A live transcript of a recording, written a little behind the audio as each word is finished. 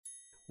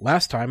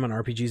Last time on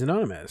RPGs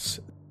Anonymous.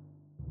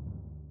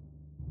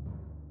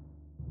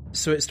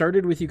 So it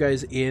started with you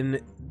guys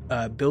in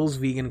Bill's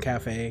Vegan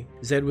Cafe.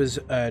 Zed was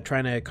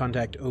trying to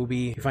contact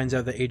Obi. He finds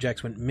out that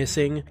Ajax went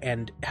missing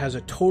and has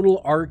a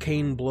total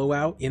arcane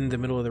blowout in the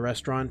middle of the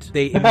restaurant.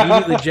 They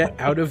immediately jet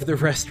out of the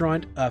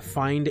restaurant,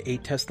 find a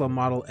Tesla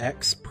Model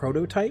X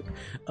prototype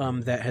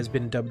that has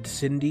been dubbed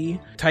Cindy.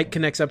 Tyke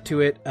connects up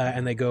to it,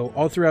 and they go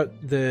all throughout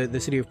the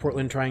city of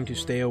Portland trying to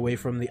stay away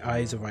from the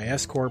eyes of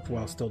IS Corp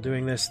while still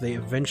doing this. They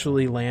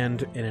eventually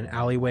land in an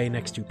alleyway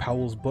next to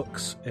Powell's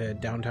Books,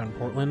 downtown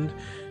Portland.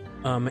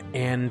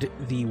 And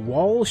the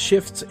wall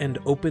shifts and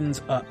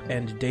opens up,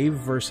 and Dave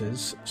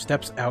Versus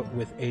steps out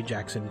with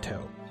Ajax in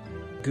tow.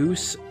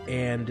 Goose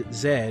and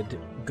Zed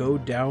go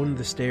down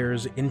the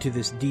stairs into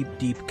this deep,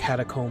 deep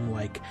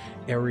catacomb-like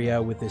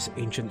area with this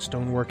ancient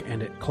stonework,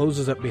 and it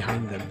closes up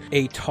behind them.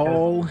 A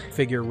tall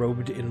figure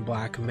robed in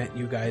black met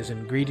you guys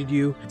and greeted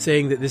you,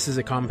 saying that this is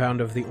a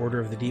compound of the Order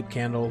of the Deep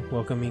Candle,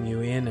 welcoming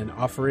you in and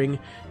offering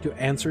to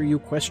answer you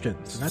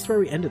questions. And that's where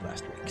we ended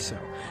last week, so...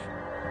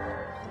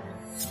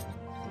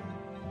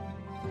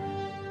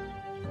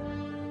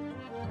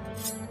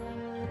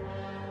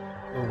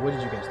 What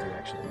did you guys do,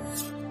 actually?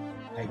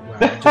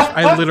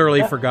 I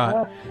literally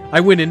forgot.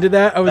 I went into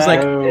that. I was like,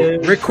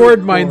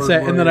 record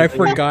mindset, and then I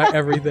forgot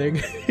everything.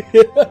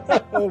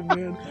 Oh,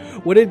 man.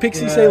 What did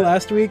Pixie say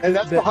last week? And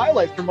that's the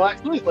highlight from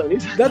last week,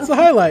 ladies. That's the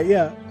highlight,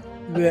 yeah.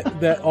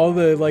 That all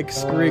the,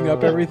 screwing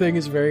up everything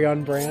is very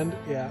on brand.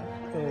 Yeah.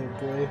 Oh,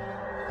 boy.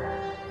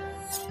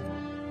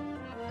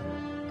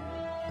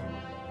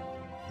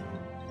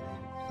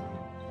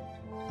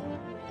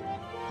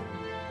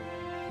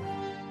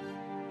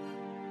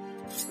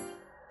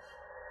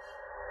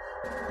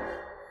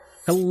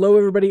 Hello,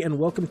 everybody, and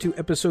welcome to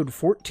episode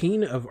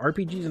 14 of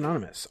RPGs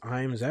Anonymous.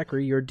 I'm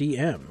Zachary, your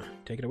DM.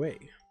 Take it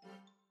away.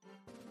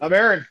 I'm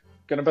Aaron.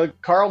 Gonna be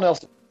Carl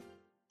Nelson.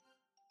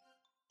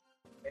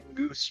 And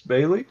Goose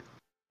Bailey.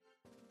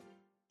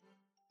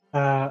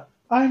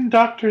 I'm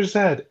Dr.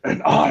 Zed.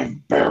 And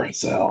I'm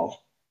Barazell.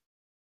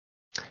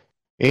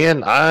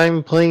 And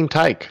I'm playing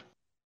Tyke.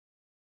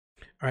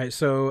 All right,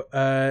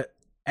 so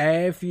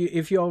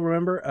if you all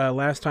remember,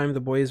 last time the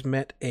boys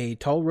met a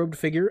tall-robed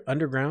figure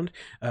underground.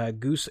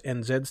 Goose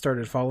and Zed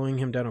started following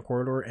him down a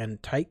corridor,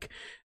 and Tyke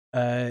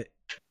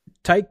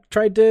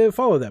tried to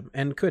follow them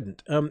and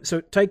couldn't.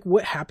 So Tyke,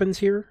 what happens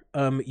here?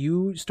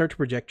 You start to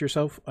project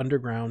yourself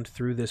underground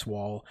through this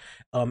wall,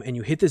 and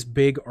you hit this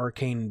big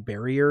arcane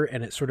barrier,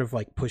 and it sort of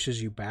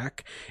pushes you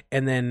back.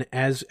 And then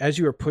as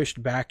you are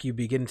pushed back, you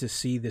begin to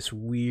see this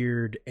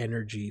weird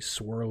energy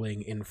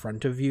swirling in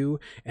front of you,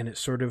 and it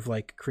sort of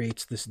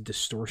creates this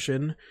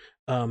distortion.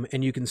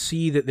 And you can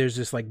see that there's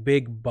this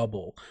big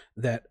bubble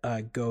that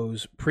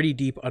goes pretty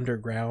deep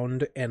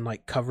underground and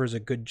covers a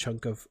good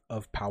chunk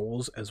of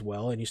Powell's as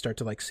well. And you start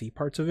to see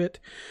parts of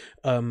it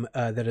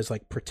that is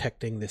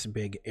protecting this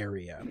big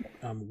area.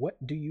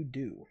 What do you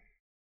do?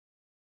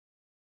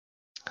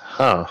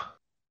 Huh.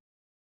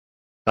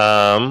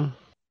 I'm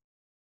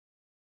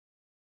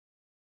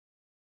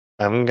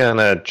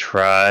gonna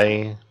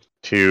try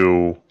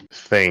to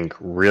think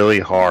really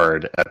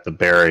hard at the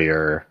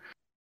barrier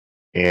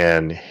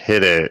and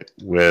hit it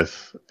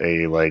with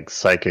a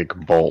psychic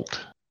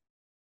bolt.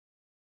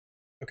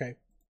 Okay.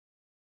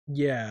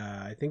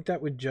 Yeah, I think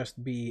that would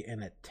just be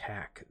an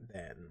attack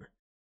then.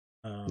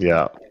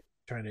 Yeah.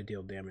 Trying to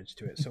deal damage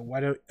to it. So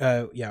why don't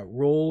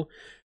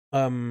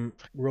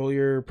roll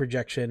your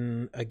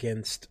projection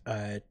against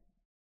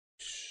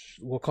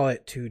we'll call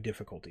it 2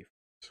 difficulty.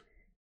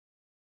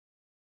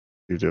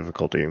 2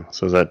 difficulty.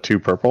 So is that 2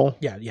 purple?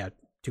 Yeah,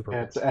 2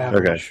 purple. It's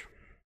average.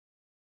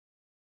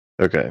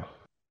 Okay.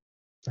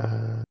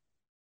 Gotta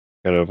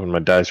open my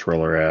dice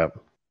roller app.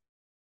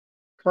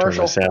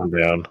 Commercial. Turn my sound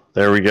down.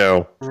 There we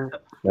go.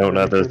 No,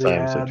 not this For the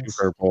time. So 2 ads.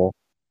 purple.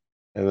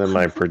 And then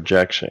my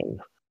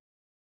projection.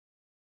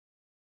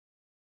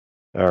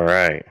 All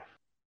right.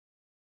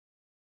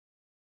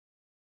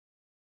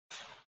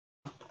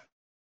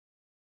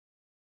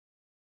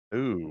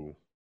 Ooh.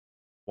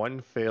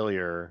 1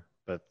 failure,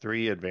 but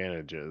 3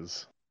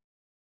 advantages.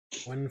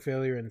 1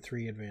 failure and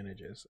 3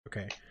 advantages.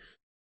 Okay.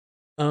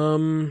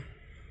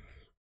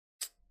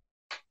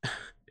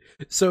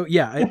 So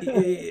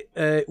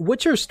yeah,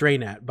 what's your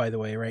strain at, by the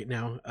way, right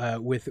now?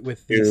 With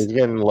these, It's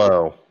getting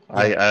low.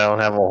 I don't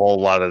have a whole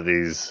lot of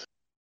this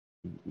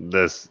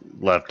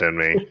left in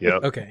me.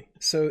 Yep. Okay,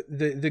 so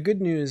the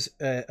good news,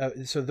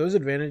 so those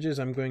advantages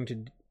I'm going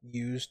to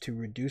use to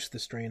reduce the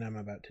strain I'm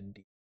about to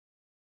deal.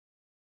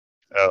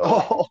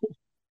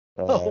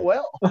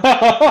 Well.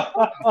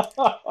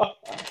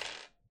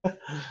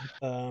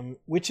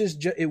 Which is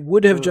it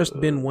would have just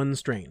been 1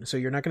 strain, so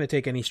you're not going to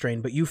take any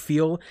strain, but you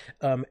feel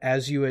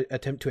as you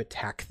attempt to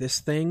attack this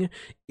thing,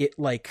 it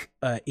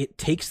it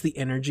takes the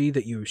energy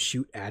that you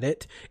shoot at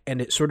it, and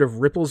it sort of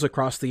ripples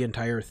across the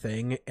entire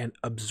thing and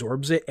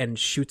absorbs it and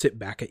shoots it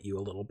back at you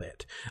a little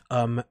bit,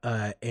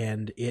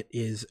 and it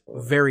is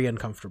very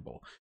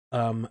uncomfortable.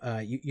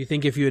 You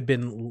think if you had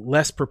been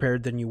less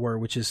prepared than you were,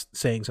 which is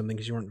saying something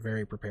because you weren't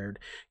very prepared,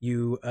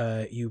 you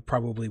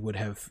probably would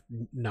have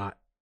not.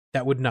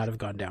 That would not have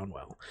gone down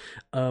well.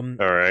 All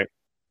right.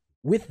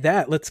 With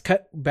that, let's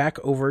cut back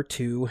over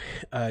to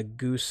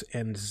Goose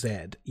and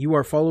Zed. You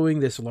are following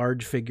this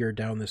large figure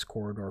down this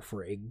corridor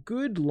for a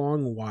good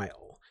long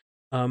while.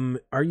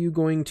 Are you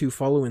going to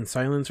follow in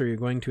silence, or are you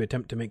going to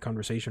attempt to make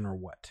conversation, or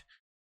what?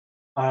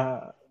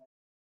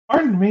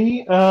 Pardon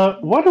me,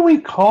 what do we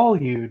call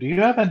you? Do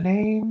you have a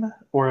name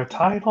or a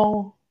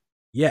title?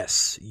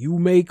 Yes, you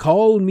may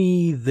call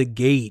me the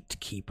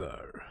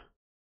Gatekeeper.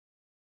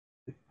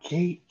 The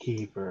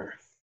Gatekeeper.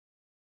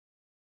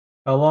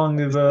 How long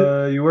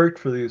have you worked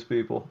for these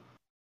people?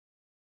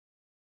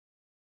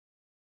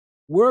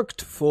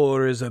 Worked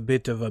for is a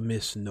bit of a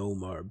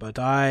misnomer, but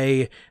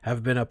I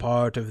have been a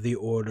part of the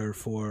Order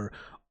for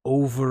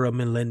over a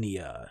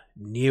millennia,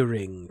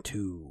 nearing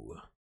 2.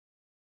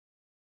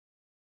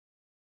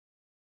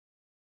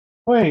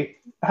 Wait,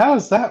 how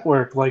does that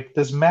work? Like,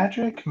 does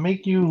magic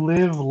make you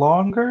live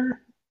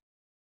longer?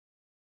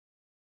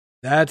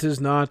 That is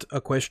not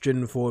a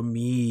question for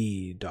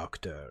me,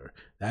 Doctor.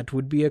 That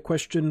would be a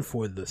question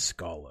for the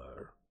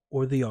Scholar,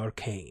 or the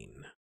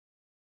Arcane.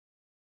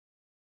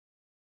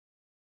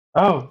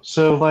 Oh,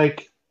 so,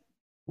 like,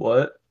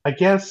 What? I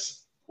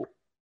guess,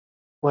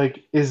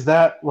 like, is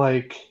that,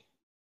 like,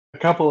 a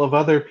couple of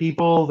other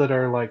people that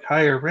are, like,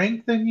 higher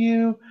rank than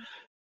you?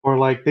 Or,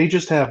 like, they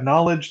just have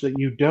knowledge that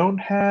you don't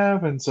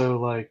have, and so,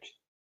 like,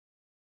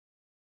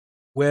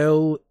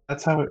 Well,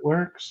 that's how it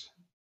works?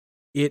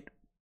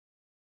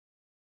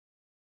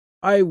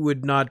 I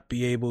would not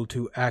be able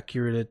to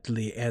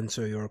accurately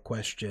answer your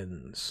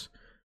questions.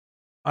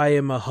 I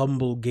am a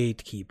humble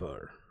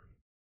gatekeeper.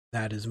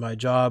 That is my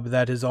job.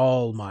 That is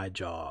all my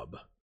job.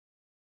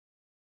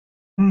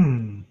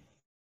 Taking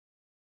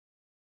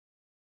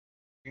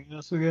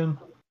us again?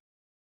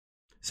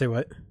 Say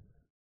what?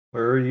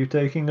 Where are you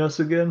taking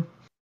us again?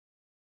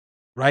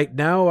 Right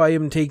now I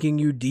am taking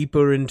you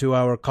deeper into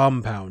our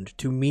compound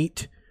to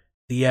meet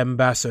the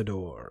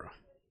Ambassador.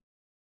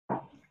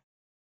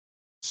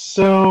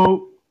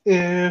 So,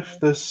 if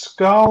the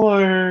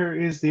Scholar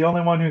is the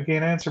only one who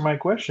can answer my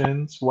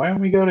questions, why don't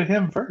we go to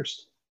him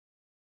first?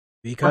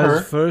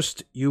 Because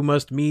first you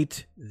must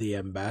meet the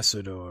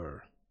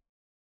Ambassador.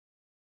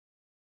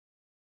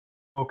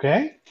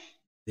 Okay.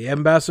 The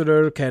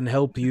Ambassador can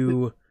help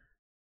you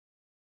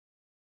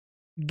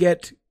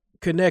get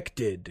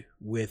connected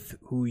with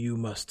who you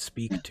must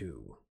speak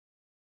to.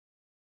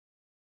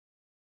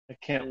 I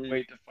can't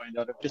wait to find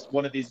out if just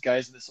one of these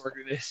guys in this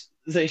organization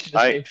is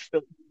I- named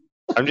Phil.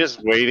 I'm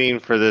just waiting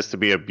for this to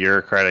be a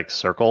bureaucratic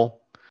circle.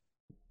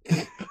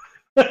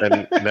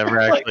 And never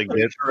actually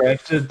get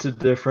Directed to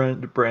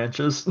different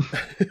branches.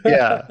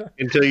 yeah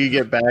until you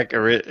get back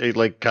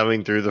like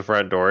coming through the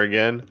front door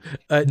again.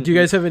 Do you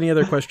guys have any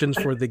other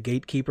questions for the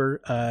Gatekeeper?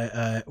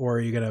 Or are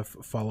you going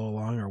to follow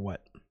along, or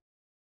what?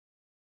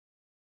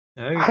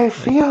 I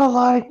feel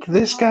like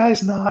this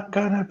guy's not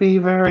gonna be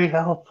very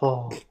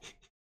helpful.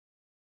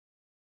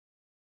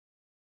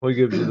 What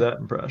gives you that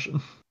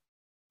impression?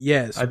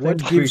 Yes, I what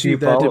think we gives you keep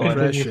that following.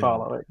 Continue impression?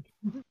 following.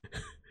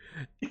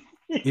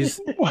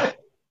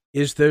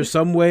 Is there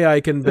some way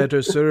I can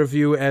better serve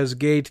you as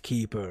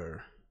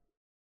Gatekeeper?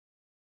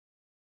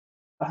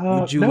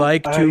 Would you No,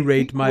 like I to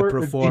rate think my we're-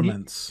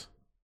 performance?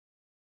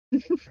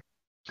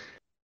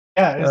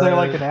 Yeah, is there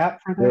like an app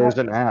for There's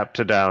that? an app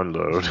to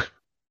download.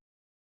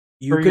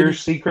 You For can your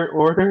secret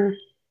order?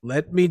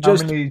 let me How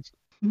just many?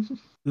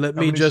 let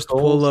how me many just pull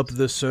skulls? up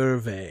the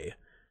survey.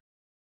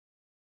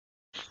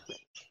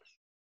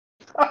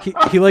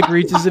 He like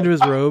reaches into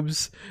his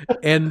robes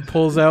and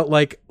pulls out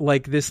like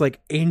this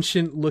like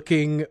ancient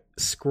looking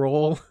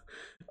scroll,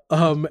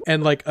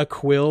 and like a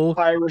quill,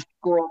 Pirate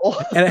scroll.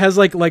 and it has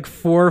like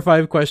 4 or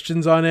 5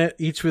 questions on it,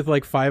 each with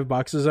like 5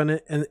 boxes on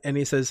it, and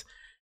he says,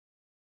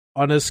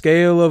 on a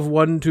scale of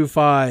 1 to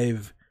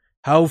 5,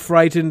 how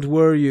frightened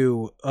were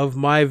you of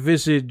my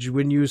visage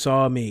when you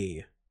saw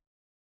me?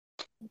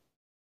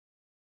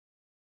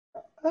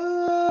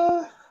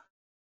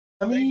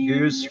 I mean,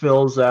 Goose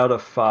fills out a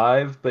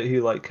 5, but he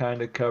like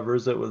kind of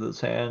covers it with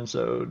his hand,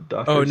 so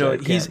Doctor Oh no,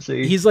 Zed can't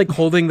see. he's like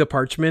holding the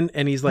parchment,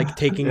 and he's like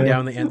taking Yeah.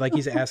 down the end, like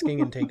he's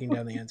asking and taking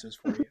down the answers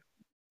for you.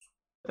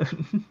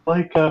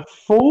 like a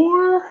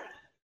 4?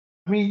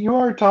 I mean, you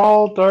are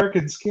tall, dark,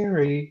 and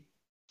scary.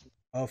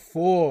 A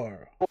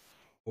 4.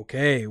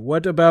 Okay,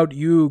 what about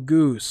you,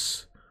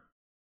 Goose?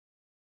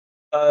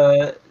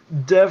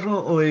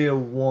 Definitely a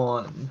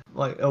 1,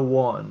 like a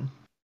 1.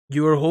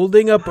 You are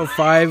holding up a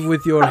 5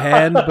 with your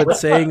hand, but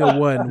saying a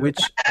 1, which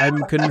I'm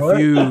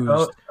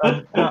confused.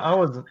 I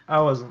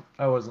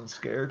wasn't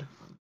scared.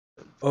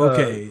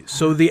 Okay,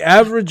 so the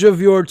average of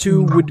your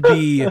 2 would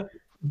be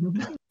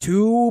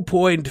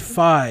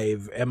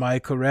 2.5. Am I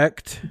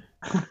correct?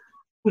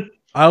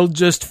 I'll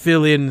just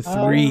fill in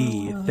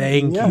 3.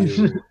 Thank yeah.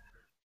 you.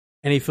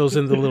 And he fills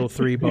in the little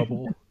 3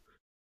 bubble.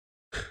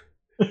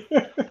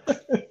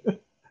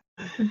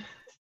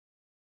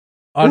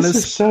 On This a,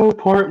 is so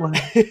Portland.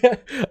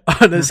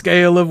 on a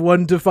scale of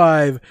 1 to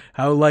 5,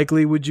 how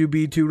likely would you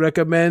be to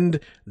recommend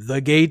The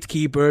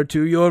Gatekeeper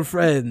to your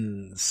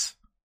friends?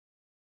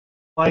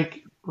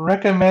 Like,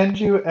 recommend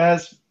you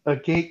as a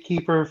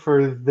gatekeeper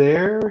for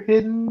their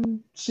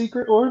hidden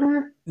secret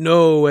order?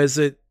 No,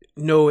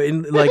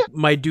 in like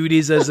my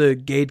duties as a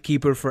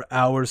gatekeeper for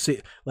our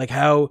like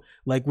how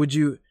like would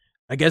you?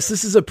 I guess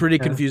this is a pretty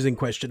confusing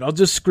question. I'll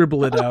just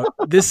scribble it out.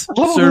 This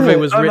Little survey bit.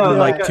 was Oh, no, written no,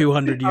 like I got-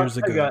 200 years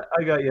ago.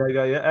 I got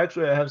you.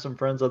 Actually, I have some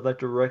friends I'd like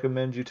to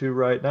recommend you to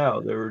right now.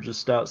 They were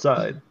just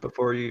outside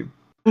before you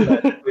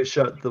we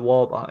shut the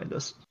wall behind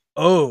us.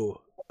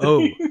 Oh.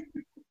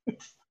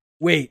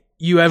 Wait,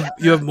 you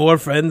have more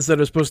friends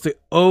that are supposed to.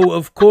 Oh,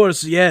 of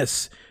course,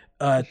 yes.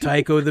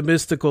 Tycho the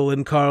Mystical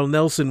and Carl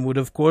Nelson would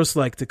of course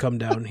like to come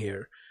down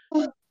here.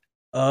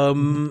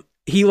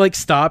 He like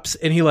stops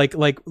and he like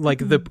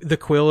the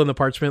quill and the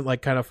parchment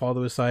like kind of fall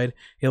to his side.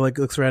 He like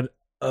looks around.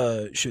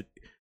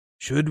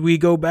 Should we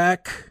go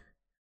back?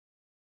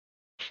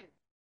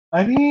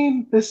 I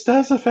mean, this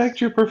does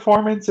affect your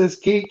performance as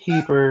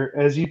gatekeeper,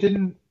 as you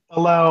didn't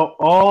allow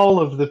all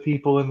of the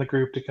people in the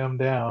group to come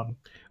down.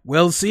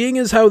 Well, seeing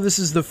as how this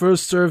is the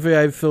first survey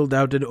I've filled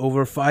out in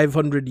over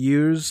 500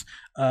 years,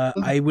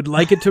 I would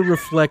like it to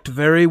reflect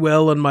very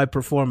well on my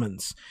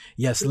performance.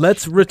 Yes,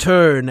 let's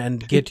return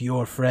and get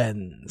your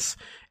friends.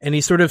 And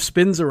he sort of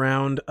spins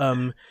around,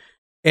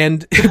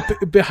 and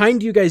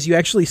behind you guys, you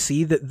actually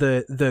see that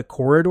the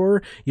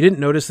corridor, you didn't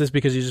notice this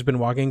because you've just been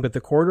walking, but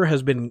the corridor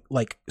has been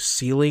like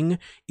sealing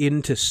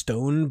into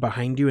stone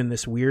behind you in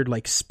this weird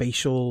like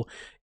spatial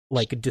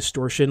like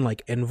distortion,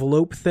 like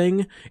envelope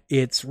thing.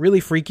 It's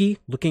really freaky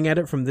looking at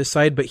it from this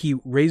side, but he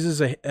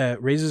raises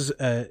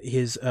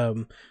his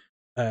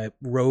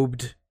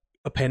robed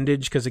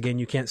appendage, because again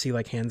you can't see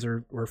like hands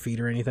or feet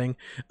or anything,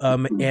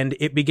 and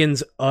it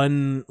begins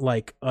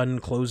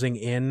unclosing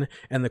in,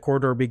 and the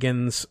corridor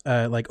begins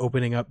like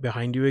opening up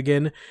behind you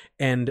again,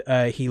 and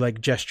he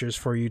like gestures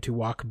for you to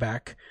walk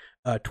back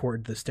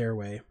toward the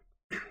stairway.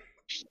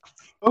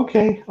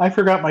 Okay, I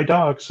forgot my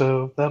dog,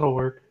 so that'll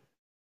work.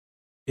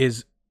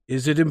 Is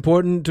it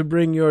important to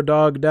bring your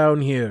dog down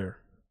here?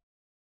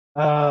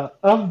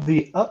 Of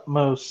the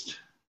utmost.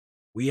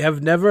 We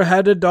have never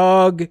had a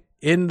dog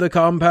in the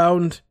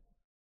compound.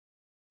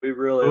 We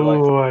really like.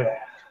 Oh,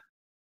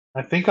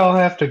 I think I'll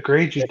have to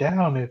grade you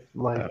down if,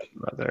 like,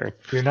 Mother.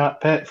 you're not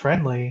pet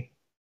friendly.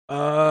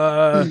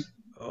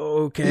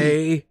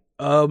 Okay.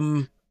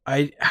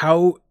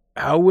 How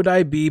would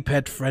I be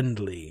pet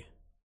friendly?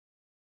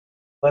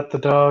 Let the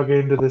dog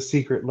into the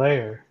secret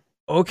lair.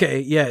 Okay,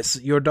 yes,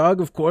 your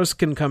dog of course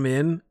can come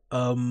in.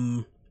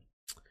 Do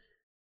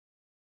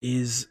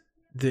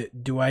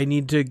I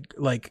need to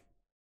like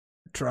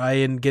try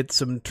and get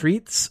some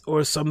treats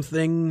or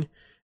something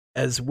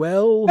as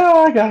well?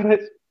 No, I got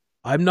it.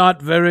 I'm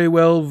not very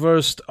well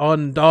versed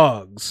on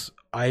dogs.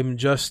 I'm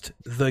just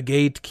the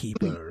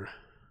gatekeeper.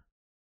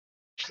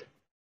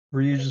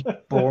 Were you just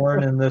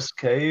born in this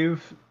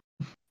cave?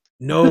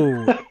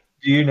 No. Do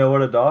you know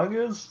what a dog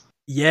is?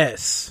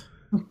 Yes.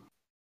 I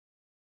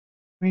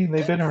mean,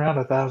 they've been around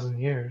 1,000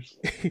 years.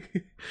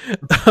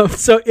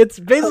 So it's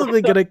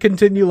basically going to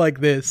continue like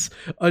this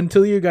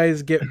until you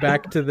guys get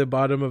back to the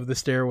bottom of the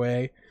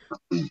stairway.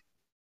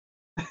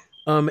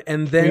 And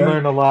We then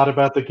learn a lot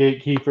about the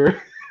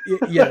gatekeeper.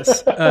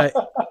 yes.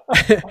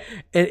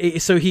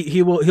 And so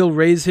he'll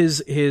raise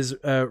his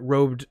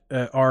robed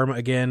arm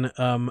again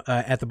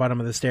at the bottom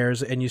of the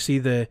stairs, and you see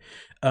the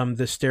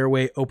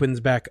stairway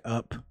opens back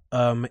up,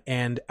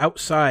 and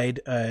outside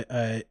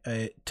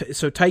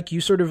so Tyke,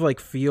 you sort of like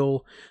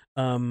feel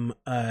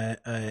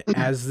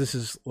as this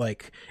is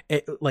like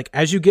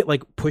as you get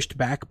like pushed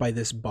back by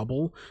this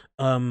bubble,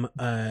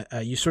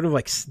 you sort of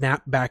like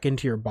snap back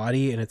into your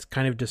body, and it's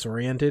kind of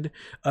disoriented.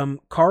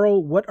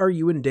 Carl, what are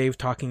you and Dave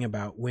talking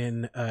about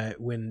when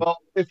Well,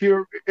 if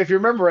you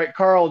remember right,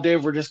 Carl and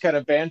Dave were just kind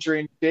of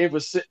bantering. Dave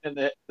was sitting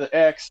in the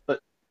X, but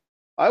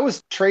I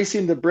was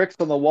tracing the bricks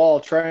on the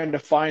wall, trying to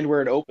find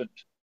where it opened.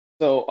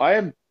 So I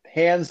am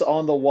hands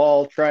on the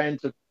wall, trying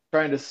to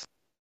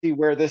see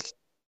where this.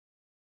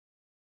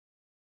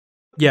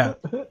 yeah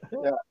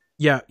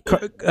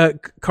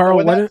Carl,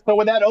 when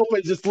that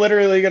opens, it's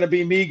literally going to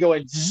be me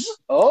going.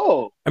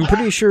 Oh, I'm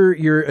pretty sure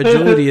your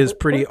agility is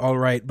pretty all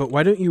right, but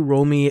why don't you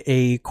roll me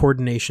a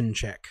coordination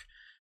check?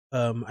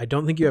 I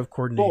don't think you have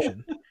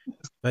coordination.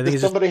 I think does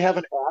it's somebody have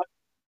an app?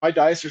 My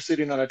dice are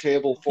sitting on a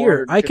table.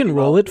 here. I can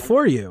roll it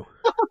for you.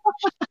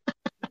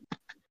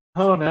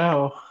 Oh,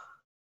 no.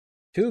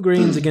 2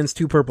 greens against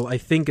 2 purple, I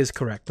think is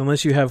correct,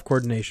 unless you have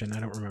coordination. I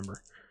don't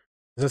remember.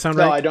 Does that sound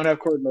No, right? I don't have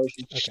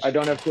coordination. Okay. I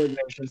don't have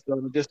coordination, so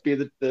it'll just be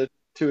the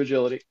 2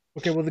 agility.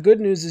 Okay, well, the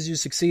good news is you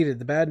succeeded.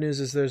 The bad news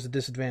is there's a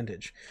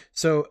disadvantage.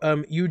 So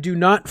you do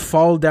not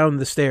fall down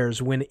the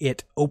stairs when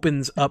it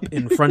opens up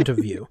in front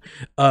of you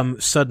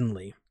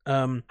suddenly.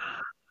 But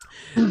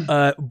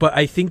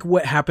I think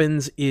what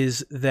happens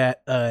is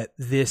that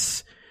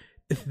this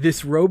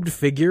this robed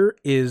figure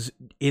is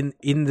in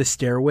the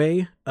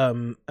stairway,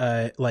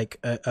 like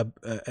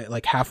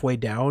halfway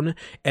down,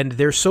 and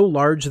they're so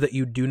large that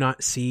you do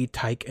not see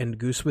Tyke and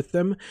Goose with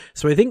them.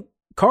 So I think,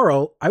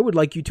 Carl, I would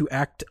like you to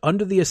act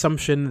under the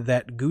assumption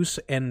that Goose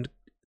and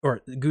Zed,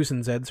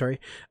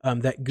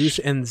 that Goose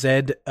and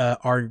Zed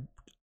are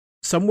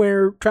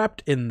somewhere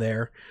trapped in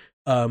there,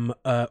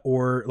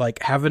 or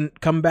like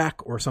haven't come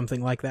back or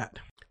something like that.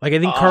 Like I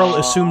think Carl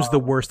assumes the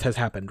worst has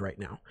happened right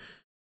now.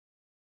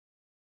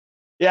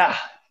 Yeah,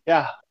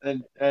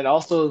 and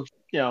also,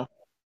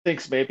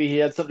 thinks maybe he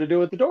had something to do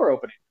with the door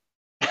opening.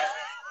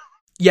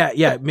 Yeah.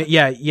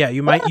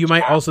 You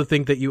might also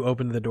think that you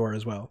opened the door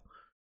as well.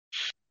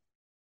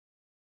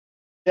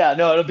 Yeah,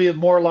 no, it'll be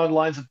more along the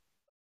lines of,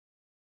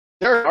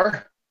 there they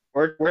are.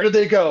 Where did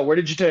they go? Where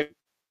did you take?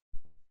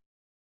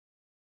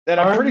 And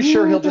I'm pretty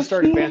sure he'll just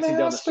start advancing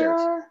down the stairs.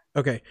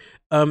 Okay.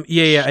 I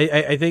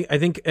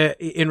think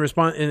in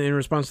response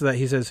to that,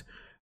 he says,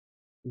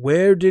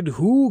 "Where did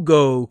who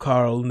go,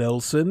 Carl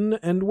Nelson,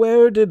 and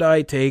where did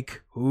I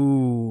take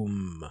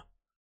whom?"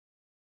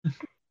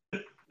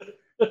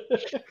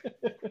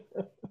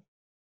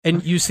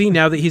 And you see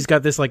now that he's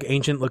got this like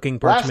ancient looking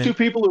parchment. Last two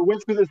people who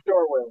went through this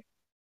doorway.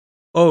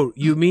 Oh,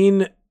 you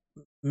mean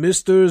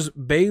Misters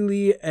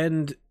Bailey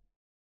and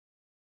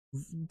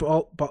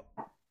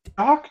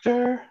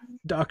Doctor?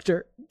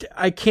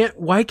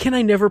 Why can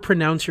I never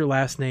pronounce your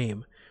last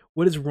name?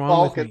 What is wrong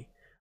Vulcan.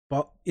 with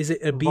me? Is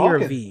it a B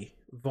Vulcan. or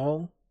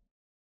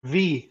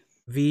V?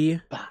 V.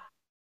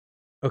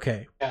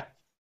 Okay. Yeah.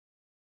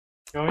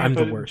 You want me to I'm put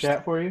the it in worst.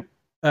 chat for you?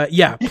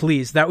 Yeah,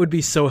 please. That would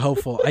be so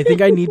helpful. I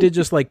think I need to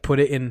just like put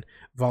it in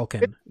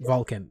Vulcan.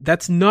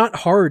 That's not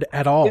hard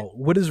at all.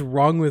 What is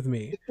wrong with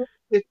me?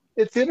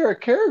 It's in our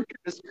character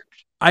description.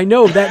 I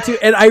know that too.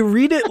 And I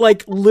read it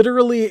like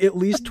literally at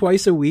least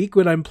twice a week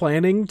when I'm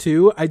planning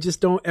too. I just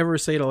don't ever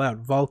say it aloud.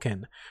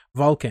 Vulcan.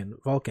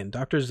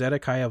 Dr.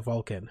 Zedekiah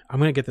Vulcan. I'm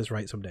going to get this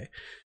right someday.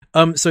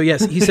 So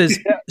yes, he says,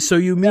 so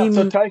you mean...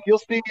 Yeah, so Tyke, you'll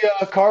see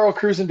Carl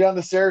cruising down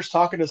the stairs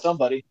talking to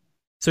somebody.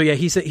 So yeah,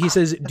 he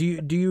says, do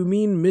you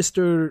mean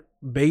Mr.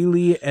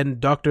 Bailey and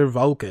Dr.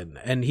 Vulcan?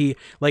 And he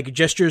like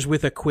gestures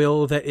with a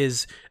quill that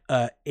is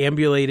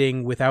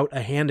ambulating without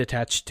a hand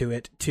attached to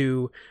it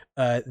to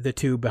the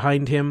two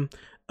behind him.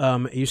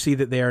 You see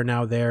that they are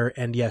now there,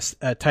 and yes,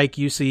 Tyke,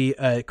 you see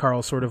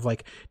Carl sort of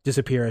like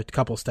disappear a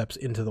couple steps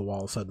into the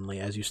wall suddenly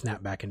as you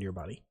snap back into your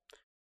body.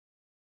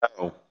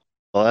 Oh,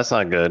 well, that's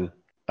not good.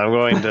 I'm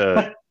going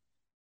to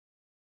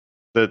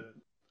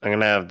I'm going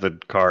to have the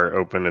car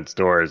open its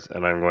doors,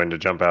 and I'm going to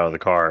jump out of the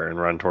car and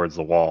run towards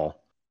the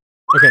wall.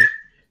 Okay.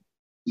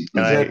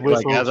 And Zed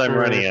whistles as I'm for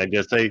running, I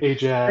just say,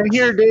 Ajax. "I'm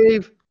here,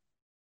 Dave."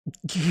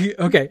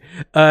 Okay.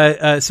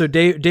 So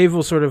Dave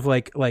will sort of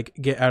like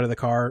get out of the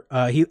car.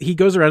 He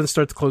goes around and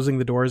starts closing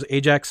the doors.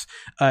 Ajax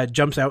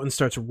jumps out and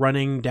starts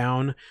running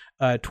down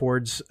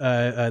towards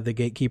the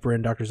gatekeeper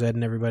and Dr. Zed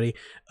and everybody.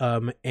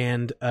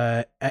 And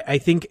I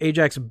think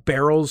Ajax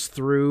barrels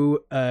through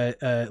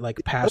like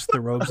past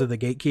the robes of the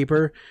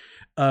gatekeeper.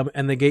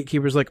 And the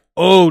gatekeeper's like,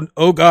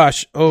 oh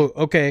gosh,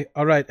 okay,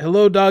 all right,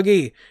 hello,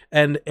 doggy,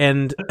 and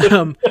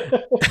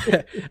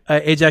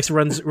Ajax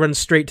runs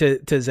straight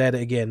to Zed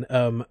again,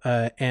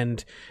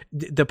 and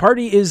the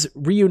party is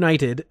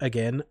reunited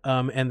again,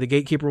 and the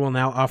gatekeeper will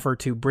now offer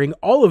to bring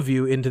all of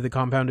you into the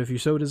compound if you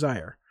so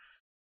desire.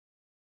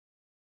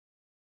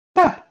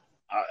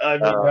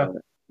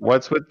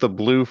 What's with the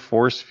blue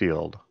force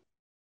field?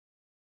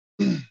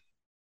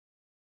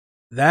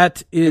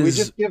 That Did we is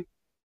just give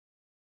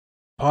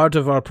part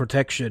of our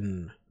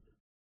protection.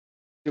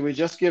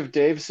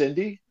 Dave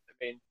Cindy? I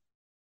mean,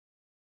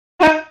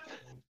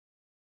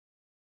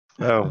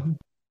 Oh,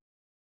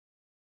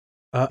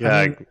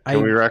 Yeah,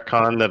 can we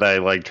retcon that I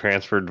like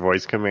transferred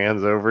voice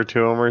commands over to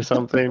him or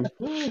something?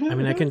 I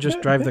mean, I can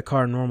just drive the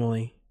car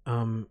normally,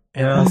 and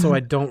Yeah. also I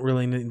don't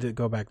really need to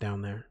go back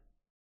down there.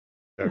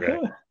 Okay.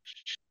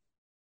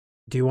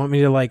 Do you want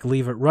me to like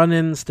leave it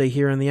running, stay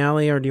here in the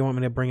alley, or do you want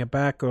me to bring it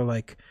back, or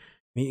like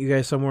meet you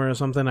guys somewhere or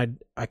something?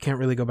 I can't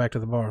really go back to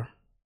the bar.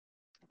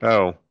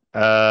 Oh,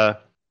 I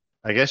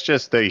guess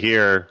just stay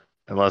here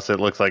unless it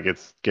looks like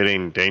it's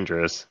getting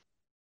dangerous.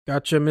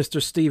 Gotcha,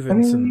 Mr.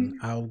 Stevenson.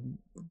 I'll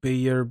be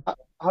your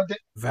how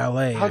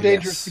valet. how I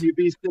dangerous guess. can you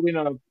be sitting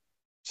on a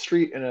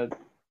street in a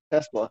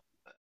Tesla?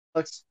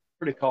 Looks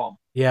pretty calm.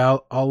 Yeah,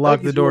 I'll lock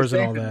Like the he's doors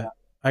really and all safe in that.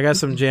 I got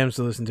some jams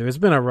to listen to. It's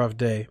been a rough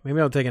day. Maybe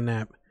I'll take a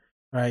nap.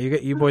 All right,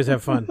 you boys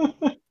have fun.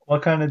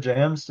 What kind of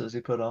jams does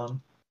he put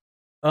on?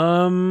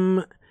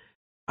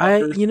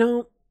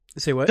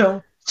 Say what?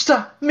 Don't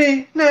stop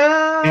me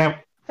now. Yeah.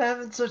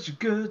 Having such a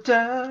good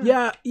time.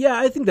 Yeah,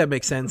 I think that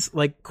makes sense.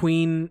 Like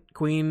Queen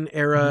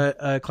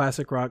era,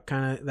 classic rock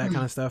kind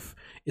of stuff.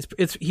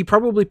 It's he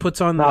probably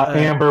puts on Not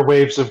amber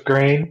waves of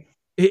grain.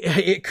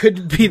 It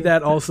could be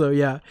that also.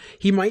 Yeah,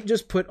 he might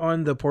just put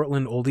on the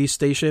Portland Oldies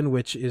station,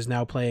 which is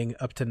now playing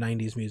up to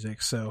 90s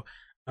music. So,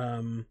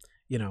 who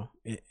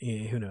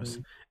knows?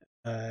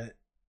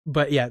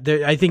 But yeah,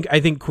 I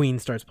think Queen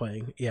starts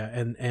playing. Yeah,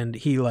 and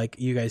he like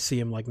you guys see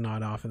him like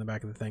nod off in the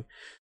back of the thing.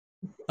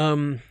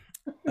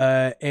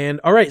 And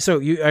all right, so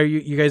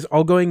you guys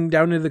all going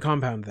down to the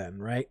compound then,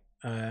 right?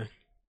 Okay.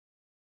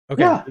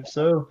 Yeah. If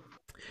so,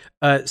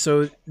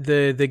 So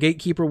the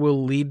gatekeeper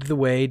will lead the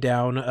way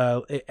down.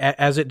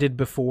 As it did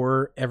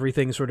before,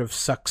 everything sort of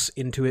sucks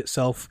into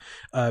itself,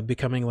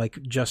 becoming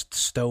like just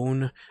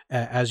stone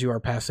as you are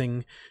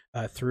passing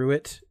through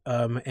it.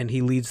 And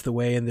he leads the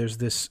way, and there's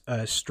this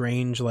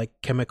strange, like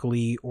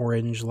chemically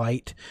orange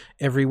light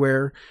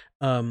everywhere.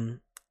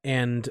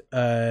 And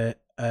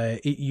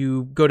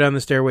you go down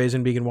the stairways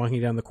and begin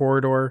walking down the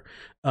corridor.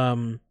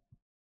 And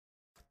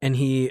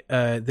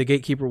the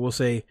gatekeeper will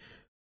say,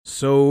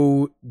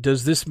 "So,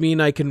 does this mean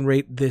I can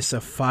rate this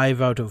a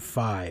 5 out of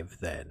 5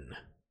 then?"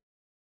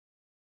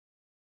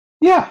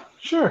 Yeah,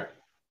 sure.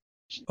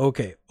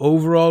 Okay,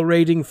 overall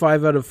rating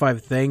 5 out of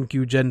 5. Thank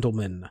you,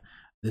 gentlemen.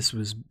 This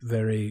was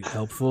very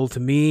helpful to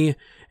me,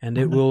 and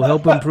it will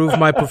help improve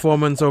my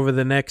performance over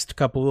the next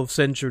couple of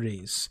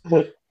centuries.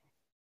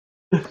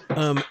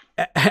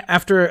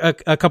 After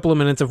a couple of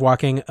minutes of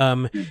walking,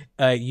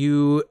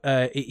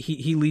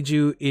 he leads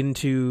you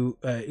into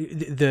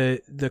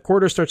the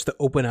corridor starts to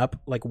open up,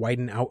 like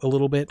widen out a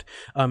little bit,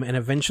 and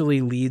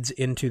eventually leads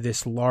into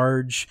this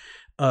large,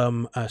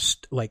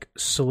 like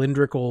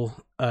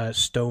cylindrical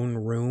stone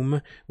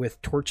room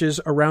with torches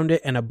around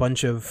it and a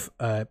bunch of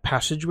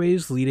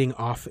passageways leading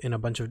off in a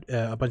bunch of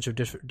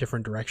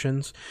different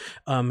directions.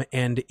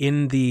 And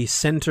in the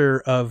center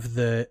of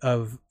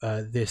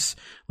this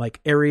like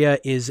area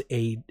is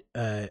a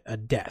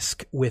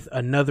desk with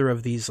another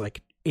of these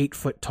like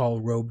 8-foot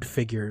tall robed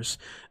figures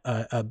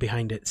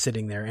behind it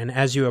sitting there. And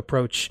as you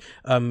approach,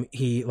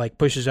 he like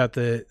pushes out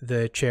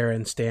the chair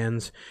and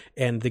stands,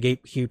 and the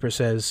gatekeeper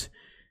says,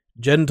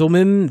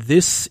 "Gentlemen,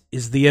 this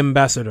is the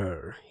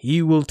ambassador.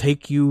 He will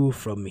take you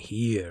from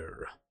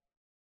here."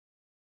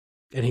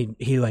 And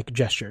he like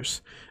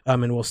gestures,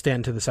 and will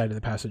stand to the side of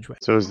the passageway.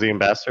 So is the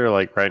ambassador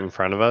like right in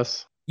front of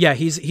us? Yeah,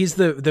 he's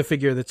the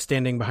figure that's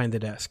standing behind the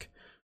desk.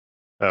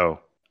 Oh,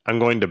 I'm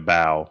going to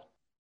bow.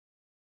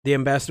 The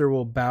ambassador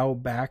will bow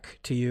back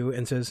to you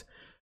and says,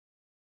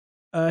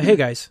 "Hey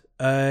guys,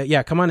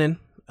 yeah, come on in.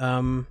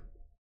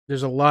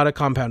 There's a lot of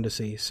compound to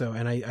see. So,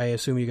 and I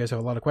assume you guys have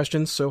a lot of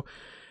questions. So,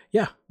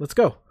 yeah, let's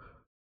go."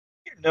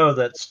 you know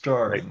that's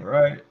starting,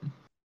 right?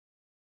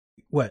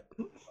 What?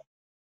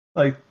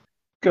 Like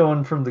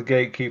going from the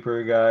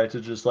gatekeeper guy to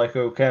just like,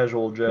 oh,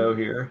 casual Joe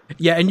here.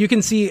 Yeah, and you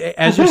can see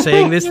as you're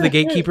saying this, the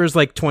gatekeeper's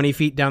like 20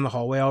 feet down the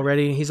hallway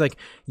already. And he's like,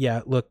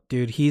 "Yeah, look,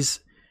 dude, he's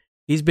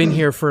been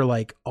here for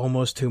like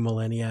almost 2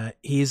 millennia.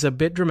 He's a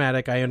bit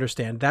dramatic, I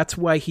understand. That's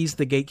why he's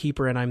the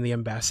gatekeeper and I'm the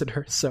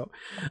ambassador." So,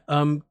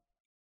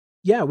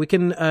 yeah, we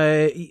can.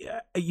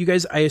 You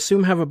guys, I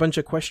assume, have a bunch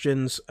of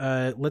questions.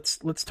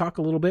 Let's talk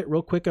a little bit,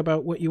 real quick,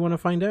 about what you want to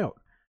find out.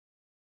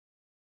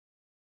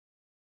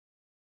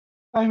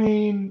 I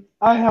mean,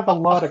 I have a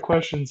lot of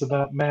questions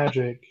about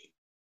magic.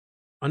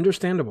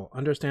 Understandable.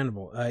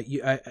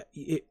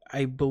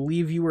 I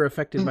believe you were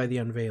affected by the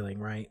unveiling,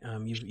 right?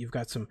 You've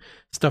got some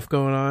stuff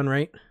going on,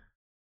 right?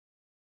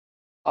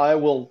 I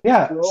will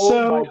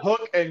throw my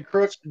hook and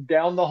crook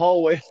down the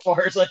hallway as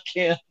far as I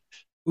can.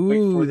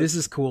 Ooh, this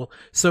is cool.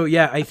 So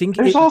yeah, I think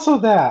there's also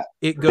that.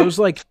 It goes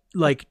like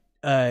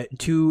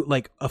to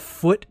like a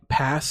foot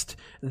past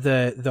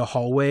the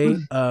hallway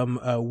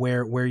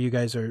where you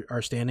guys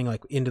are standing,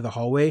 like into the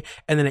hallway,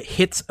 and then it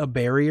hits a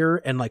barrier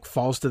and like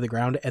falls to the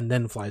ground and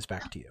then flies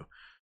back to you.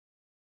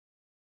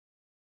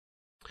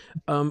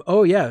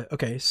 Oh yeah,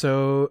 okay.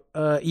 So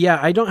yeah,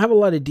 I don't have a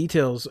lot of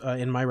details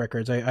in my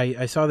records.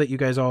 I saw that you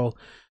guys all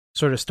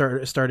sort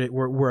of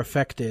were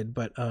affected,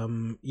 but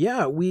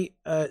yeah, we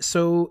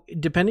so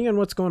depending on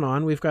what's going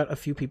on, we've got a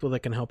few people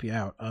that can help you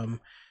out.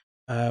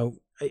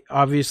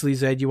 Obviously,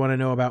 Zed, you want to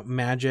know about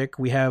magic.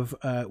 We have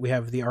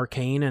the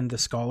arcane and the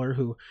scholar,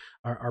 who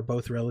are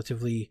both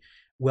relatively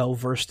well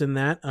versed in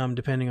that.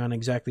 Depending on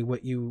exactly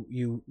what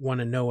you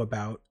want to know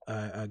about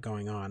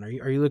going on.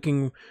 Are you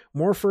looking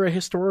more for a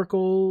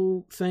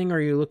historical thing, or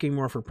are you looking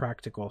more for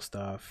practical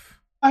stuff?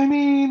 I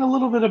mean, a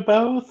little bit of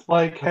both.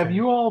 Like, Okay. Have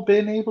you all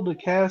been able to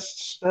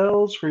cast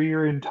spells for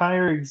your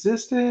entire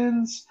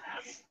existence?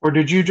 Or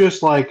did you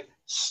just, like,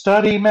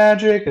 study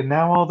magic and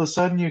now all of a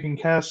sudden you can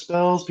cast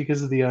spells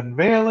because of the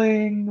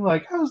unveiling?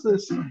 Like, how's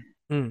this?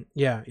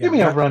 Yeah. Give me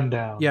a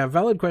rundown. Yeah,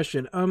 valid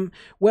question.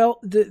 Well,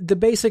 the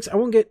basics, I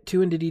won't get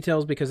too into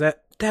details because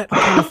that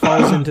kind of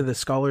falls into the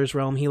scholar's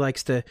realm. He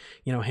likes to,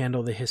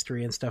 handle the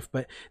history and stuff.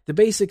 But the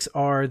basics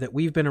are that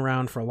we've been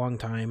around for a long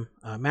time.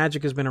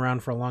 Magic has been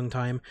around for a long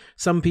time.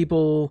 Some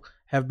people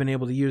have been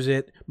able to use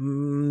it.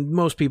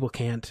 Most people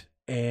can't.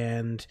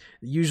 And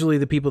usually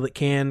the people that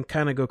can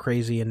kind of go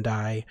crazy and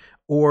die,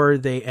 or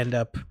they end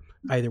up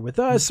either with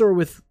us or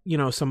with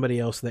somebody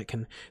else that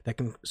can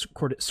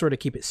sort of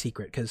keep it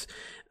secret, because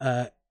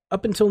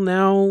up until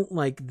now,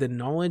 like, the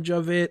knowledge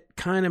of it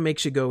kind of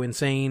makes you go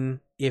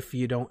insane if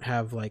you don't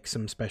have like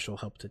some special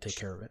help to take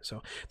care of it.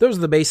 So those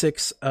are the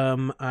basics.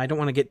 I don't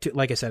want to get too,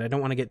 like I said, I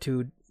don't want to get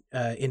too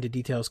into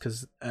details,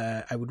 because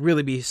I would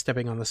really be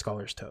stepping on the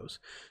scholar's toes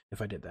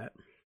if I did that.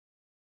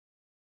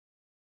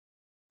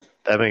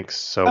 That makes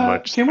so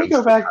much Can sense. we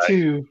go back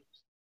to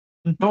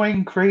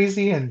going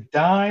crazy and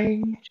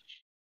dying?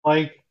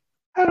 Like,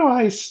 how do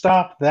I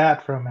stop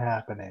that from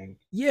happening?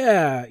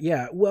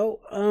 Yeah. Well,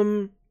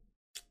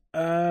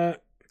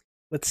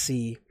 let's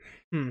see.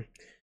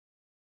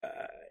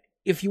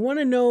 If you want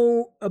to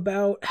know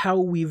about how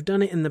we've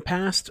done it in the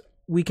past,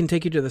 we can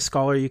take you to the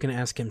scholar. You can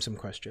ask him some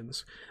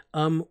questions.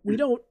 We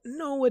don't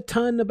know a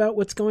ton about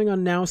what's going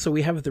on now, so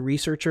we have the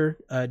researcher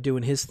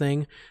doing his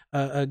thing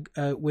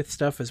with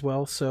stuff as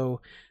well.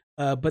 So,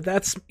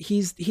 but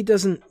he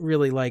doesn't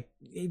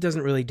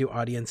really do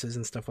audiences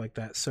and stuff like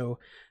that. So,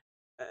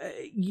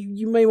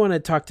 you may want to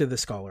talk to the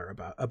scholar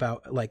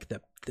about like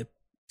the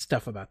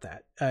stuff about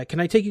that.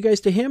 Can I take you guys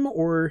to him,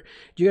 or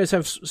do you guys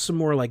have some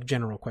more like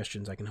general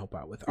questions I can help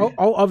out with?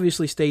 I'll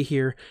obviously stay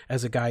here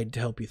as a guide to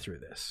help you through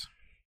this.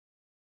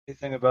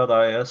 Anything about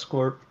IS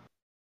Corp?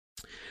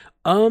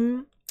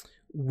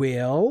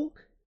 Well,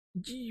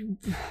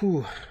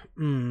 Super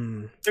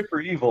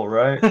evil,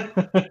 right?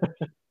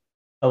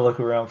 I look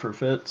around for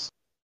Fitz.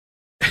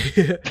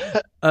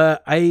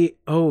 I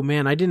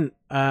didn't.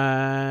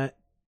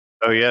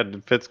 Oh yeah,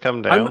 did Fitz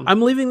come down?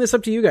 I'm leaving this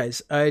up to you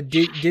guys.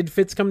 Did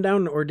Fitz come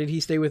down, or did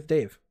he stay with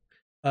Dave?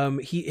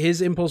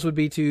 His impulse would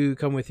be to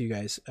come with you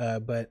guys.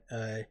 But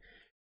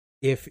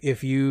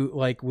if you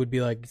like would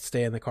be like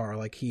stay in the car,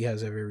 like he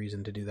has every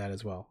reason to do that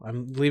as well.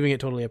 I'm leaving it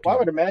totally up to you.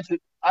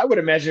 I would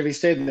imagine if he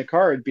stayed in the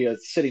car, it'd be a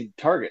sitting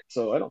target.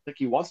 So I don't think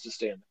he wants to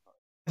stay in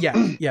the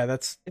car. Yeah.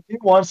 That's If he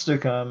wants to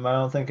come, I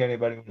don't think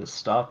anybody would have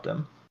stopped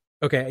him.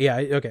 okay. Yeah,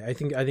 okay. I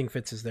think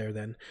Fitz is there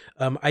then.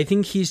 I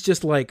think he's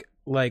just like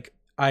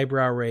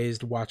eyebrow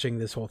raised, watching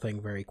this whole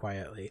thing very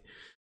quietly.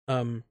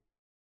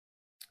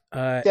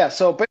 Yeah,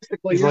 so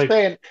basically He's you're like,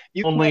 saying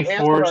you Only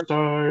can't 4 answer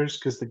stars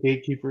because the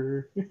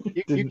gatekeeper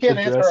you didn't can't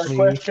answer address our me.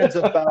 questions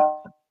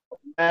about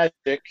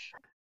magic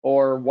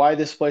or why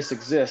this place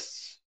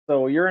exists.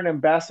 So you're an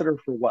ambassador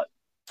for what?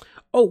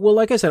 Oh well,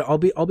 like I said, I'll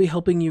be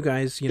helping you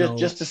guys.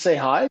 Just to say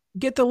hi.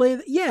 Get the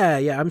lay.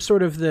 Yeah. I'm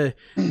sort of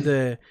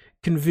the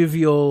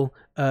convivial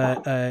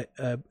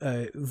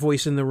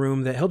voice in the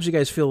room that helps you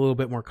guys feel a little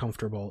bit more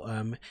comfortable.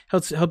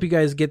 Help you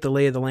guys get the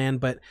lay of the land.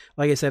 But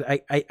like I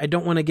said, I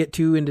don't want to get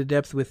too into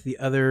depth with the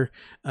other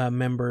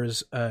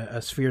members'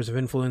 spheres of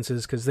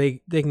influences because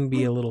they can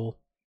be a little.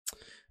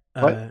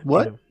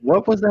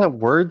 What was that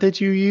word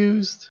that you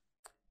used?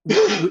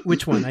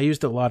 Which one? I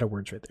used a lot of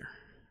words right there.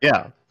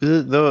 Yeah,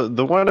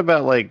 the one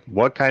about like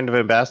what kind of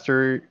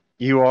ambassador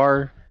you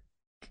are.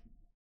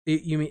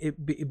 You mean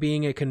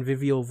being a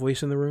convivial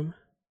voice in the room?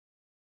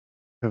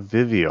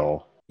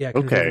 Convivial. Yeah.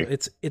 Convivial. Okay.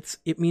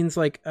 It means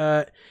like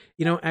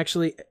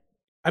actually,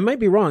 I might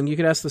be wrong. You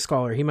could ask the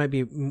scholar. He might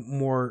be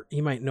more.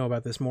 He might know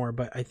about this more.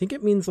 But I think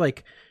it means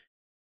like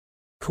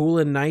cool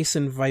and nice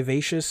and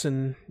vivacious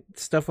and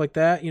stuff like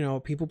that.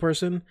 People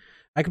person.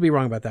 I could be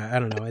wrong about that. I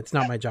don't know. It's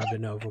not my job to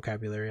know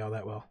vocabulary all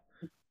that well.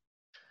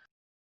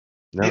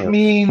 No. It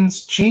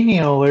means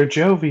genial or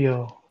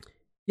jovial.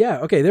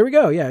 Yeah. Okay. There we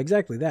go. Yeah.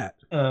 Exactly that.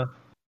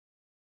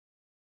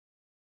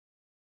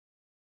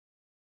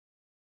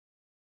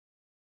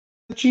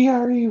 The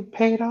GRE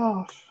paid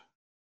off.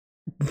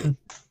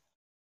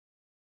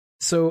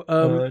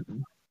 So,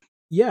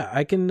 yeah,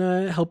 I can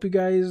help you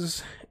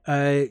guys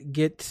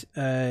get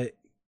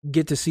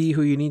to see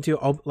who you need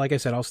to. Like I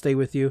said, I'll stay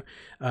with you.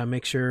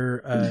 Make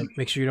sure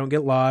you don't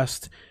get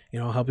lost.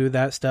 I'll help you with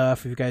that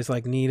stuff. If you guys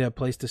need a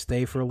place to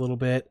stay for a little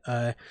bit,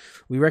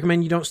 we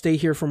recommend you don't stay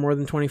here for more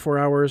than 24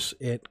 hours.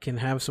 It can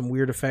have some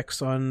weird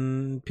effects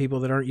on people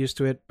that aren't used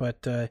to it.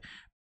 But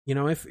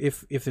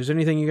if there's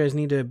anything you guys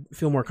need to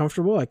feel more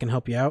comfortable, I can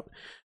help you out.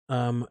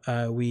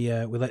 We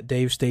let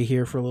Dave stay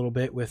here for a little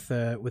bit with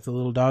the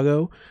little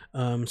doggo.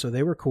 So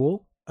they were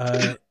cool.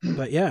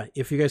 But yeah,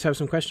 if you guys have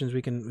some questions,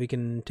 we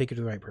can take you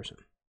to the right person.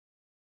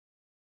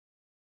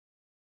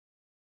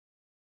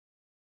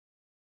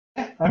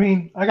 I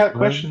mean, I got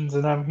questions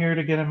and I'm here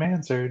to get them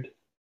answered.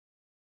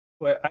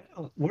 Wait,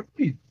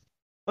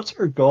 what's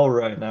our goal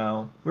right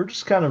now? We're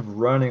just kind of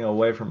running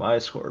away from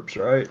Ice Corps,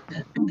 right?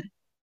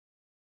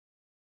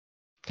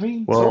 I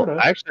mean, Well, sort of.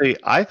 actually,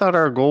 I thought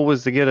our goal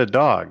was to get a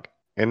dog,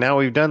 and now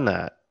we've done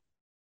that.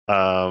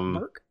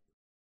 Mark?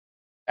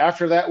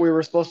 After that, we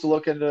were supposed to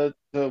look into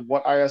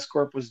what IS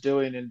Corp was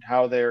doing and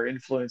how they're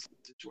influencing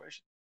the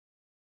situation.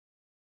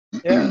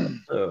 Yeah,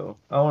 so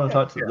I want to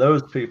talk to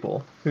those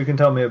people. Who can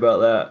tell me about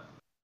that?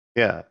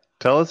 Yeah,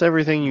 tell us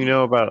everything you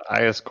know about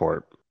IS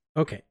Corp.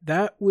 Okay,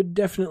 that would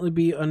definitely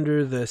be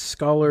under the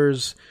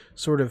scholar's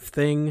sort of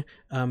thing.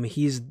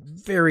 He's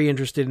very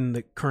interested in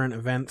the current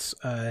events,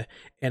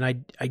 and I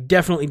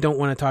definitely don't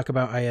want to talk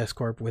about IS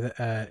Corp with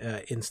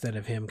instead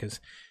of him because,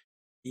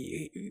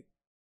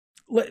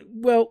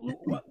 well,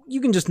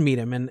 you can just meet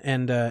him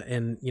and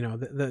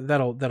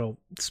that'll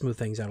smooth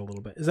things out a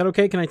little bit. Is that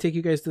okay? Can I take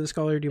you guys to the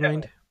scholar? Do you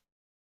mind?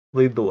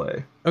 Lead the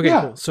way. Okay,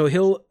 Yeah. cool. So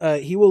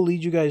he will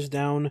lead you guys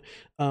down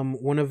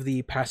one of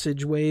the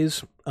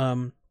passageways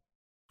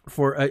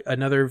for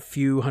another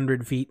few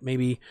hundred feet,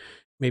 maybe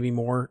maybe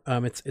more.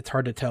 It's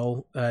hard to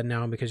tell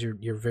now because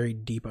you're very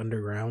deep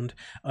underground.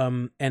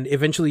 And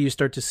eventually you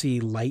start to see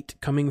light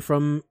coming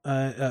from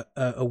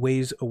a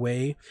ways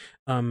away.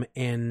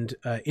 And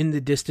in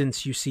the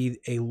distance you see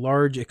a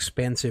large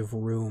expansive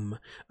room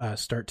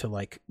start to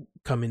like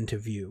come into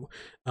view.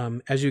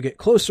 As you get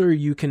closer,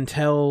 you can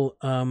tell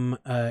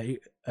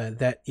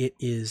that it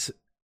is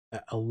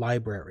a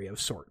library of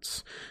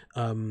sorts.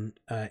 And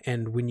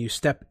when you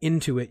step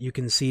into it, you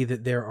can see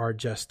that there are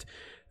just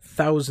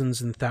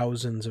thousands and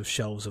thousands of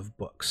shelves of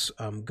books,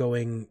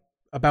 going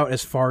about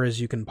as far as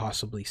you can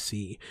possibly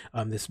see.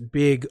 This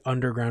big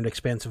underground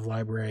expansive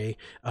library.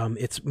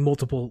 It's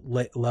multiple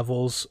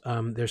levels.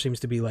 There seems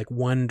to be like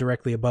one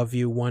directly above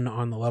you, one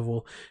on the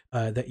level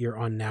that you're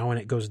on now, and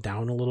it goes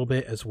down a little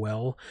bit as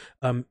well.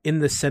 In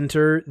the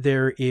center,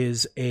 there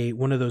is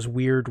one of those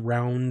weird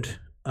round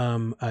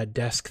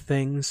desk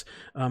things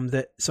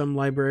that some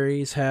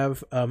libraries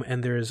have,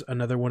 and there's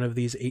another one of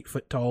these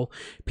 8-foot tall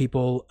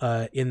people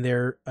in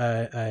there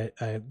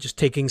just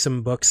taking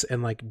some books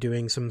and like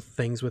doing some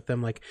things with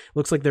them. Like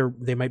looks like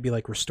they might be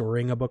like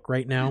restoring a book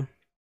right now.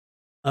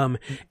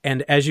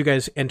 And as you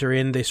guys enter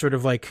in, they sort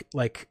of like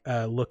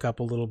look up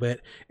a little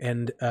bit,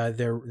 and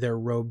their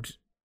robed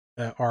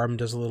arm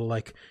does a little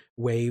like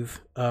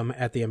wave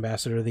at the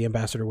ambassador. The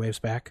ambassador waves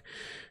back.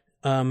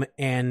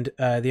 And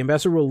the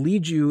ambassador will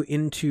lead you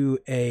into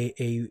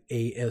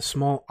a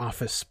small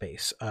office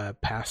space,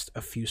 past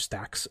a few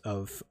stacks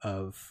of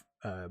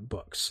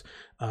books,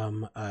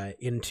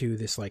 into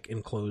this like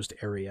enclosed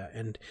area.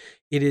 And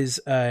it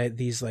is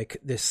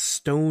this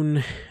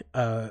stone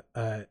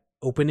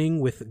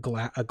opening with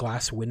a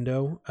glass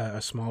window,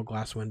 a small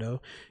glass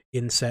window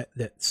inset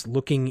that's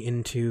looking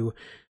into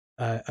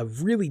a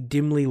really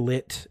dimly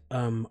lit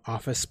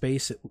office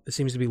space. It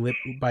seems to be lit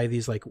by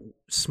these like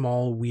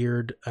small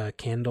weird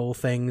candle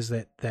things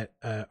that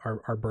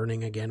are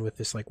burning again with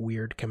this like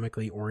weird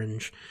chemically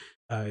orange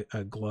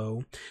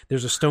glow.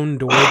 There's a stone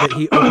door that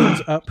he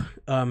opens up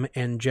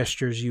and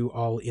gestures you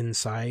all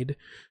inside.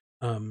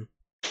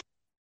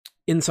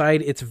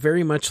 Inside, it's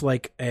very much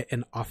like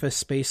an office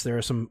space. There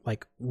are some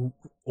like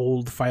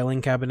old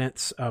filing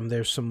cabinets.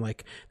 There's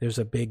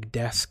a big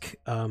desk.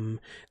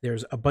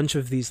 There's a bunch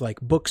of these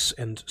like books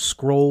and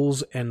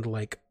scrolls and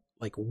like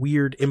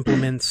weird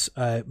implements,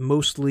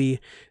 mostly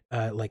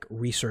like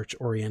research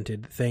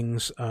oriented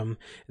things.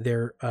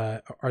 There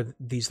are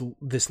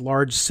this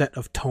large set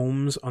of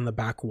tomes on the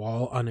back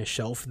wall on a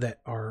shelf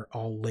that are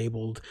all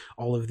labeled,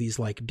 all of these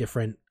like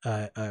different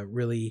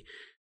really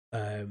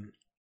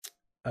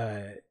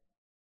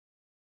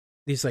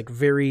these like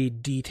very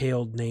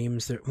detailed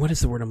names. What is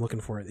the word I'm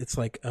looking for? It's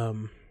like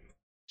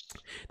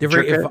they're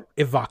very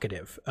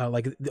evocative,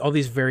 like all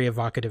these very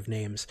evocative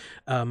names.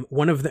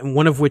 One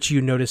of which you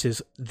notice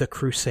is the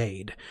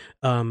Crusade,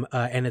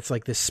 and it's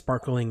like this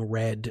sparkling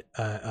red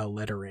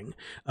lettering.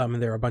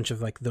 And there are a bunch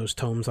of like those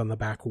tomes on the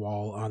back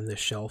wall on this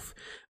shelf.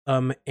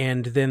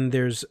 And then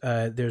there's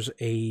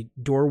a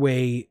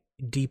doorway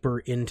deeper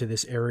into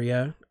this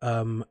area,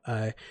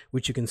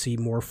 which you can see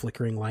more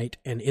flickering light.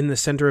 And in the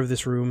center of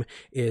this room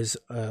is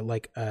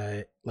like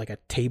a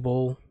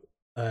table,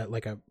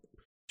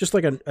 just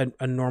like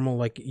a normal,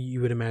 like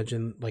you would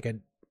imagine, like a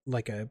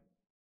I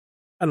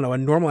don't know, a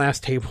normal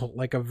ass table,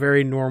 like a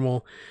very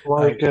normal,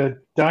 like a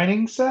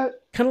dining set,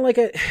 kind of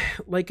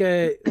like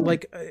a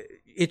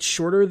it's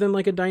shorter than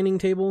like a dining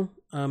table.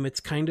 It's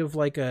kind of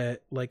like a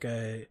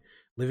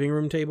living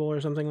room table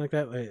or something like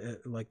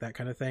that, like that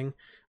kind of thing,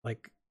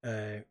 like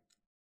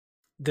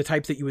the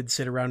type that you would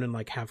sit around and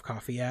like have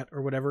coffee at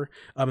or whatever.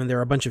 And there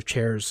are a bunch of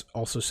chairs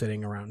also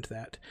sitting around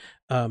that.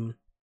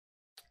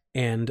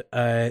 And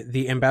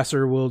the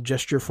ambassador will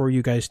gesture for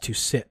you guys to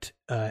sit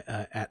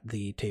at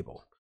the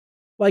table.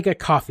 Like a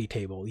coffee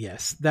table.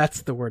 Yes,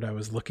 that's the word I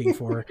was looking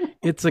for.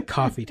 It's a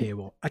coffee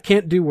table. I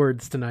can't do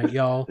words tonight,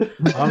 y'all.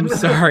 I'm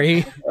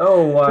sorry.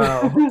 Oh,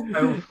 wow.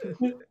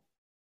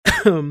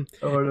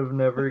 I would have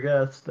never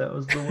guessed that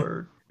was the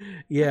word.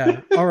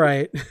 Yeah, all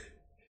right.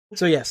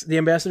 So yes, the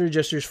ambassador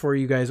gestures for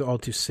you guys all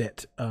to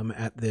sit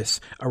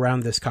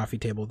around this coffee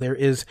table. There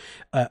is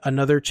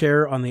another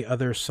chair on the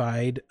other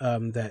side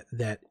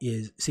that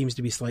seems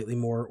to be slightly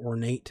more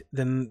ornate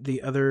than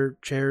the other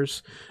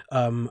chairs.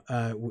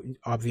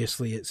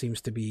 Obviously, it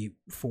seems to be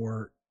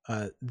for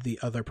the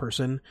other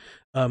person.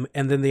 And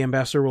then the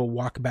ambassador will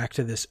walk back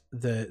to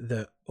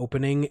the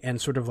opening and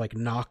sort of like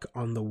knock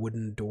on the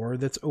wooden door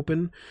that's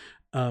open.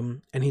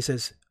 And he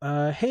says,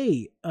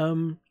 "Hey,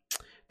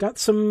 got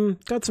some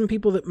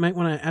people that might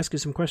want to ask you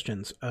some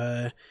questions.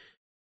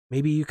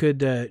 Maybe you could,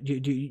 do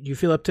you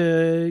feel up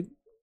to,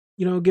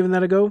 giving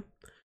that a go?"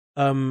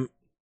 And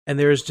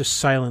there is just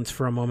silence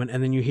for a moment,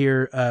 and then you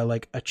hear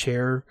like a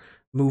chair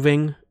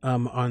moving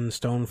on the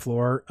stone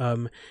floor.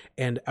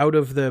 And out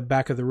of the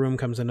back of the room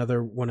comes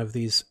another one of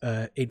these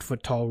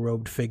 8-foot tall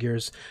robed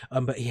figures.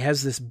 But he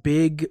has this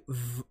big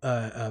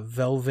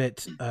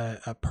velvet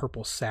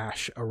purple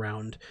sash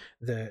around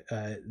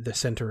the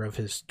center of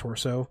his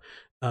torso.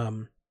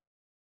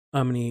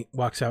 And he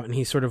walks out and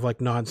he sort of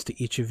like nods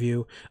to each of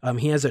you.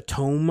 He has a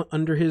tome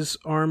under his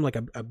arm, like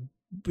a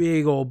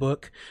big old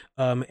book,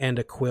 and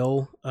a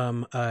quill,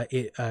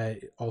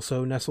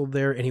 also nestled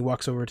there. And he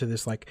walks over to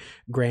this like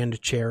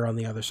grand chair on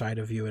the other side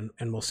of you,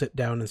 and will sit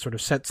down and sort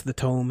of sets the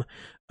tome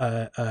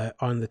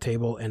on the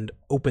table and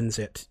opens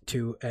it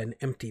to an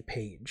empty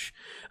page.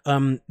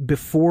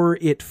 Before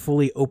it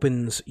fully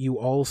opens, you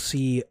all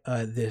see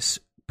this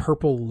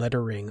purple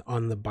lettering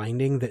on the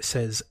binding that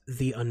says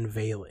 "The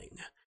Unveiling."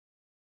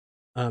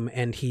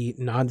 And he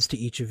nods to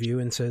each of you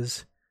and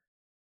says,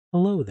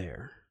 "Hello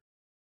there."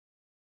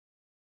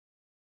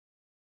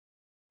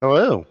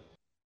 Hello.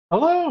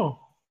 Hello.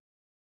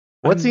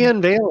 What's the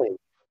unveiling?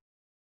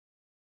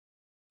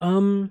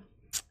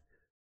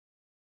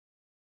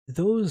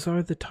 Those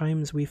are the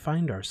times we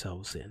find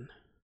ourselves in.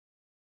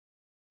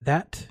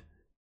 That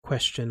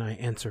question I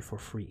answer for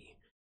free.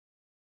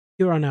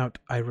 Here on out,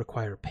 I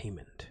require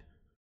payment.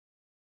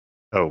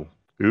 Oh,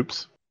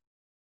 oops.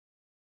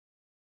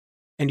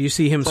 And you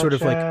see him sort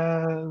of like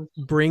as...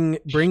 bring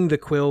the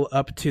quill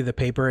up to the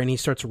paper, and he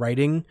starts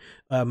writing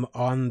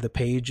on the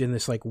page in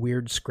this like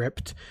weird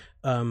script,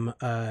 and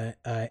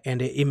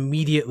it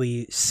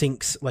immediately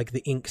sinks, like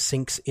the ink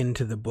sinks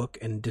into the book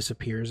and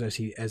disappears as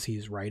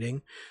he's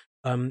writing.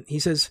 He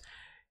says,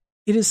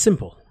 "It is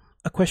simple.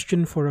 A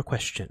question for a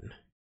question.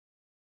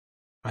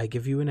 I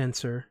give you an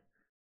answer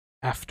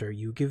after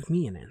you give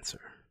me an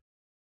answer."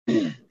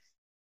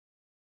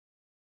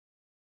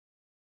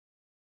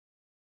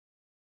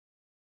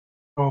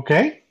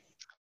 Okay.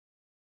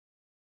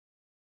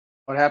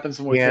 What happens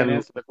when we can't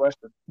answer the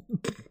question?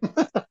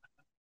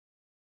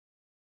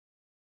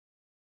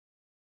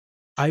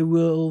 I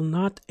will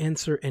not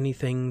answer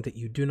anything that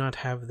you do not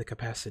have the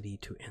capacity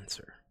to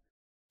answer,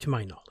 to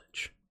my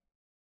knowledge.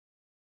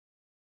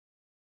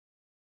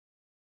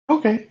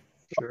 Okay.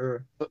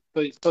 Sure.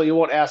 So you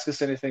won't ask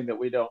us anything that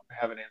we don't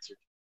have an answer to.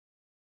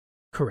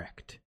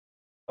 Correct.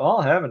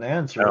 I'll have an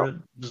answer. Oh, it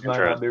just might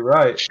not be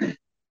right.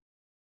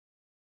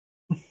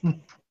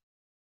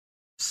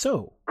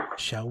 So,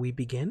 shall we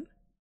begin?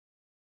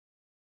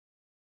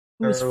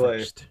 Who Fire is away.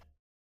 first?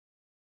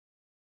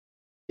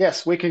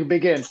 Yes, we can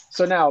begin.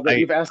 So now that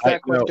you've asked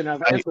that question,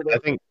 I've answered I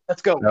it. think.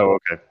 Let's go. Oh,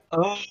 okay.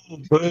 Oh,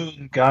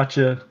 boom.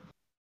 Gotcha.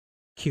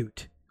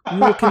 Cute. We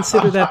will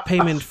consider that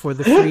payment for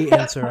the free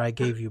answer I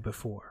gave you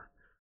before.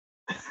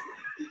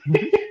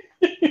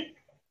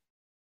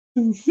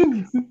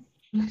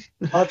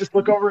 I'll just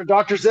look over at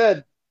Dr.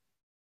 Zed.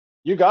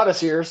 You got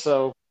us here,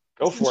 so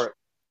go for it.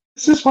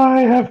 This is why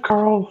I have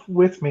Carl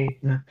with me.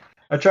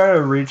 I try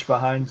to reach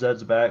behind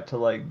Zed's back to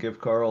like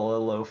give Carl a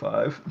low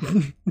five.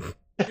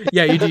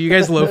 Yeah, you do. You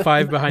guys low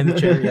five behind the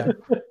chair.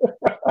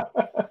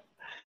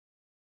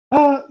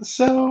 Yeah.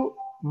 So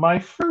my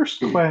first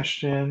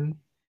question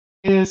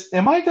is,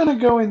 am I going to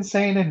go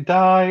insane and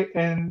die?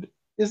 And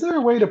is there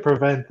a way to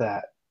prevent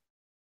that?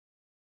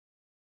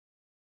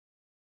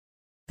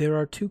 There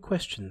are two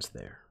questions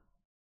there.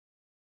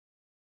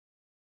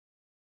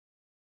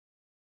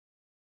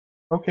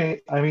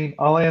 Okay, I mean,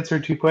 I'll answer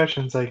two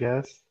questions, I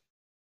guess.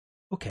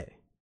 Okay.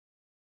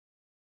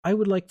 I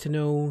would like to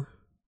know,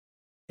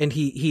 and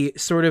he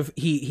sort of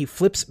he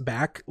flips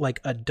back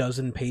like a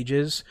dozen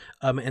pages,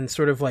 and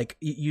sort of like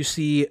you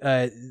see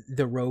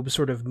the robe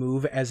sort of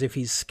move as if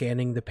he's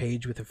scanning the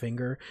page with a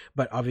finger,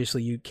 but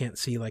obviously you can't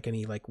see like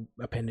any like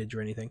appendage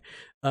or anything.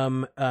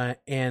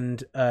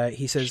 And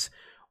he says,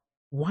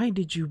 "Why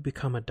did you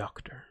become a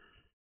doctor?"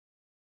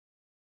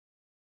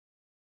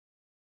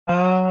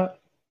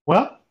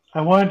 Well,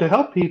 I wanted to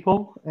help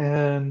people,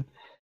 and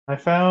I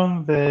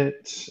found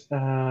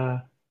that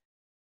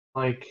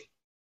like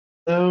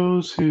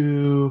those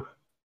who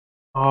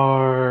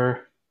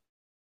are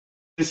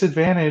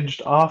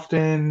disadvantaged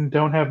often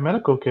don't have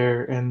medical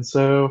care, and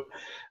so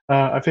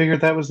I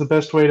figured that was the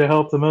best way to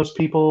help the most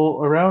people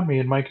around me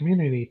in my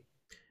community.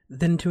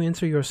 Then to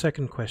answer your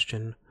second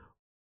question,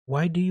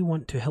 why do you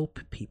want to help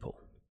people?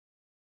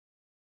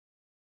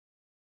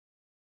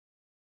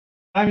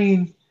 I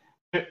mean,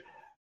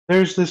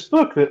 there's this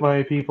book that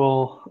my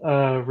people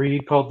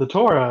read called the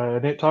Torah,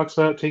 and it talks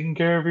about taking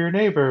care of your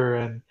neighbor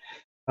and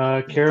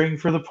caring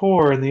for the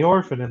poor and the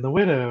orphan and the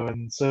widow,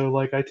 and so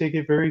like I take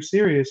it very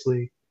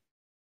seriously.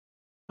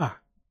 Ah.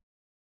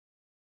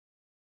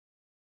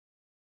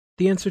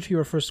 The answer to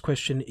your first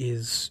question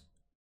is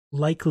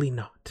likely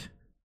not.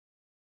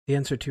 The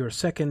answer to your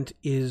second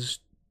is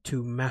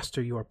to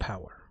master your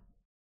power,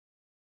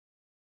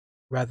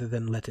 rather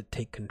than let it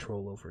take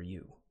control over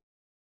you.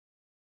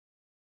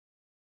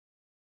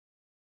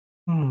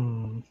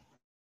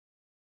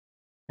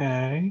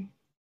 Okay.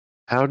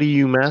 How do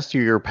you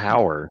master your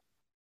power?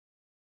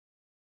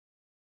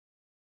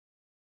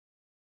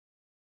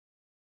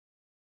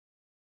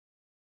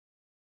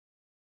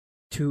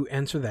 To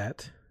answer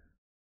that,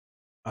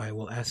 I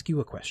will ask you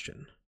a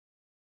question.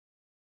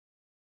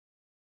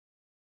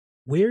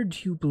 Where do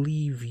you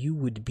believe you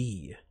would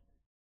be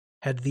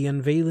had the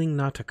unveiling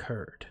not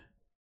occurred?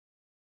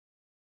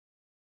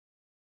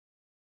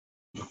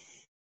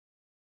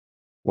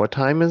 What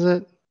time is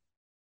it?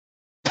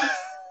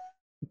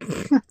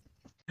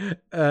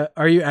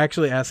 Are you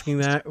actually asking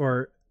that,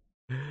 or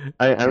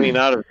I mean,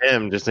 not of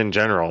him, just in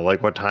general.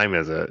 Like, what time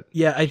is it?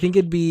 Yeah, I think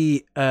it'd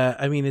be.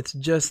 I mean,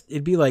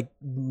 it'd be like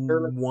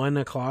 1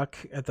 o'clock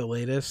at the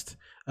latest.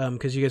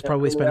 Because you guys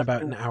probably spent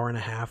about an hour and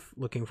a half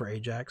looking for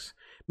Ajax,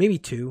 maybe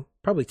two,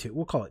 probably two.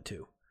 We'll call it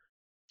two.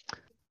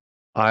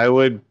 I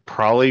would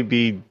probably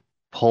be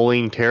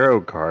pulling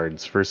tarot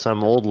cards for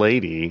some old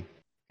lady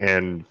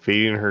and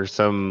feeding her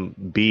some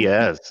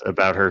BS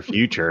about her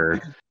future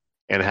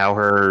and how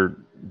her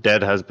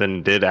dead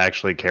husband did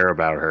actually care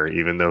about her,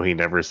 even though he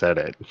never said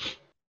it.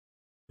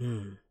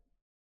 Hmm.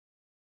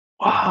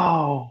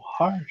 Wow,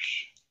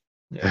 harsh.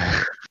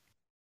 Yeah.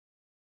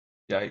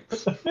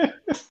 Yikes.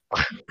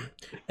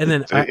 And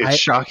then It's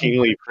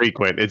shockingly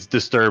frequent. It's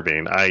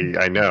disturbing.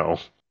 I know.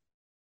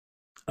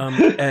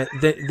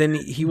 Then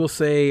he will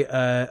say,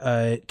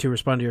 to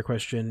respond to your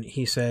question,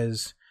 he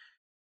says,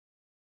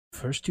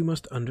 first you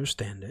must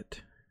understand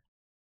it,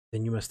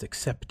 then you must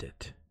accept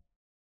it,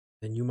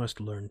 then you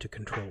must learn to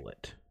control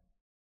it.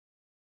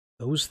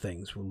 Those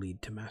things will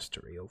lead to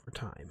mastery over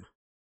time.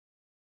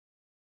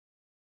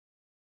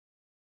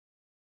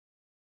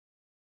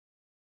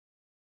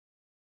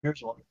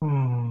 Here's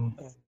one.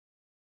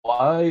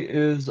 Why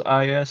is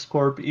IS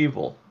Corp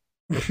evil?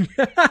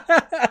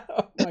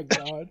 Oh my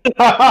god.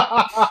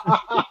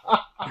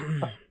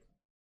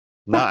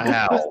 Not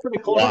how. That's pretty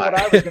close to Why? what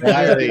I was going to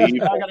Why are they say.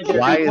 evil?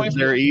 Why is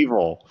there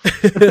evil?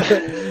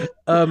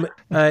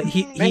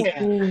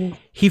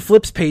 He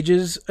flips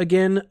pages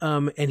again,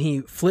 and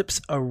he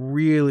flips a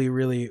really,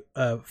 really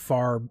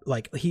far,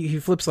 like he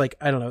flips like,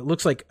 I don't know, it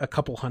looks like a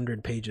couple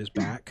hundred pages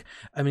back.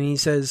 I mean, he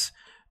says,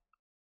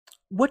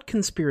 what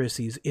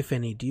conspiracies, if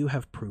any, do you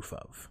have proof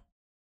of?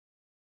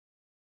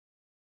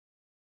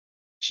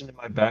 In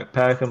my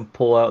backpack and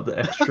pull out the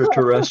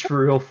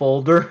extraterrestrial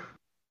folder.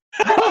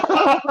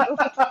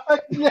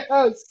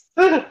 Yes.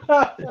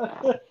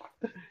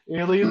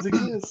 Aliens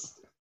exist.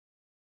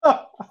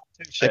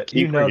 Touche.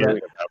 You know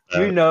that.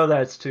 You know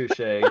that's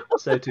touche.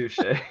 Say touche.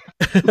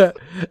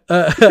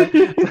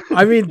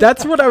 I mean,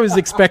 that's what I was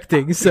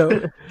expecting.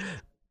 So,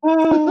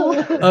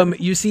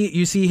 you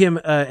see him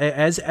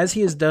as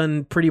he has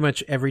done pretty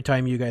much every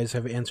time you guys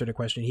have answered a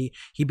question.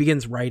 He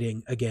begins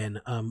writing again.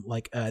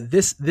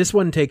 This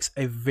one takes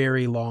a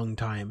very long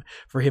time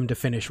for him to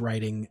finish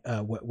writing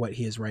what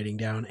he is writing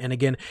down. And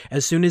again,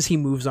 as soon as he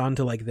moves on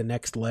to like the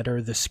next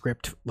letter, the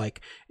script like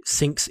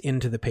sinks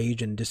into the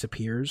page and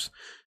disappears.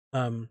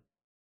 And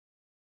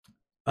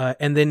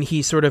then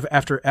he sort of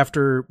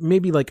after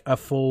maybe like a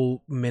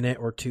full minute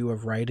or two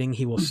of writing,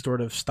 he will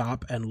sort of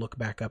stop and look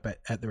back up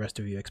at the rest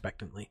of you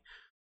expectantly.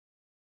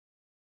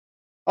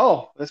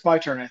 Oh, it's my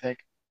turn, I think.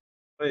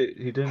 Wait,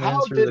 he didn't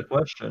How answer did- the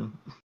question.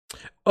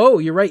 Oh,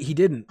 you're right. He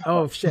didn't.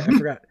 Oh shit, I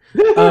forgot.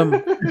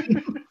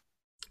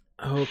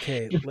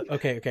 Okay.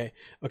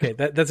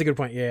 That's a good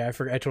point. Yeah, I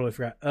forgot. I totally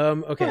forgot.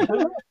 Okay.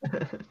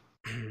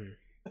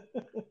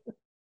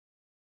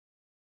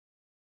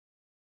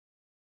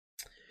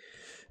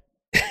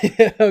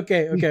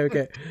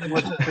 Okay.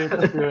 What's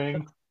Fitz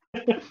doing?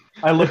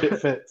 I look at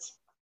Fitz.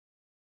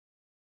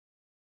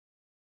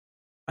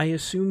 I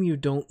assume you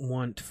don't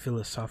want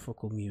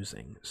philosophical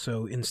musing,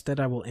 so instead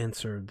I will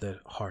answer the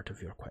heart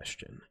of your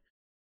question.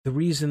 The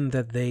reason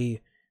that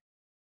they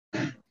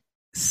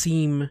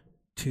seem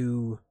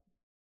to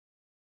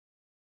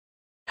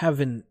have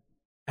an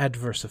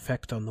adverse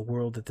effect on the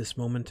world at this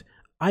moment,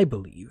 I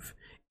believe,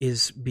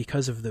 is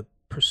because of the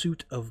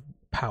pursuit of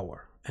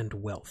power and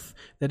wealth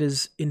that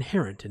is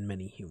inherent in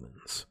many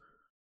humans.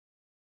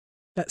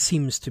 That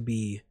seems to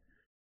be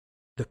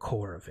the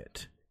core of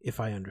it, if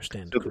I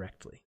understand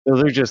correctly. So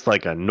they're just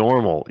like a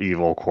normal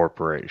evil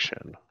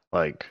corporation.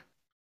 Like,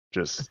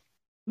 just.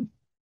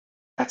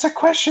 That's a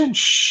question.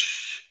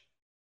 Shh.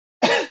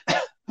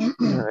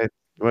 Right.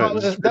 That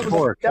was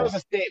a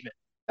statement.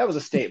 That was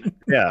a statement.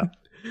 Yeah.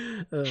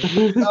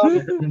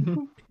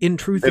 In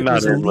truth, They're it not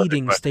was a in what the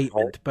leading question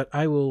statement, but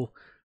I will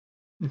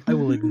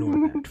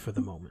ignore that for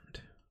the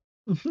moment.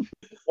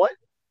 What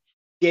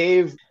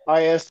gave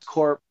IS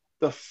Corp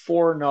the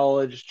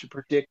foreknowledge to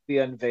predict the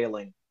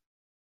unveiling?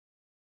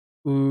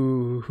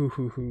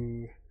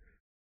 Ooh.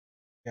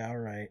 Yeah, all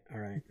right.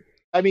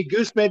 I mean,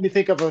 Goose made me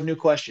think of a new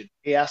question.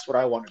 He asked what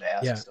I wanted to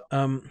ask. Yeah.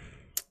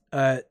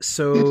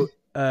 So.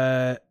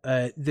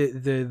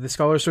 The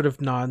scholar sort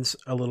of nods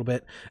a little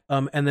bit,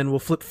 and then we'll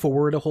flip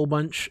forward a whole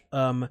bunch,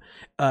 and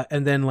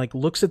then like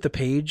looks at the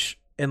page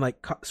and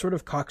like sort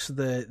of cocks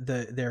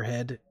their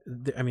head,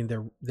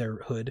 their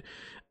hood,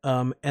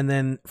 and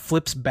then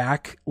flips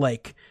back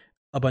like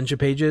a bunch of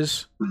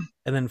pages,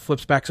 and then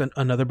flips back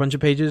another bunch of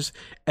pages,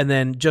 and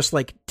then just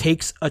like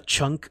takes a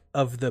chunk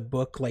of the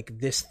book like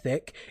this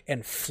thick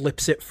and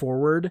flips it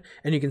forward,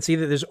 and you can see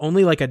that there's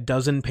only like a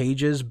dozen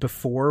pages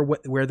before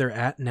where they're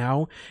at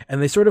now,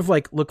 and they sort of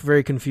like look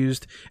very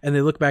confused, and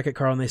they look back at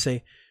Carl and they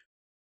say,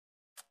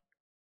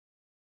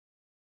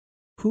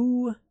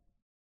 "Who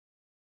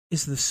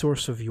is the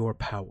source of your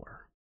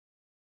power?"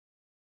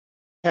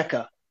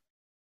 Heka.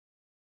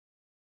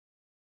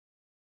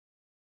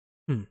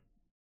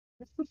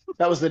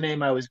 That was the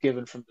name I was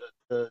given from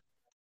the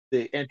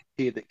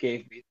entity that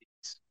gave me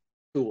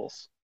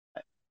tools.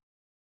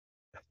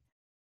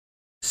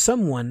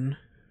 Someone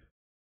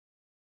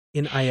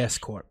in IS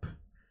Corp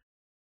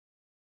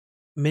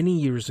many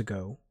years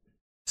ago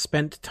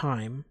spent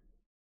time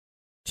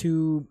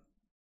to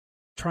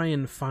try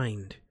and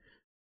find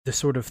the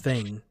sort of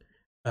thing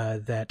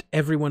that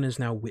everyone is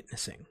now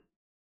witnessing.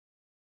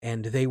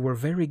 And they were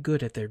very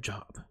good at their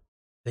job.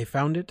 They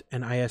found it,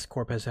 and IS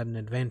Corp has had an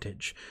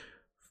advantage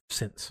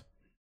since.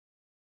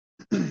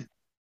 I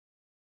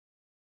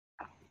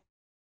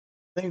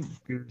think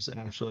Goose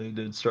actually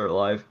did start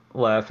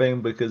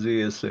laughing because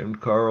he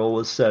assumed Carl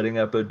was setting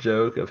up a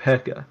joke of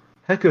Hecka.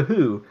 Hecka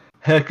who?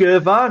 Hecka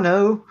if I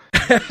know.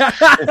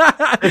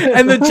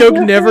 And the joke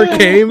never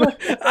came.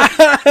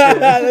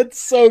 That's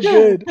so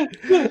good.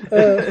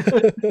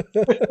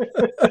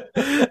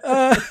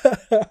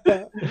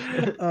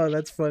 Oh,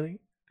 that's funny.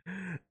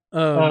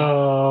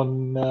 Oh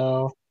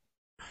no.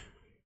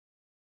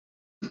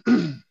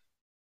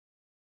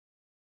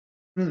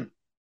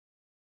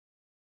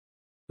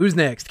 Who's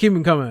next? Keep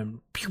them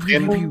coming. Pew, pew,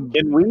 pew, pew.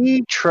 Can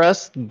we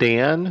trust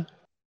Dan?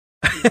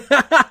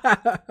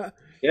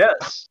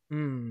 Yes.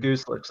 Hmm.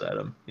 Goose looks at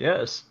him.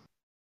 Yes.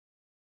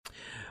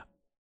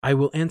 I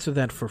will answer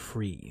that for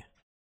free,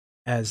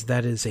 as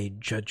that is a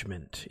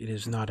judgment. It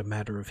is not a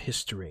matter of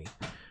history.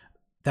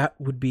 That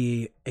would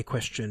be a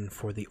question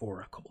for the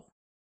Oracle.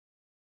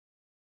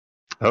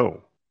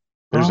 Oh,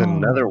 there's Oh.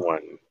 another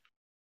one.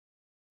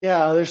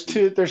 Yeah, there's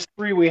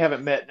three we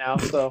haven't met now,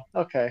 so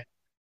okay.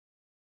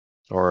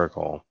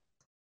 Oracle.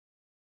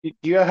 Do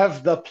you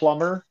have the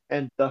plumber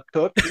and the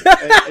cook?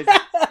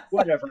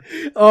 Whatever.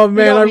 Oh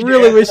man, don't I need to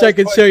really answer wish I those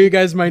could show you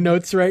guys my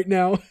notes right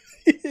now.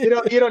 You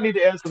don't need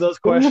to answer those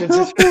questions.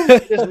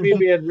 It's just me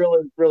being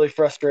really, really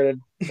frustrated.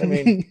 I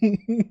mean,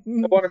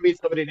 I want to meet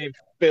somebody named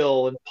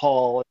Bill and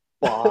Paul and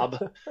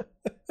Bob.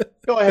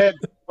 Go ahead,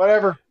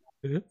 whatever.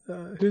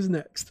 Who's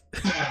next?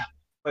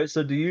 Wait,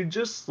 so do you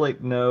just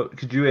know?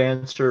 Could you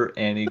answer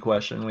any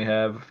question we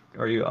have?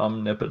 Are you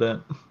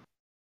omnipotent?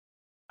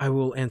 I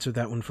will answer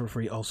that one for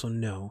free. Also,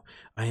 no,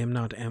 I am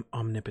not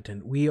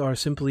omnipotent. We are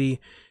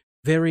simply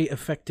very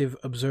effective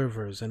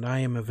observers, and I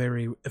am a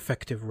very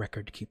effective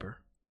record keeper.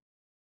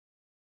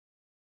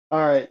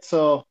 All right,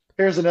 so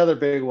here's another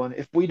big one.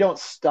 If we don't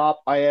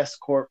stop IS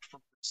Corp from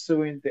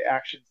pursuing the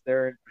actions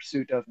they're in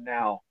pursuit of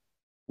now,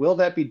 will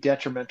that be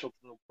detrimental to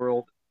the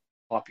world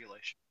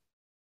population?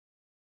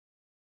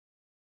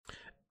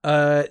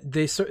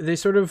 They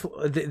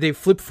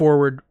flip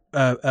forward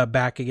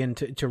back again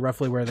to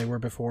roughly where they were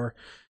before,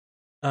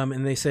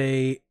 and they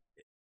say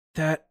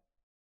that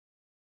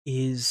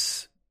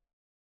is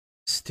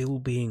still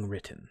being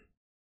written.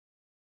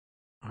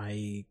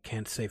 I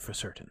can't say for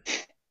certain.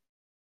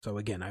 So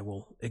again, I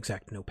will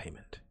exact no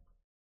payment.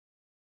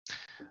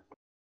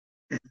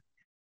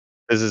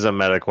 This is a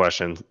meta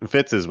question.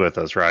 Fitz is with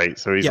us, right?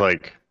 So he's Yep.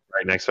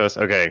 right next to us.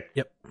 Okay.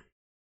 Yep.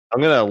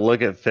 I'm gonna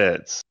look at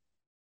Fitz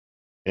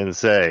and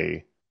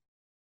say,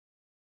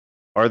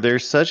 are there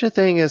such a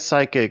thing as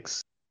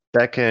psychics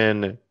that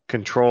can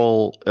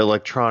control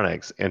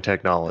electronics and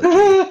technology?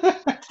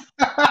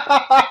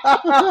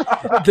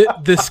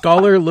 The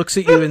scholar looks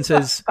at you and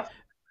says,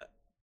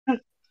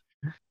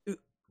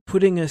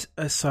 putting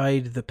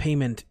aside the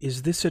payment,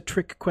 is this a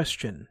trick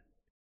question?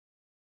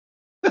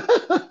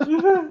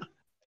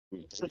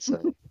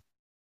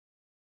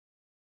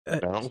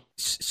 No?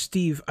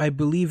 Steve, I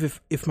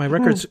believe if my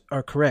records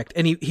are correct,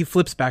 and he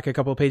flips back a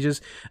couple of pages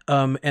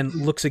and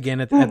looks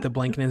again at the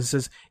blank and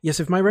says,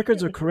 yes, if my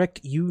records are correct,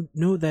 you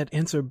know that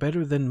answer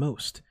better than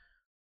most.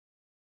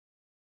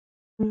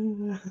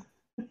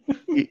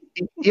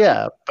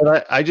 Yeah,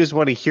 but I just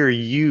want to hear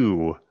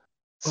you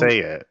say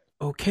it.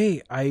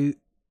 Okay,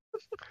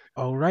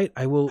 all right,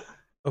 I will.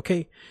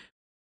 Okay,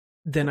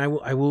 then I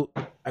will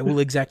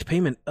exact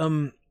payment.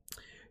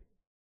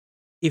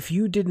 If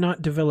you did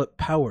not develop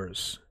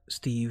powers,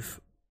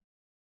 Steve,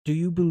 do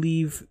you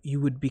believe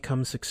you would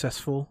become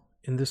successful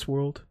in this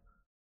world?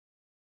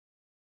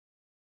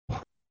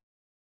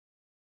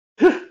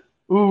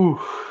 Ooh.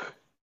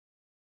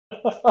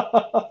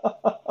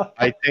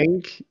 I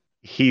think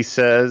he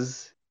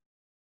says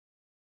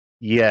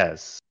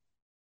yes,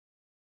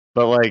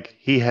 but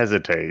he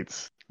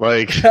hesitates.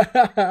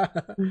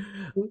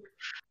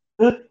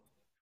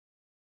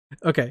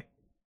 Okay.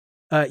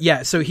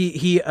 Yeah, so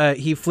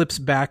he flips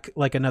back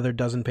another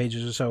dozen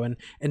pages or so and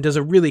does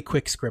a really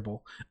quick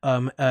scribble.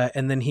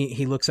 And then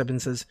he looks up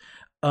and says,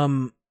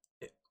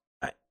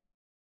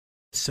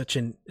 such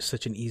an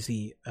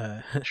easy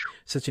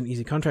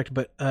contract,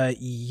 but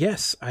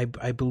yes,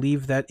 I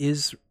believe that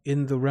is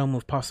in the realm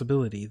of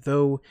possibility,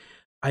 though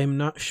I am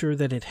not sure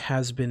that it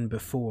has been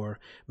before.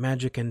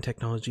 Magic and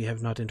technology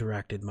have not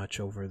interacted much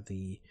over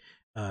the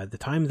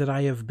time that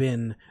I have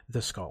been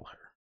the scholar.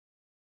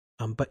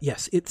 But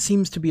yes, it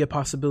seems to be a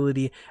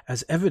possibility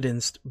as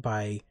evidenced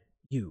by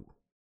you.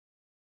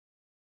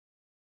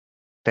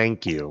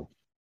 Thank you.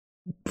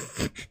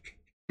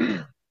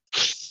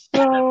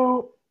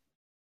 So,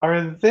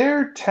 are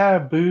there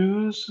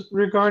taboos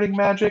regarding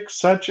magic,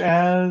 such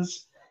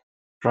as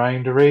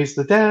trying to raise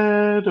the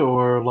dead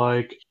or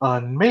like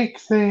unmake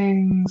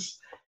things?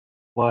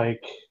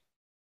 Like,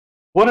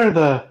 what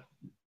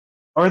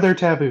are there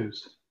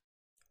taboos?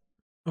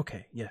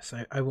 Okay, yes,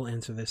 I will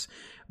answer this,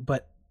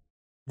 but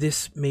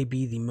this may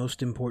be the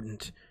most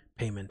important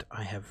payment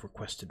I have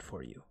requested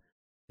for you.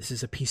 This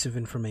is a piece of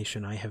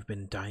information I have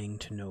been dying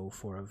to know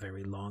for a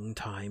very long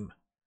time.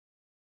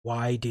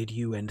 Why did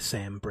you and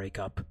Sam break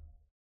up?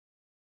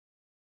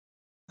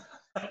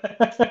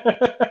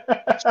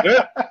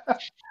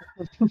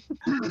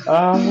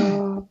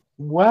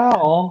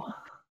 Well,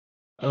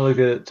 I look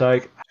at it,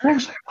 Tyke. I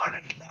actually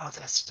wanted to know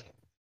this.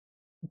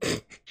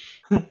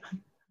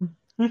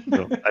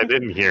 No, I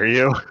didn't hear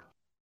you.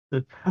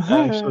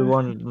 I actually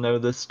wanted to know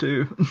this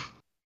too.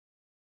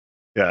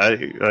 Yeah,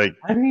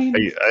 I mean,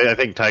 I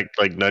think Tyke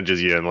like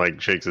nudges you and like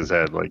shakes his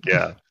head, like,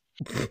 yeah.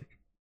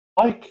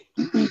 like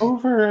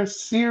over a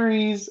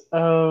series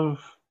of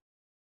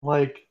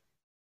like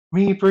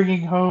me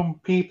bringing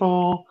home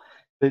people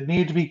that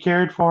need to be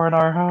cared for in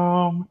our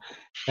home,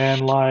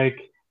 and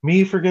like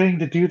me forgetting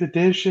to do the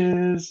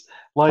dishes,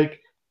 like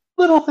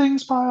little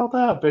things piled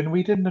up, and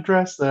we didn't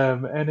address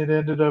them, and it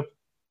ended up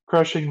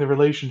crushing the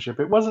relationship.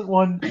 It wasn't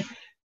one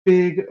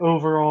big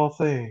overall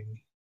thing,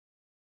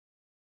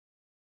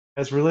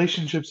 as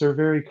relationships are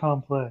very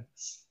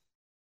complex.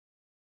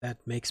 That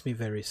makes me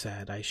very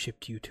sad. I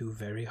shipped you two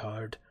very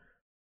hard.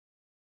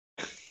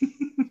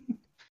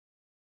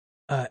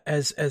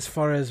 As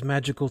far as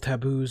magical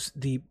taboos,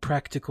 the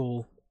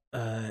practical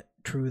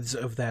truths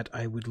of that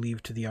I would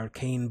leave to the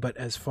arcane, but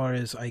as far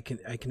as I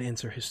can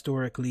answer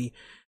historically,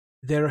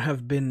 there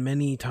have been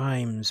many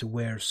times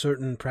where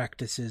certain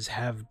practices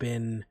have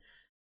been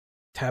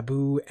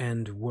taboo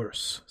and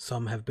worse.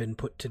 Some have been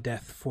put to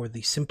death for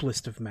the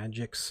simplest of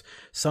magics.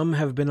 Some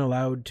have been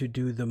allowed to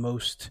do the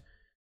most,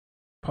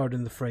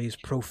 pardon the phrase,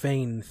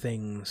 profane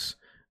things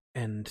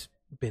and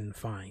been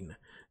fine.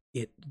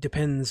 It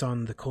depends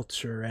on the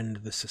culture and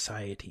the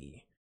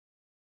society.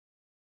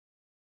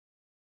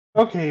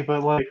 Okay,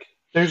 but like,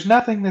 there's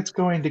nothing that's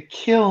going to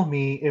kill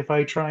me if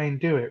I try and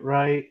do it,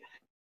 right?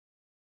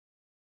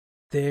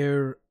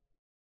 There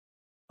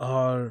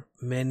are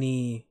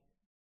many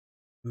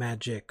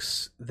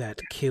magics that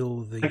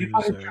kill the Like, if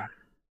I user.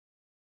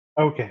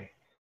 Okay.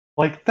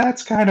 Like,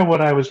 that's kind of what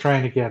I was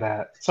trying to get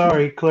at.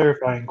 Sorry,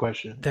 clarifying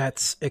question.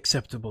 That's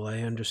acceptable, I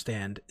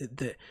understand.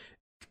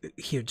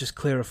 Here, just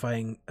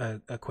clarifying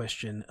a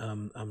question,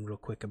 real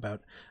quick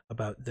about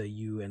the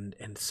you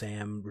and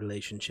Sam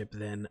relationship.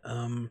 Then,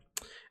 do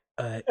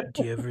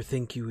you ever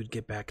think you would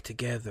get back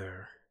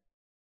together?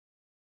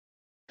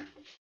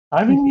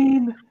 I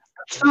mean, I'm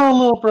still a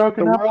little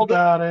broken The up world-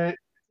 about it.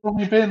 It's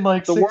only been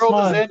like The 6 world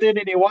months. has ended,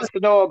 and he wants to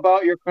know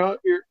about your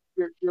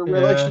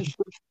relationship.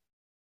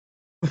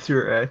 With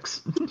your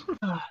ex.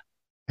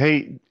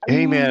 Hey,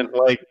 mean, man,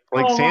 like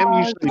oh, Sam my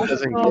usually God.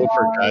 doesn't go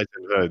for guys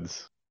in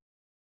hoods.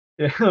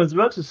 Yeah, I was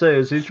about to say,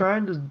 is he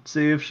trying to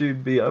see if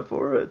she'd be up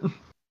for it?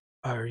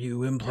 Are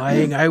you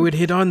implying I would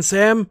hit on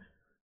Sam?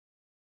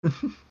 I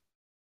mean,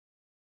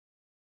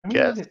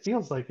 Yes. it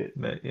feels like it.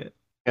 Yeah. Yeah.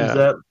 Is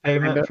that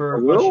payment for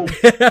a will?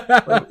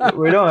 question?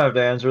 We don't have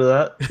to answer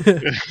that.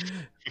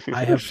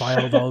 I have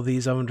filed all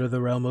these under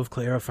the realm of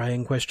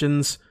clarifying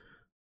questions.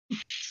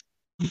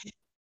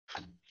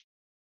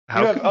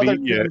 How you have other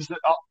convenient. tombs that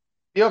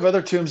you have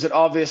other tombs that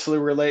obviously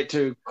relate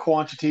to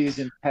quantities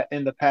in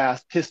the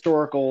past,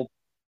 historical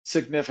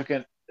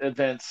significant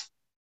events.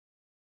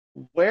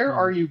 Where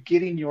are you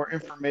getting your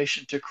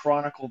information to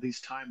chronicle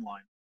these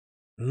timelines?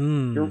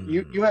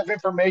 You have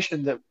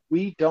information that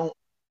we don't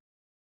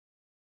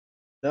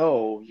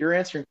know. You're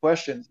answering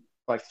questions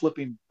by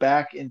flipping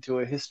back into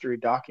a history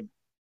document.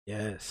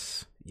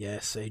 Yes,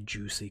 a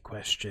juicy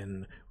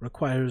question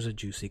requires a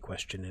juicy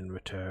question in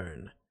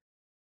return.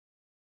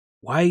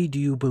 Why do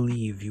you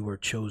believe you were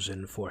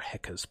chosen for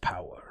Heka's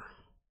power?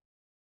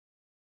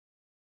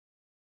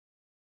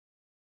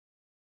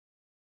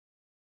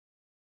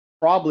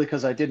 Probably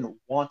because I didn't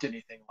want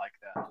anything like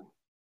that.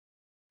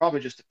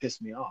 Probably just to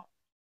piss me off.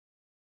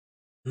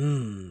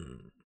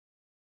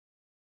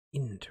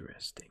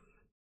 Interesting.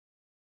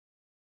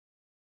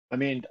 I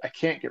mean, I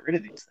can't get rid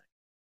of these things.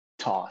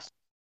 Toss.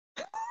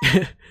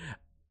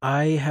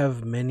 I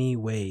have many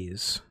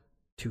ways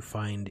to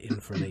find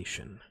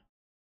information.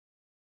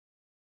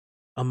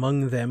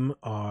 Among them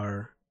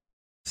are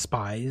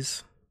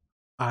spies,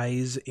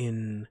 eyes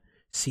in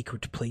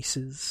secret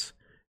places,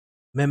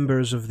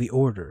 members of the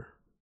Order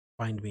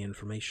find me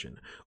information,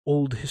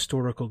 old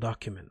historical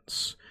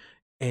documents,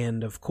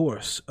 and of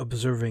course,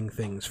 observing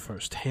things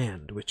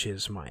firsthand, which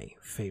is my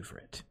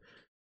favorite.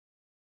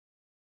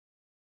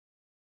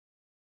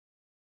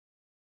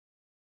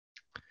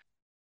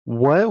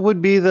 What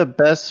would be the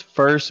best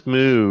first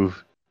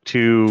move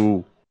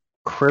to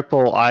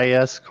cripple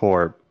IS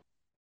Corp?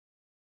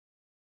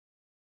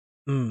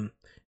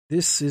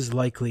 This is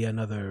likely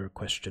another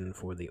question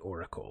for the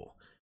Oracle.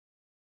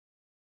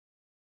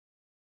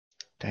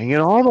 Dang it,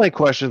 all my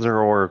questions are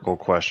Oracle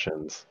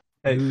questions.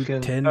 Hey, You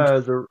can tend-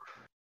 the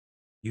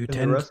You can the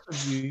tend rest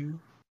of you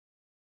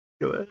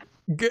go ahead?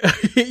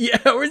 Yeah,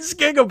 we're just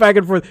gonna go back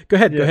and forth. Go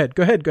ahead. Yeah.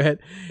 Go ahead.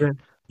 Yeah.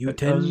 You I was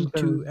tend just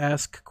to gonna-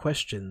 ask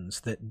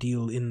questions that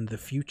deal in the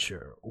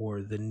future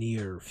or the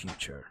near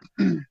future.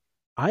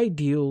 I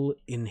deal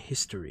in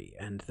history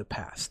and the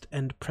past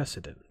and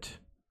precedent.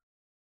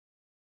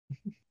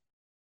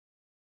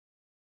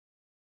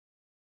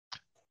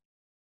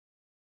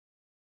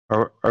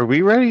 Are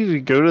we ready to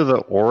go to the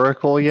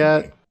Oracle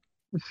yet?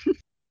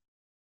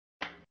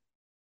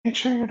 Make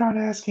sure you're not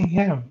asking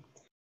him.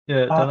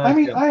 Yeah, don't I ask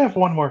mean, him. I have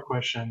one more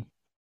question.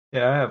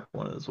 Yeah, I have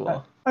one as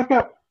well. I've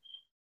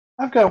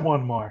got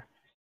one more.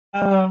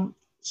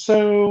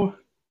 So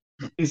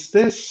is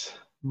this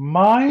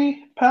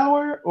my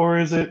power or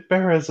is it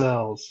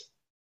Barazel's?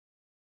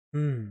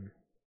 Hmm.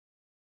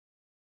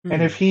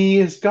 And if he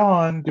is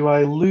gone, do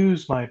I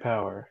lose my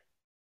power?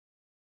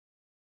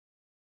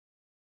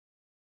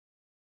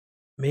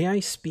 May I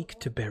speak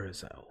to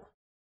Barazel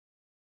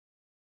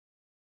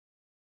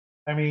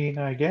I mean,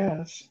 I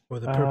guess. for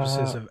the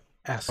purposes of Want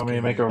asking me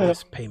to make a roll?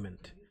 this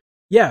payment?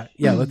 Yeah.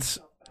 Let's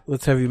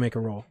have you make a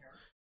roll.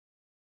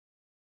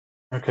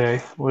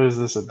 Okay, what is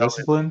this? A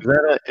discipline?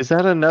 Is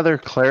that another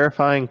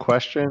clarifying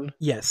question?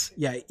 Yes,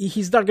 yeah,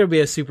 he's not going to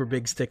be a super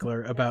big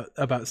stickler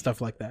about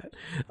stuff like that.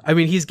 I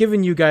mean, he's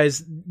given you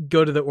guys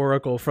go to the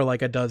Oracle for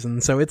like a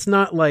dozen, so it's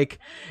not like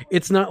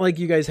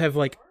you guys have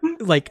like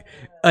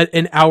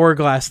an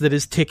hourglass that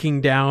is ticking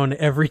down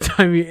every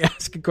time you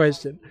ask a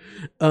question.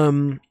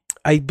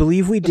 I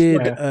believe we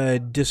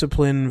did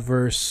discipline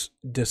versus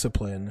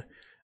discipline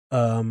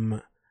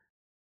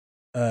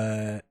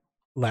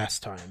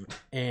last time,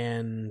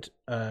 and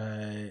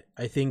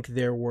I think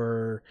there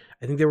were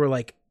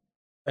like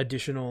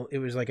additional, it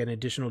was like an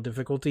additional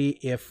difficulty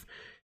if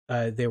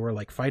they were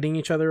like fighting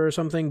each other or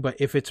something. But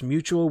if it's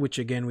mutual, which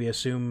again we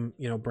assume,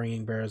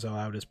 bringing Barazel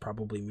out is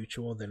probably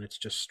mutual, then it's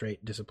just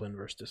straight discipline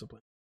versus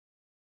discipline.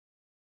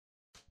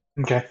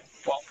 Okay.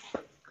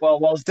 Well,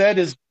 while Zed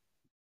is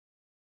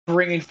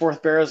bringing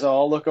forth Barazel,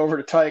 I'll look over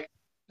to Tyke.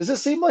 Does it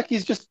seem like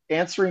he's just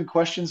answering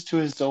questions to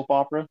his soap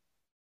opera?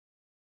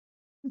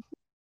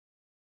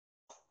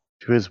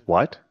 To his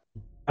what?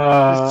 His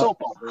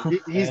soap opera.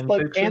 He's fan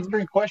like fiction?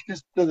 answering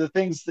questions to the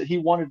things that he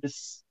wanted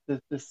to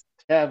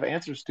have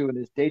answers to in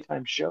his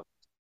daytime show.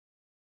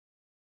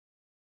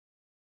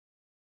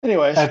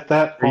 Anyways, At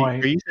that Are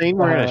point, you saying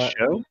we're in a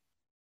show?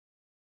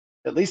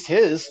 at least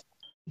his.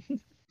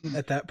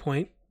 At that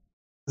point,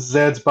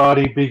 Zed's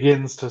body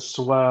begins to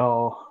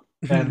swell,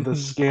 and the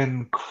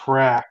skin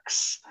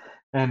cracks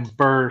and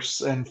bursts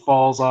and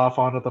falls off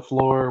onto the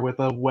floor with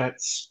a wet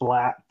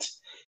splat.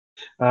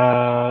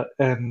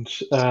 And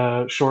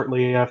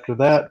shortly after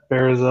that,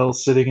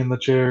 Barazel's sitting in the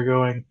chair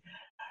going,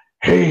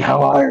 "Hey,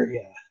 how are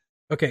you?"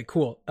 okay,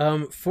 cool.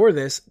 For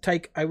this,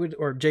 Tyke,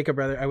 or Jacob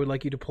rather, I would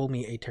like you to pull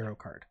me a tarot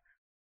card.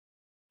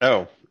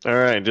 Oh, all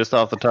right. Just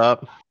off the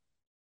top.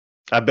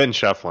 I've been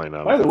shuffling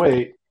them. By the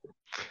way,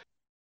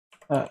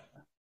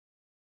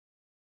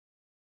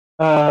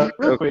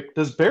 real quick,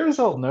 does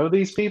Barazel know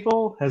these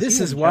people? Has This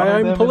he is why encountered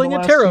I'm them in pulling the a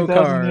last tarot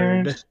 2,000 card.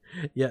 years?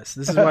 Yes,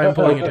 this is why I'm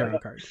pulling a tarot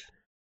card.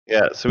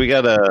 Yeah, so we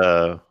got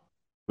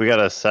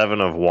a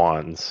 7 of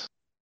wands.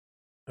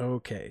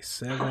 Okay,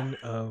 7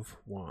 of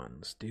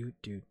wands. Do.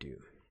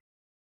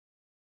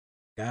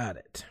 Got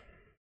it.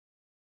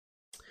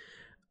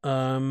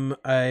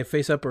 I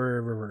face up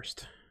or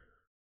reversed?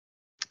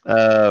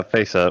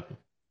 Face up.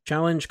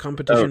 Challenge Oh,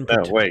 competition.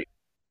 no, wait.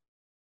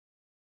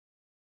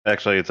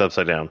 Actually, it's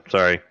upside down.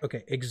 Sorry.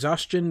 Okay,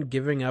 exhaustion,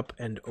 giving up,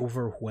 and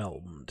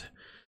overwhelmed.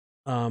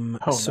 Oh,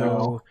 So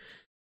no.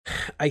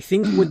 I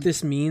think what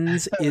this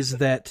means is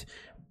that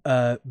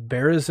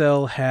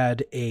Barazel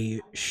had a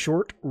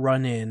short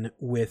run-in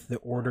with the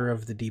Order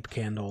of the Deep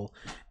Candle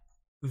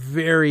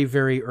very,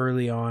 very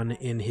early on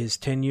in his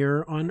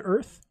tenure on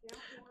Earth.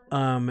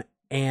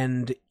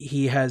 And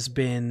he has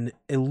been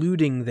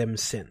eluding them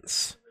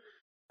since,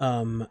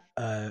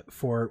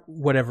 for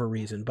whatever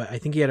reason. But I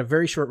think he had a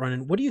very short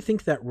run-in. What do you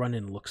think that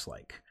run-in looks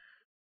like?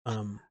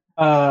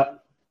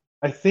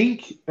 I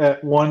think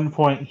at one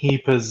point he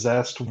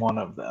possessed one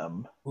of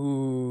them.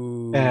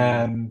 Ooh.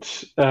 And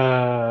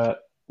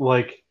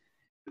like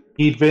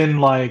he'd been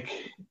like,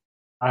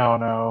 I don't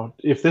know,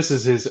 if this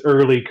is his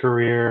early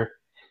career,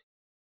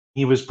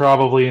 he was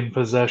probably in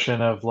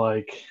possession of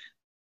like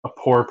a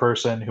poor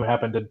person who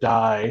happened to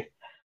die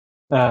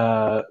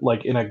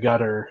like in a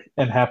gutter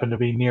and happened to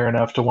be near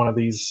enough to one of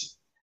these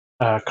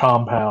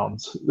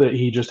compounds that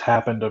he just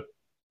happened to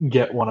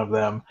get one of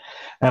them.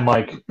 And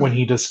like when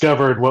he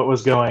discovered what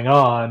was going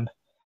on,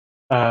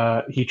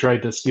 he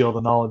tried to steal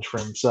the knowledge for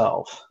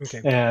himself.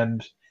 Okay.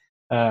 And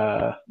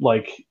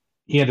like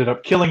he ended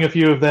up killing a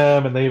few of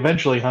them, and they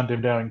eventually hunt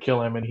him down and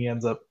kill him, and he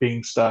ends up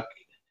being stuck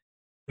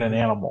in an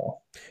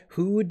animal.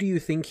 Who do you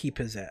think he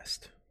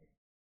possessed?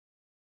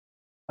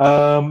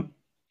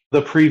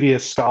 The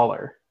previous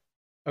scholar.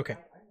 Okay.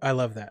 I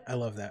love that.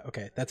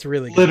 Okay. That's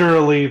really good.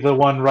 Literally the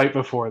one right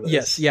before this.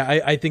 Yes. Yeah.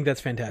 I think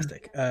that's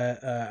fantastic.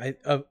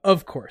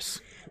 Of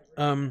course.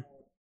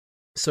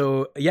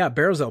 So yeah,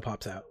 Barazel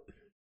pops out.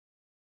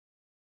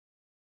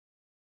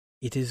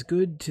 It is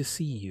good to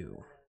see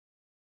you.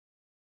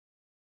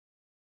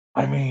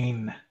 I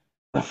mean,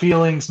 the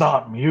feeling's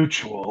not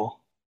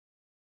mutual.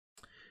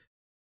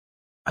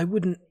 I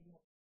wouldn't...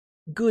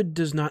 Good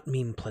does not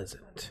mean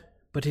pleasant,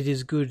 but it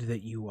is good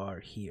that you are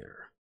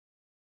here.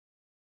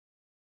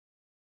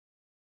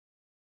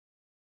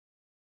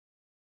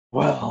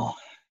 Well,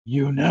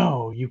 you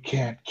know you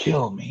can't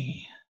kill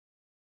me.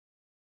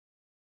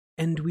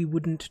 And we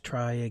wouldn't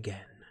try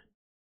again.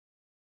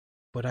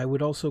 But I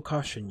would also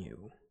caution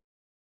you.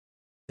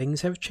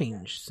 Things have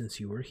changed since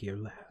you were here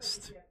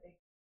last.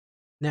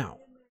 Now,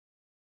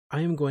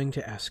 I am going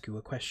to ask you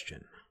a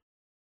question.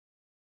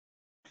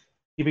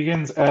 He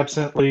begins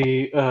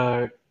absently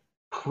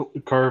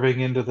carving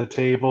into the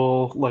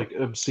table like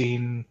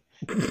obscene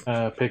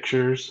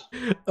pictures.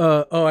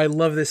 Oh, I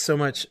love this so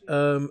much.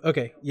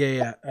 Okay,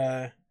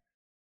 yeah.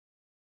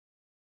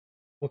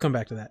 We'll come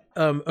back to that.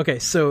 Okay,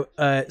 so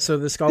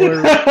the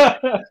scholar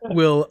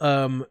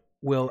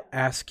will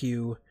ask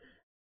you,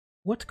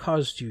 what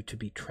caused you to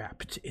be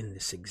trapped in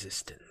this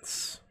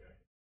existence?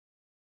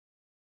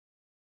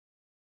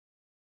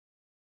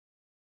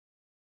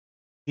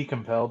 He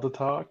compelled to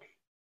talk?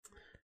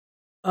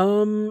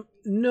 No,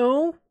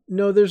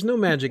 there's no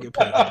magic at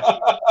play here.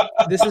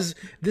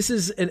 This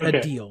is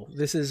a deal.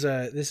 This is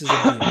a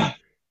deal.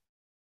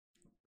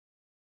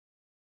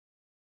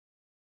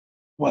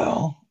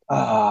 Well,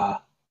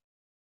 I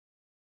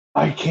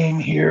came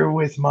here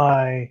with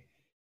my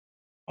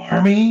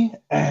army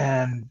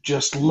and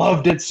just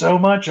loved it so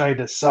much I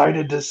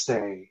decided to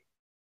stay.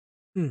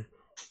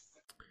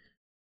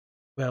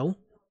 Well,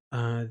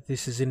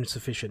 this is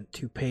insufficient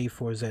to pay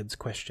for Zed's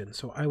question,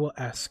 so I will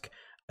ask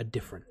a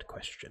different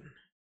question.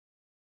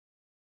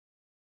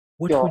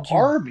 What Your would you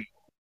army.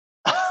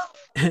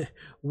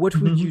 What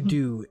would you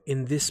do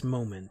in this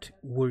moment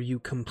were you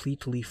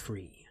completely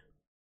free?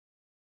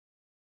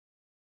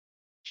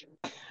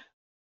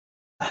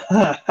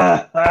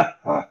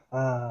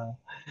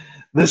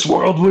 This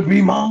world would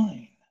be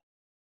mine.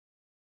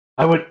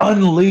 I would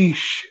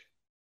unleash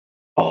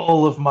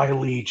all of my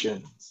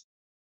legions.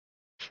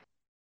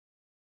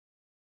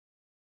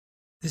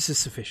 This is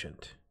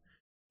sufficient.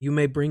 You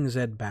may bring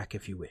Zed back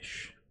if you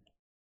wish.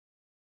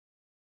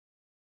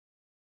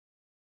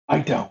 I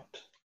don't.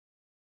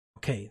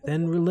 Okay,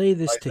 then relay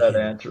this Like to that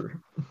him.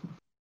 answer.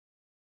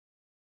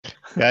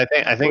 Yeah,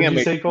 I think What did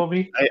you say,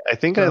 Colby? I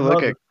think I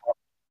look at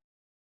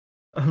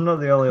I'm not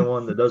the only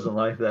one that doesn't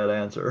like that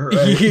answer,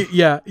 right?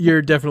 Yeah,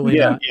 you're definitely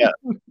not.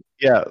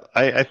 Yeah.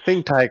 I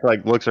think Tyke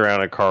like looks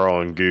around at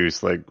Carl and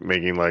Goose, like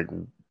making like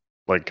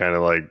kind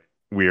of like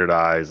weird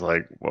eyes,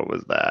 like what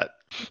was that?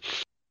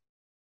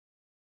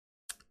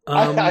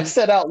 I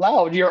said out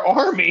loud, your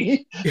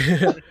army.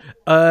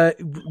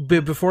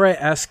 Before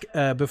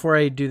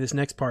I do this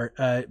next part,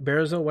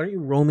 Barazel, why don't you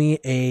roll me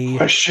a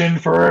Question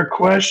for a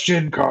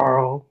question,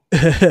 Carl.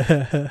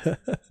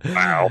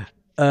 Wow.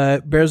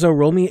 Barazel,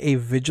 roll me a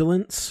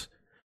vigilance.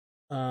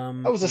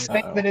 That was a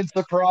statement in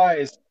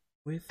surprise.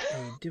 With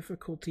a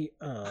difficulty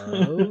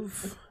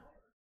of...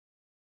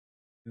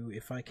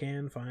 If I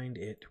can find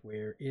it,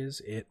 where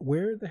is it?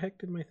 Where the heck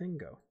did my thing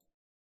go?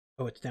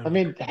 Oh, it's down I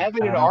here. mean,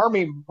 having an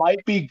army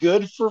might be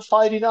good for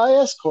fighting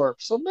IS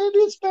Corp, so maybe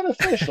it's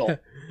beneficial.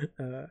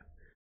 Let's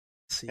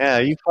see. Yeah,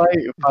 you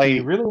Do fight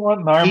you really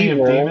want an army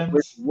evil of demons?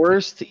 with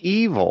worst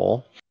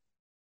evil.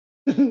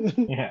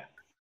 Yeah.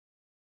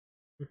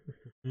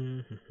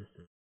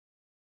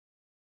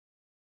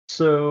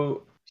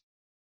 So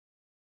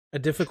A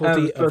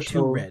difficulty of 2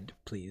 special- red,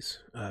 please,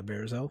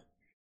 Barazel.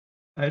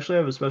 I actually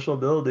have a special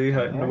ability,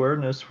 heightened Alright.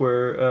 awareness,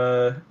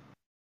 where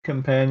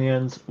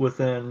companions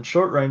within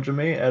short range of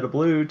me add a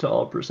blue to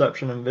all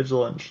perception and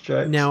vigilance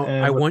checks. Now,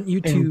 and I want you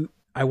to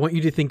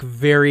think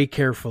very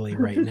carefully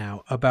right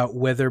now about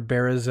whether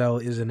Barazel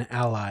is an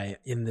ally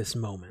in this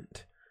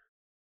moment.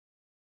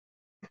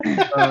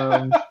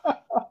 I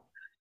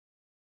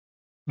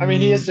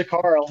mean, he is to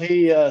Carl.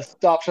 He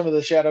stopped some of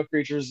the shadow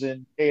creatures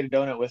and ate a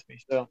donut with me.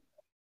 So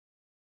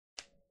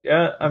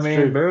Yeah, I That's mean,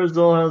 true.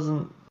 Barazil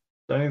hasn't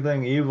done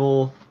anything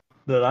evil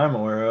that I'm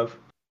aware of.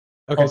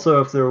 Okay.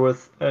 Also, if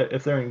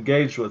they're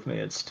engaged with me,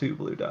 it's 2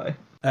 blue die.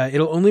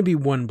 It'll only be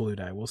 1 blue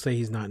die. We'll say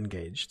he's not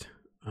engaged.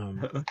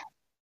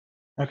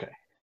 Okay.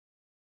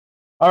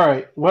 All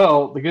right.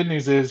 Well, the good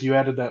news is you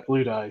added that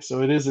blue die,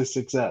 so it is a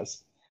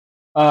success.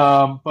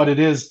 But it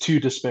is 2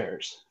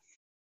 despairs.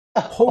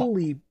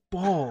 Holy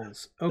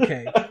balls.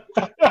 Okay.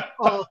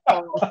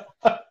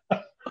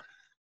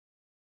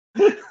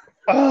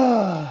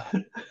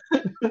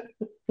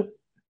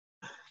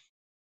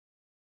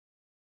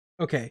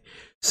 Okay.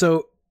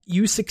 So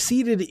you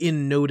succeeded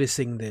in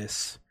noticing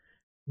this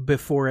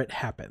before it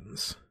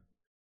happens.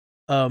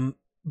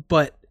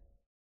 But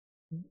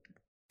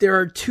there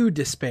are 2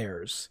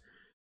 despairs.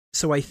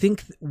 So I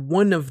think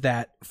one of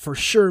that for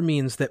sure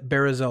means that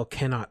Barazel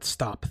cannot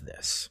stop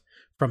this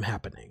from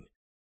happening.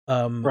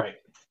 Right.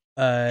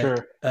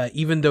 Sure.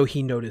 Even though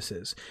he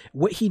notices.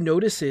 What he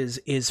notices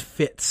is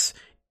Fitz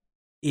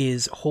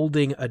is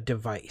holding a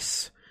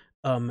device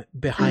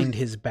behind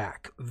his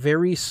back,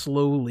 very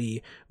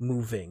slowly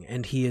moving,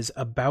 and he is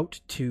about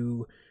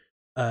to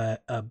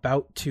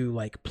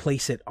like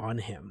place it on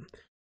him.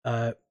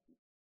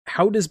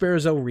 How does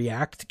Barazel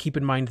react? Keep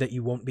in mind that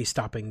you won't be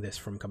stopping this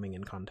from coming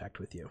in contact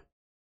with you.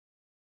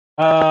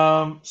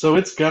 So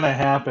it's gonna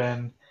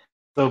happen.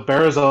 So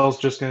Barazel's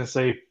just gonna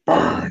say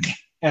burn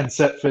and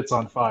set Fitz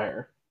on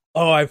fire.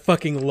 Oh, I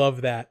fucking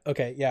love that.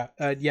 Okay, yeah.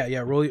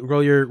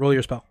 Roll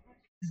your spell.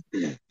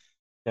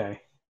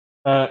 Okay.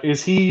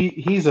 Is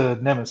he's a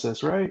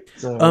nemesis, right?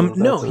 So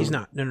No, he's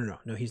not.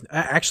 No, he's not.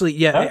 Actually,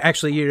 yeah, Huh?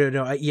 actually,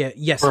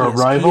 yes, For a he is.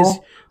 rival? He is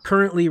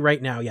currently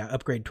right now, yeah,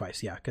 upgrade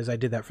twice, yeah, because I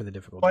did that for the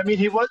difficulty. Well, I mean,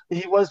 he was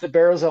the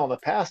Barazel in the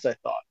past, I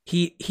thought.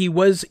 He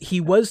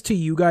was to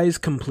you guys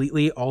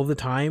completely all the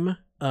time,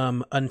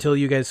 until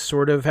you guys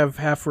sort of have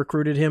half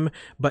recruited him,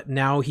 but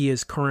now he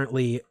is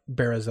currently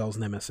Barazel's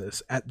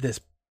nemesis at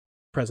this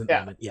present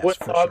moment. Yes, for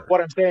sure.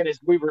 What I'm saying is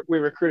we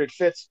recruited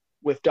Fitz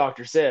with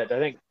Dr. Zed. I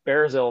think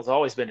Barazel has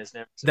always been his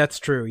nemesis. That's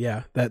true.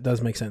 Yeah, that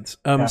does make sense.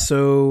 Yeah.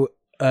 So,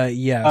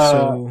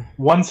 so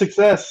one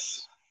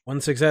success.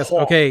 one success. Oh.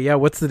 Okay, yeah.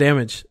 What's the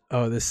damage?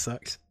 Oh, this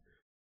sucks.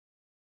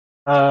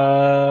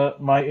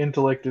 My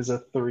intellect is a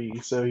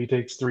 3, so he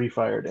takes 3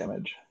 fire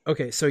damage.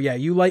 Okay, so yeah,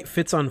 you light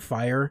Fitz on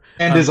fire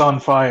And is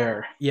on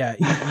fire. Yeah,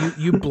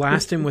 you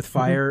blast him with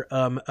fire.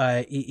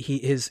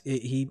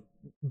 He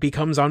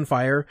becomes on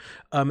fire,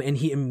 and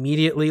he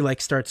immediately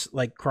starts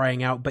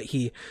crying out, but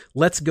he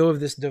lets go of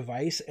this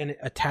device and it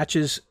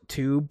attaches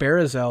to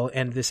Barazel,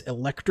 and this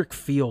electric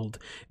field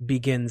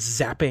begins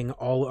zapping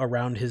all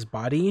around his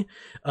body.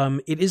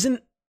 It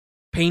isn't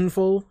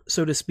painful,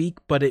 so to speak,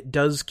 but it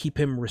does keep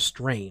him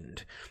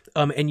restrained.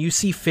 And you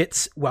see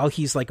Fitz, while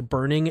he's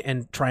burning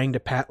and trying to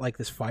pat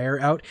this fire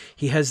out,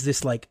 he has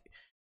this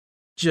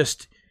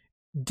just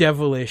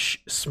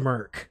devilish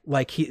smirk,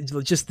 he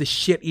just the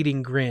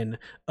shit-eating grin,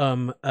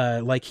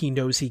 he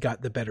knows he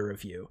got the better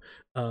of you.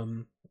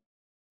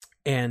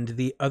 And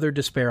the other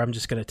despair, I'm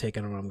just gonna take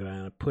it and I'm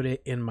gonna put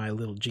it in my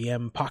little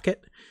GM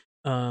pocket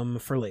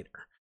for later.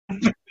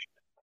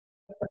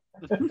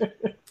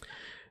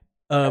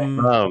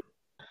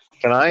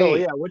 Can I? Oh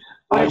yeah, what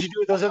did you do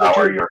with those other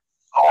two?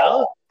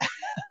 Oh?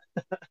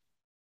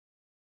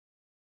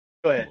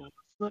 Go ahead.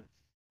 What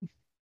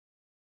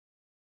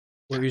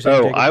were you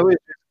saying, Jacob?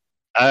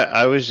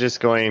 I was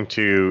just going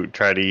to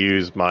try to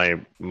use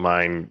my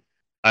mind.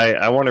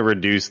 I want to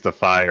reduce the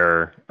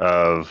fire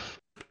of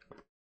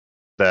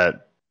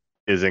that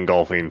is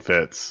engulfing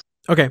Fitz.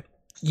 Okay.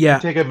 Yeah.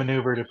 Take a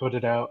maneuver to put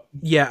it out.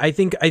 Yeah, I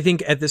think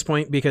at this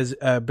point, because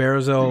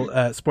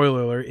Barazel,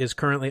 spoiler alert, is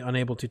currently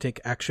unable to take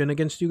action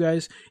against you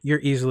guys,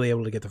 you're easily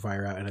able to get the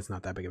fire out, and it's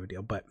not that big of a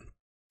deal. But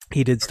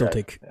he did still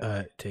take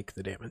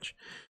the damage.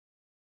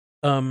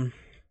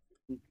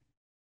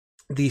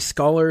 The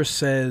scholar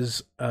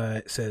says,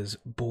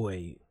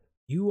 "Boy,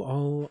 you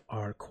all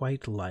are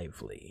quite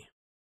lively.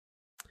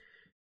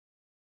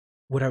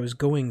 What I was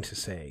going to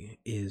say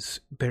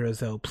is,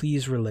 Barazel,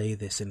 please relay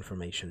this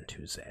information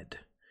to Zed.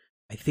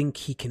 I think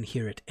he can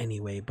hear it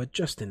anyway, but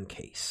just in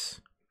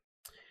case.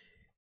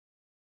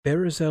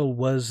 Barazel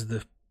was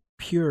the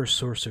pure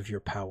source of your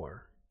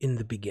power in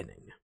the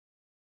beginning,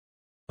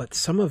 but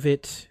some of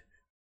it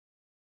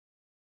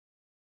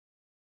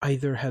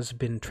either has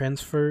been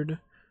transferred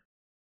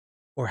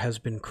or has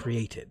been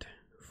created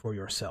for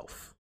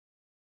yourself.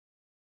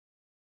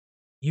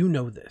 You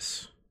know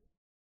this.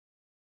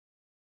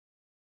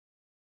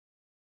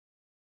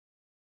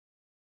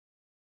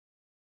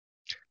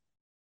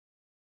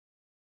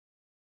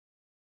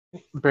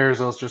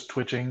 Barazel's just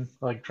twitching,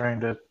 trying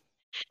to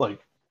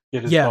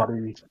get his Yeah.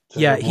 body to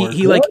Yeah, work.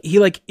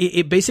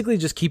 it basically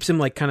just keeps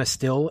him kind of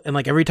still, and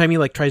every time he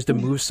tries to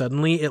move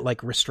suddenly, it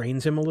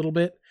restrains him a little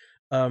bit.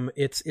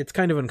 It's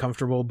kind of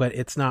uncomfortable, but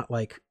it's not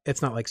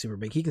super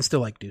big. He can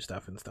still do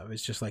stuff and stuff.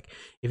 It's just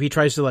if he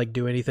tries to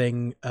do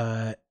anything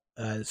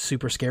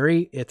super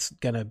scary, it's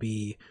gonna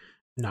be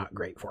not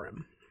great for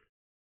him.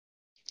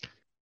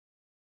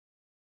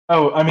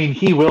 Oh, I mean,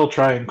 he will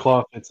try and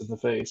claw Fitz in the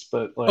face,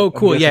 but oh,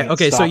 cool. I'm guessing Yeah. it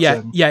Okay. So stops yeah,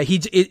 him. yeah.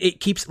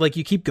 It keeps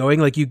you keep going,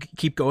 you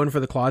keep going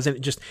for the claws, and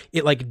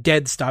it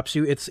dead stops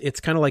you. It's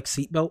kind of like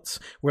seatbelts,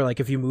 where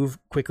if you move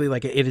quickly,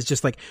 it is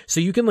just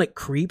so you can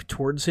creep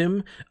towards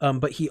him.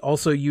 But he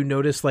also, you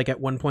notice at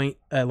one point,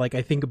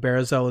 I think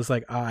Barazel is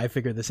I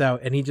figured this out,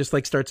 and he just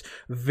starts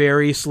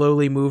very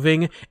slowly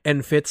moving,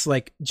 and Fitz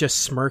just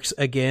smirks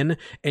again,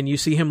 and you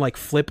see him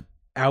flip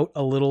out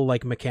a little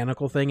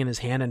mechanical thing in his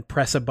hand and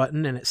press a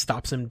button, and it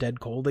stops him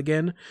dead cold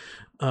again.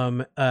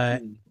 And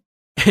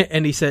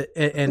he said,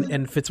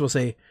 and Fitz will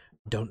say,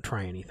 "Don't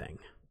try anything."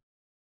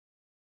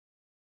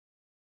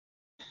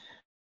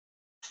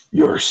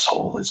 Your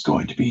soul is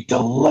going to be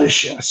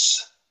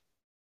delicious.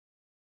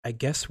 I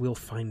guess we'll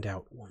find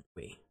out, won't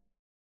we?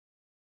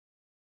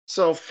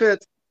 So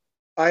Fitz,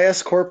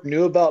 IS Corp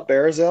knew about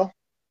Barazel?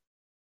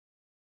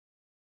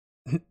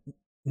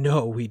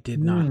 No, we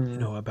did not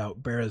know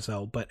about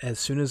Barazel, but as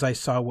soon as I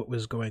saw what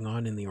was going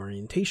on in the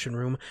orientation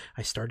room,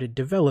 I started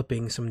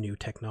developing some new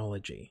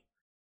technology.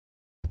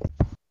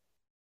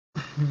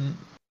 Full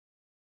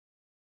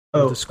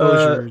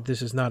disclosure,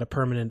 this is not a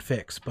permanent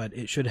fix, but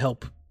it should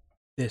help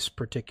this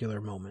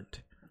particular moment.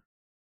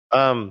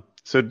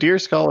 So, dear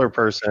scholar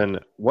person,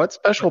 what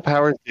special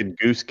powers did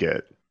Goose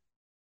get?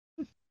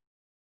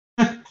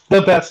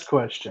 The best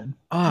question.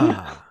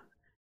 Ah,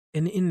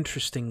 an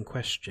interesting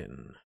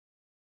question.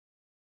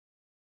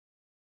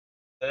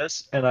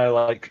 This, and I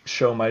like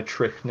show my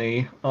trick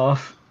knee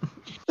off.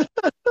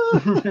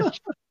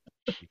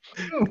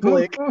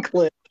 Click,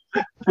 click.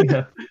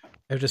 Yeah.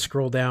 I have to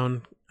scroll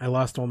down. I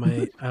lost all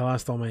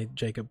my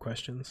Jacob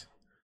questions.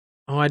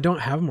 Oh, I don't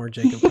have more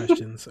Jacob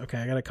questions. Okay,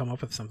 I got to come up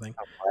with something.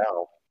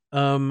 Wow.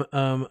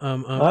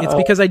 It's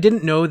because I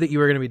didn't know that you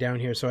were going to be down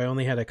here, so I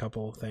only had a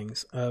couple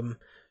things.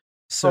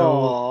 So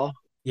Aw.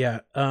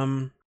 yeah.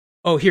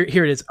 Oh, here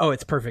it is. Oh,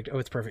 it's perfect. Oh,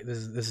 it's perfect. This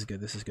is good.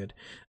 This is good.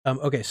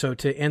 Okay, so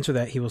to answer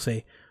that, he will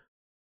say,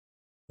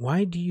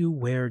 "Why do you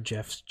wear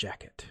Jeff's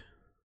jacket?"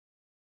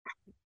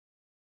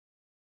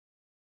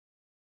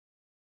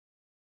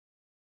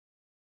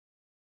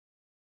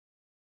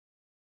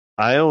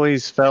 I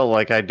always felt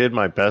like I did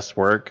my best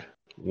work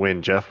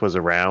when Jeff was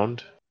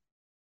around,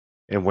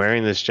 and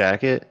wearing this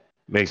jacket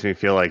makes me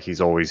feel like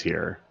he's always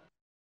here.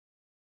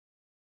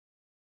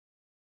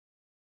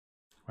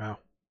 Wow.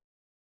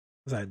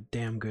 That's a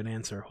damn good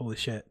answer. Holy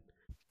shit.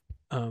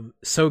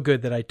 So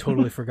good that I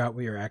totally forgot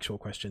what your actual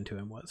question to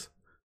him was.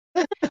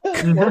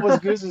 What was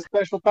Goose's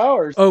special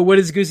powers? Oh, what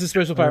is Goose's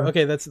special power?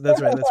 Okay, that's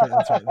right.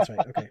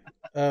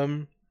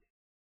 Okay.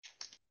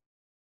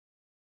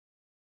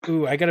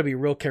 Ooh, I gotta be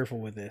real careful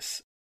with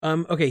this.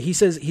 Okay, he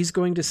says he's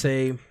going to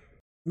say,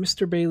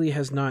 Mr. Bailey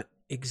has not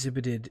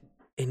exhibited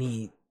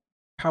any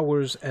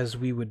powers as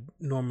we would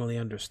normally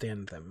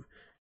understand them.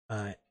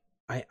 I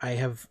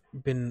have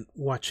been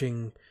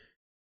watching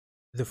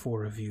the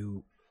four of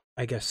you,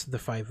 I guess the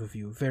five of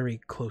you, very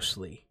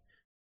closely,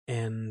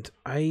 and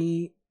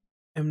I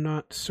am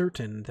not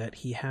certain that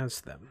he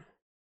has them.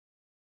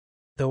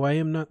 Though I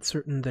am not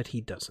certain that he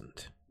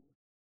doesn't.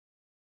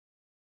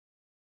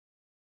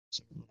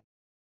 Is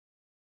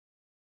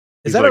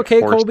He's that like okay,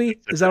 forced Colby?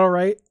 to- Is that all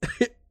right?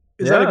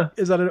 Yeah.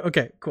 Is that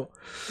okay? Cool.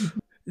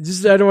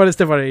 Just I don't want to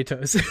step on any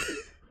toes.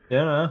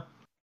 Yeah.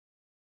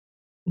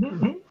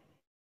 No.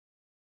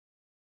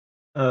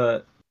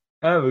 I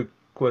have a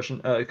question.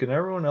 Can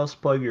everyone else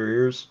plug your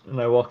ears? And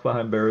I walk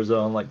behind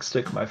Barazell and like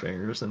stick my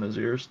fingers in his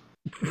ears.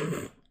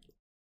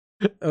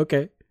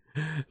 Okay.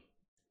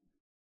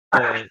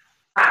 Uh,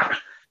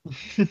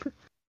 He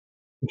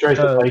tries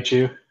to bite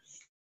you.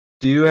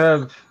 do you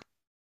have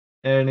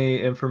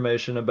any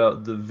information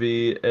about the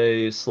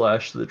VA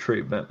 / the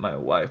treatment my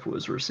wife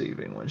was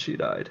receiving when she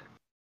died?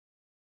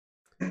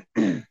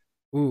 Ooh.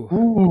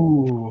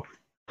 Ooh.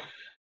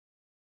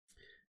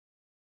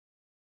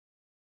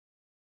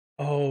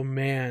 Oh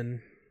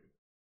man.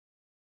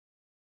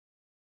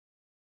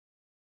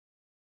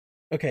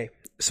 Okay,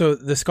 so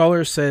the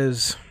scholar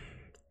says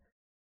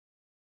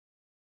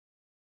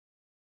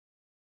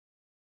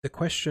the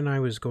question I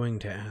was going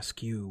to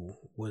ask you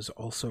was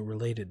also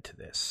related to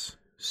this.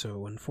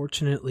 So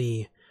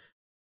unfortunately,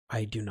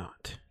 I do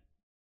not.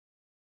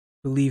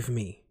 Believe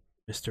me,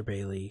 Mr.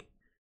 Bailey,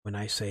 when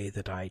I say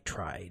that I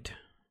tried.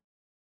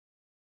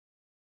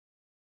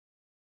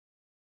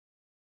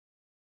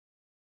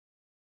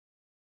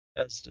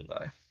 As did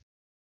I.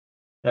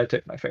 I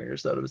take my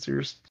fingers out of his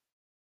ears.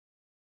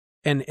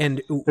 And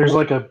There's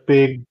like a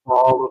big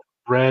ball of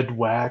red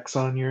wax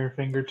on your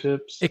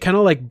fingertips. it kind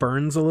of like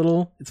burns a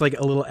little. It's like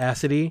a little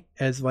acidy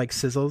as like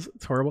sizzles.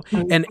 It's horrible.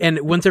 And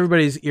once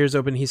everybody's ears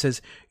open, he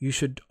says, "You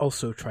should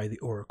also try the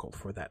oracle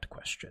for that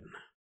question."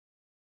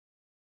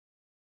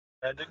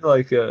 I did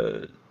like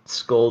a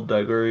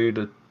skullduggery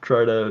to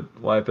try to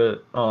wipe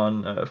it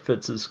on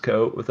Fitz's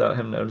coat without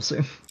him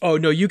noticing. Oh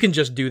no, you can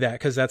just do that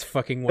because that's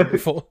fucking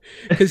wonderful.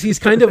 Because he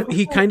kind of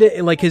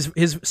like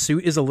his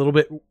suit is a little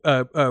bit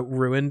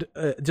ruined,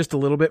 just a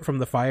little bit from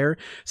the fire.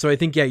 So I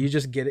think you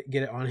just get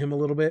it on him a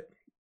little bit,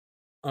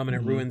 and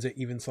it ruins it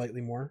even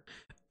slightly more.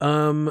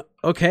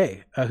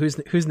 Okay,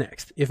 who's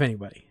next, if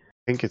anybody?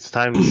 I think it's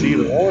time to see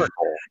the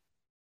oracle.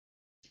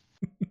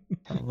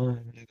 I don't know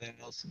anything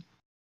else.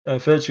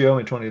 Fitz, you owe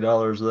me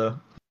 $20 though.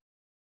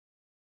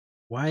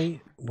 Why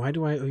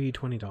do I owe you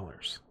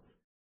 $20?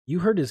 You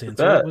heard his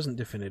answer. Bet. It wasn't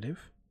definitive.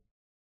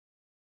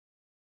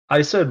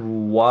 I said,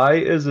 "Why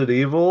is it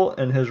evil?"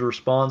 And his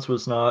response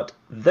was not,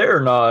 "They're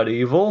not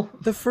evil."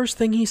 The first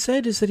thing he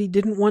said is that he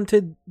didn't want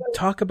to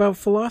talk about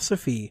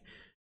philosophy.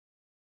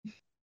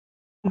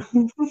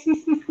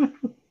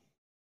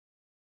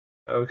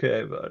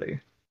 Okay, buddy.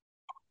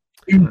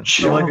 You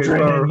children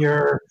car. in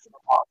your...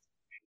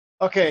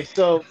 Okay,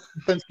 so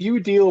since you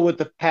deal with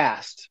the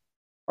past,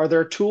 are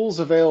there tools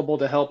available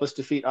to help us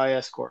defeat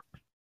IS Corp?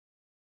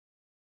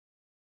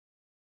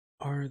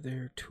 Are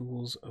there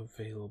tools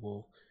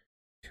available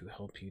to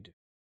help you do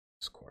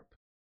this, Corp?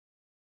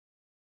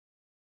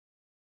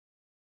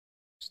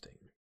 Interesting.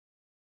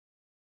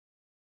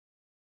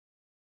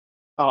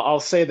 I'll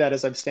say that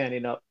as I'm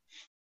standing up.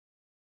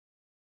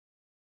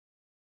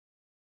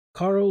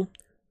 Carl,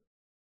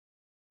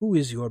 who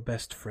is your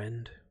best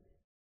friend?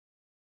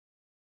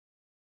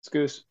 It's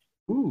Goose.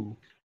 Ooh.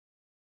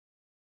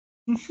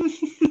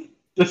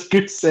 Does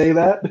Goose say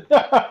that?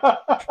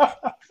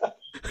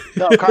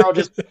 No, Carl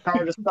just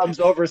thumbs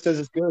over and says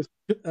it's Goose.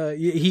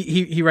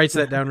 He writes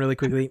that down really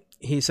quickly.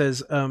 He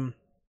says, Then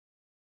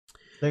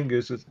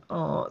Goose is,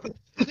 oh.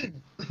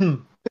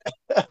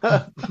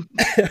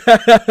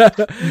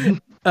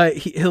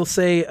 he'll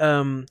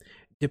say,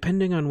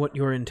 depending on what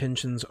your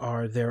intentions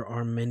are, there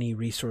are many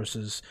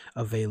resources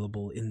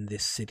available in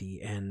this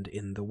city and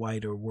in the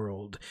wider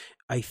world.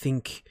 I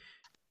think,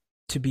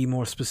 to be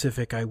more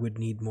specific, I would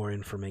need more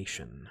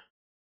information.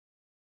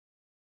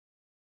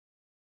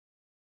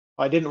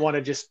 I didn't want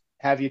to just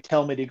have you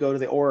tell me to go to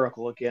the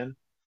Oracle again.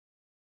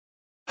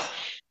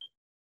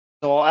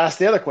 So I'll ask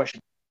the other question.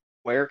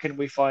 Where can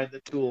we find the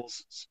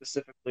tools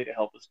specifically to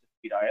help us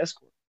defeat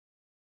Iescort?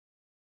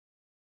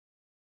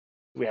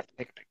 Do we have to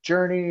take a big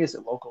journey? Is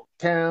it local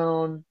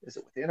town? Is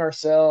it within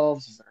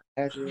ourselves? Is there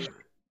magic?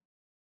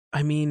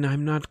 I mean,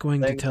 I'm not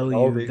going to Thanks, tell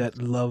Colby. you that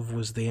love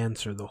was the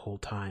answer the whole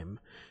time.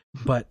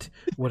 But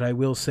what I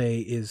will say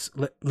is,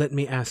 let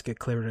me ask a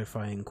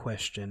clarifying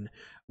question.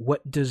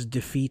 What does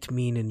defeat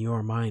mean in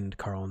your mind,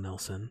 Carl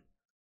Nelson?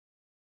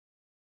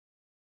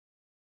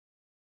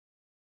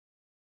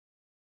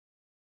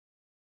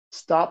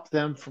 Stop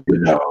them from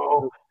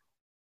No.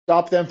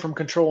 stop them from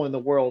controlling the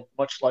world,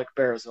 much like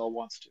Barazil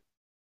wants to.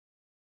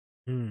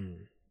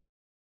 The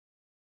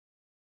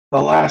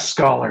last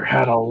scholar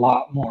had a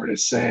lot more to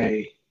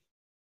say.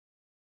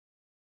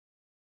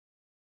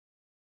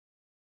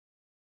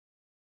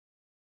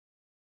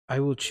 I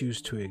will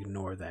choose to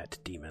ignore that,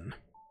 demon.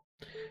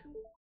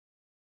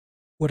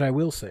 What I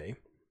will say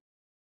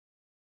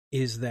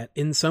is that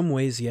in some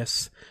ways,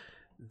 yes,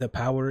 the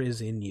power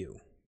is in you.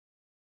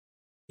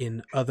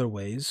 In other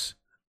ways,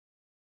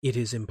 it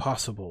is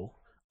impossible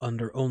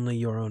under only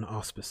your own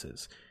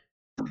auspices.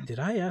 Did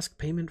I ask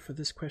payment for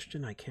this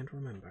question? I can't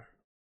remember.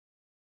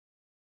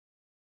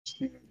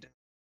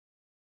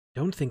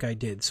 Don't think I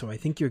did, so I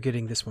think you're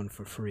getting this one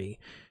for free.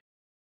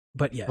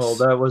 But yes. Well,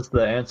 that was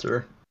the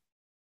answer.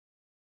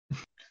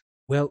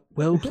 Well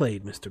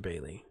played, Mr.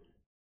 Bailey.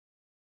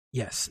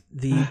 Yes,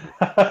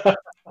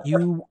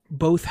 you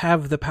both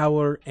have the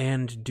power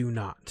and do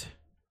not.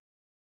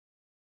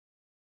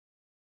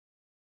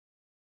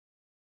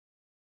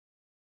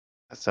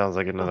 That sounds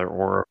like another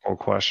Oracle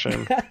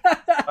question.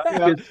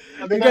 I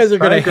You guys are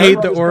going to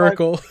hate the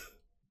Oracle.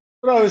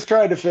 What I was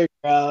trying to figure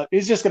out.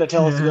 He's just going to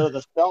tell us to go to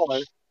the scholar.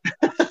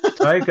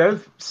 Ike,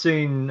 I've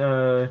seen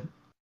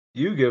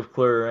you give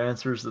clearer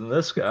answers than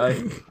this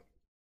guy.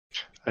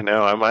 I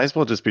know. I might as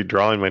well just be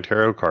drawing my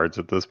tarot cards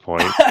at this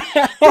point.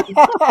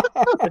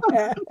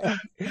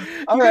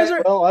 All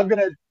right, well, I'm going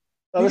to...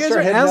 You guys are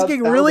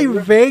asking really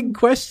vague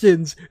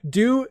questions.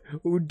 Do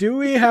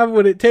we have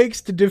what it takes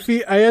to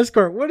defeat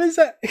Iescort? What is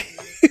that?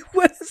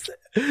 What is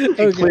that?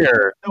 Be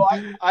clear. No,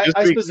 I Just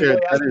to be specifically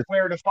clear, asked that is-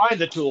 where to find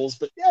the tools,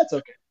 but yeah, it's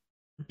okay.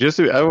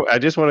 I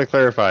just want to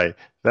clarify.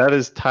 That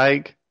is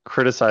Tyke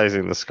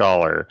criticizing the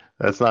scholar.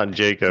 That's not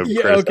Jacob.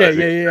 Yeah, okay,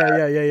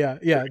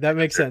 yeah. That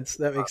makes sense.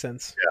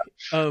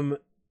 Yeah.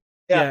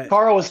 Yeah,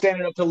 Carl was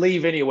standing up to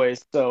leave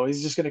anyways, so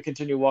he's just going to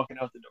continue walking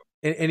out the door.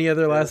 Any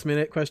other last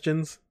minute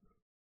questions?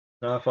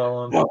 Not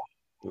following. No.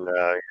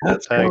 No,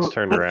 Tyke's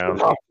turned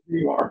around.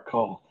 You are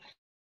call.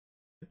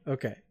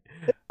 Okay.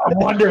 I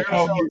wonder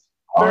how Barazil's- your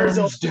Barazil's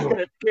arms do. going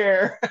to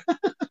care.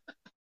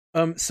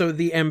 So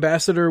the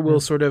ambassador will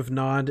sort of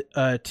nod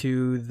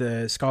to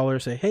the scholar,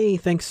 say, "Hey,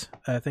 thanks,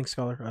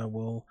 scholar.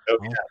 I'll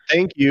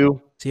Thank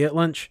you. see you at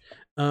lunch."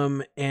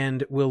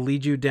 And we'll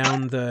lead you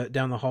down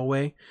the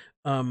hallway.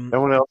 No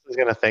one else is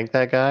gonna thank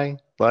that guy.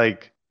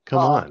 Like, come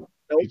on.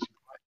 Thanks.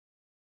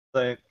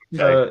 Okay.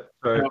 Sorry.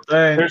 No, Thanks.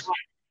 There's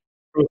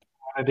like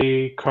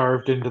humanity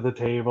carved into the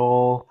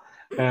table,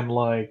 and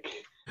like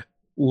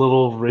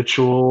little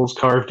rituals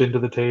carved into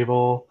the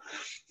table.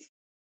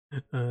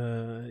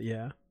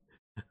 Yeah.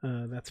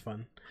 That's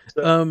fun.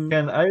 So, Um,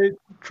 Can I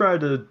try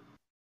to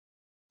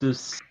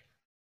just...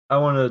 I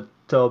want to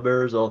tell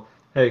Barazil,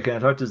 hey, can I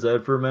talk to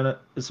Zed for a minute?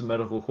 It's a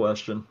medical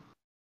question.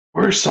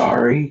 We're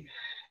sorry.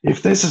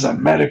 If this is a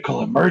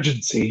medical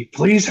emergency,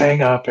 please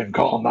hang up and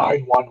call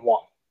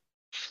 911.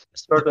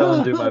 Start to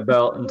undo my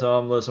belt and tell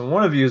him, listen,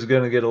 one of you is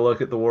going to get a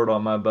look at the wart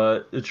on my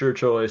butt. It's your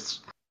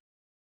choice.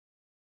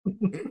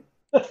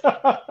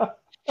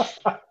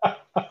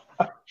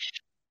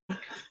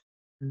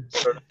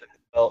 Start to take the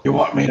belt. You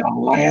want me to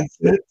lance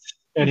it?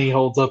 And he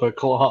holds up a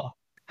claw.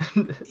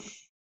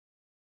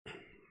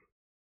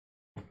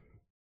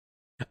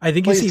 I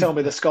think you Please see. tell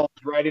me the scholar's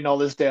writing all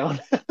this down.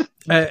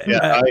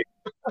 Yeah,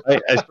 I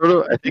think I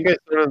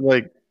sort of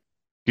like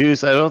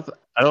Goose. I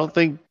don't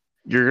think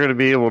you're gonna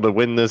be able to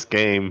win this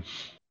game.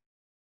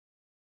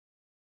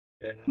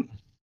 Yeah.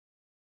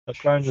 I'm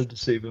trying to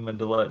deceive him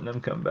into letting him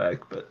come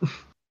back, but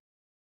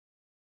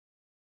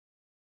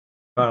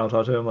fine, I'll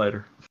talk to him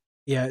later.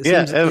 Yeah. It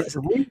Yeah, seems-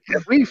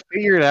 have we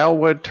figured out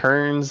what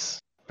turns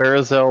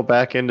Barazil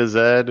back into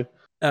Zed?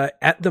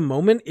 at the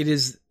moment, it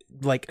is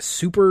like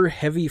super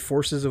heavy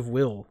forces of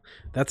will.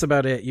 That's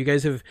about it. You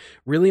guys have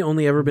really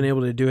only ever been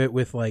able to do it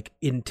with like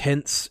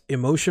intense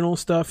emotional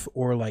stuff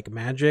or like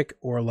magic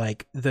or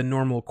like the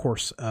normal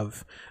course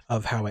of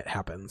how it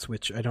happens,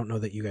 which I don't know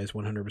that you guys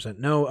 100%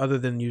 know, other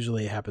than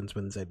usually it happens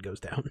when Zed goes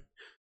down.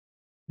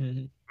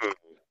 Mm-hmm.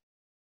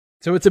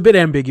 So it's a bit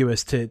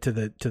ambiguous to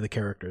the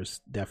characters,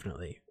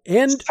 definitely,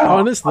 and Sounds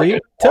honestly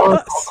like to a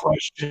us.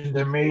 question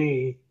to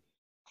me.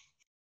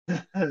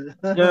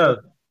 Yeah,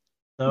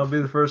 that'll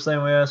be the first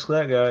thing we ask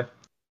that guy.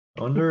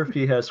 I wonder if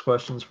he has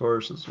questions for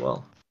us as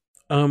well.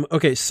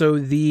 Okay, so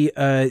the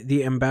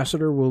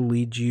ambassador will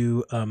lead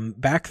you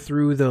back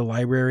through the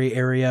library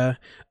area.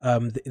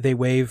 They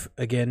wave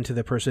again to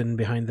the person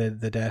behind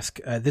the desk.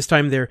 This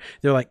time they're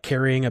like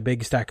carrying a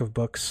big stack of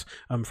books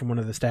from one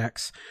of the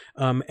stacks.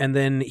 And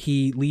then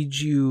he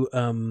leads you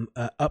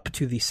up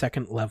to the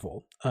second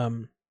level.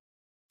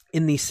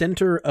 In the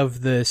center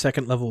of the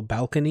second level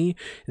balcony,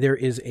 there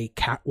is a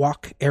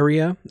catwalk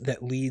area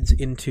that leads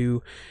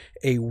into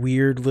a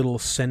weird little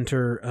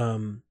center.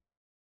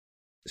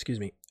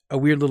 A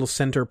weird little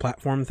center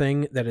platform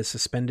thing that is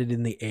suspended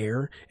in the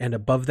air, and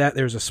above that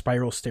there's a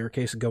spiral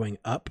staircase going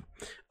up.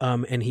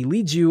 And he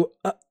leads you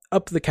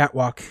up the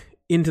catwalk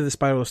into the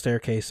spiral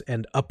staircase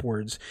and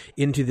upwards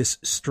into this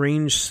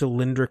strange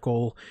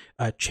cylindrical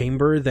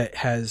chamber that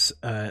has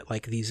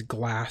like these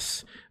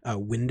glass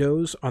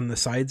windows on the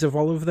sides of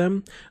all of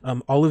them.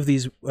 All of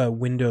these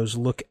windows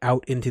look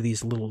out into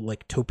these little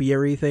like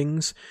topiary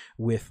things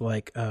with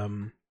like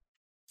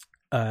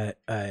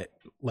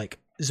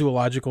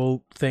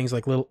zoological things,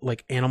 like little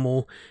like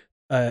animal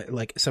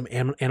like some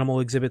animal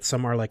exhibits.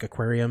 Some are like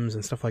aquariums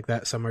and stuff like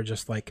that. Some are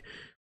just like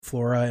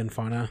flora and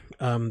fauna,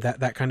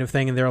 that kind of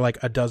thing. And there are like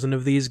a dozen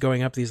of these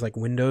going up these like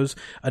windows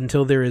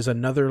until there is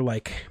another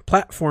like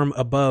platform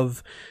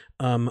above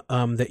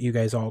that you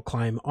guys all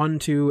climb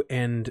onto,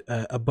 and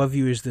above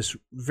you is this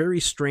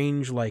very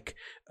strange like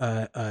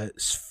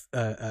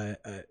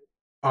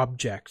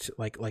object,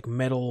 like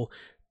metal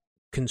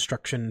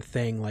construction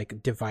thing,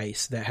 like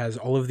device that has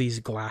all of these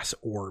glass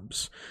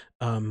orbs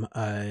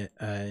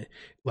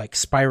like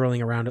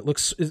spiraling around. It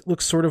looks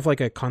sort of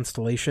like a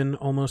constellation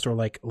almost, or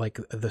like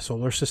the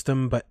solar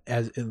system, but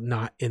as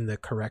not in the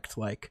correct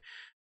like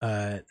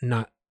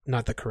not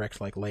the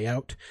correct like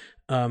layout.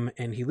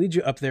 And he leads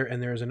you up there,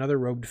 and there's another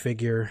robed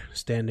figure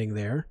standing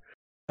there.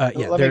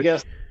 Let me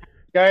guess.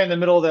 Guy in the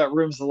middle of that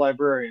room's the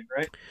librarian,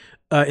 right?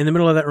 In the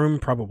middle of that room,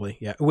 probably.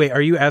 Yeah. Wait,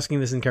 are you asking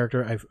this in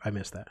character? I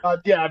missed that.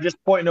 Yeah, I'm just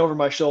pointing over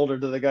my shoulder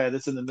to the guy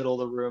that's in the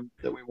middle of the room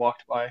that we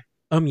walked by.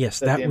 Yes,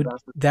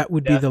 that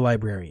would be the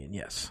librarian.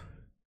 Yes.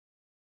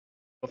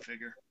 Go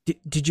figure.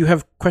 Did you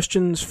have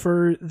questions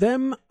for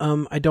them?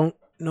 I don't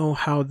know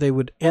how they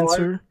would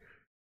answer.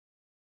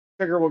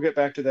 I figure we'll get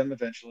back to them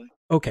eventually.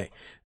 Okay.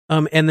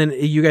 And then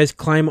you guys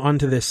climb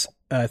onto this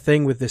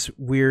thing with this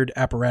weird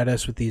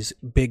apparatus with these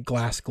big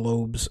glass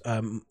globes,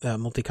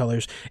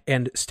 multicolors,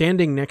 and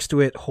standing next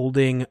to it,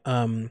 holding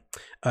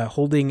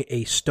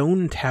a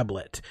stone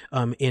tablet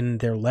in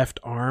their left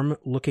arm,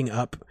 looking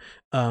up,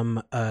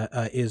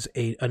 is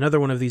another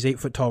one of these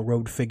 8-foot tall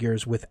robed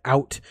figures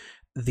without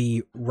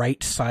the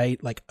right side,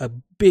 like a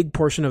big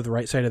portion of the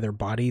right side of their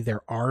body.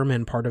 Their arm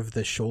and part of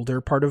the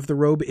shoulder part of the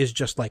robe is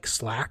just like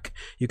slack.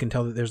 You can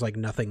tell that there's like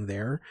nothing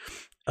there.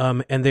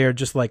 And they're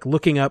just like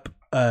looking up,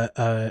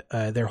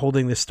 they're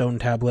holding this stone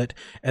tablet,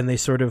 and they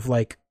sort of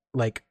like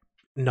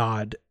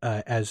nod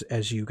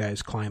as you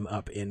guys climb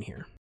up in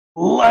here.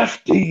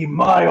 Lefty,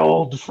 my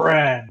old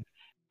friend,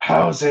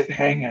 how's it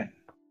hanging?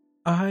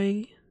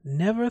 I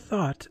never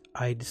thought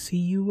I'd see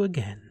you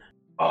again.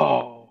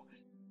 Oh,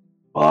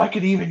 well, I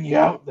could even you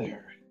out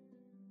there.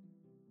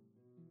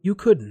 You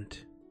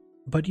couldn't,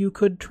 but you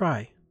could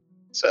try.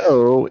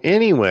 So,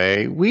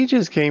 anyway, we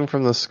just came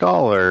from the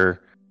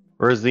Scholar.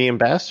 Or is the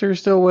ambassador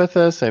still with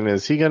us, and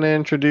is he going to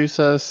introduce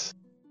us?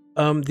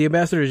 The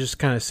ambassador just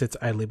kind of sits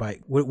idly by.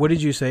 What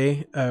did you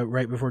say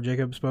right before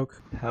Jacob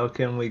spoke? How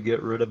can we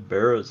get rid of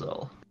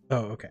Barazel?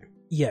 Oh, okay.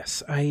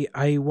 Yes,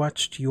 I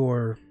watched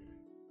your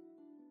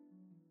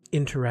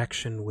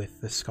interaction with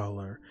the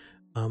Scholar.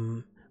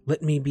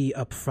 Let me be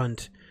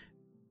upfront.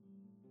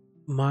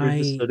 You're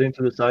just sitting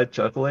to the side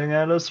chuckling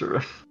at us,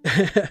 or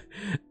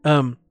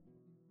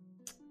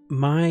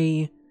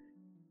my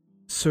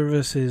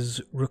services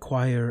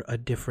require a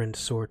different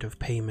sort of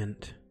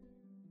payment.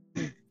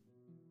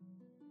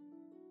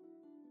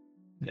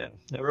 Yeah,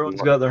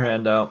 everyone's got their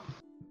hand out.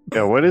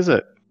 Yeah, what is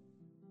it?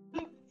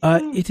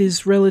 It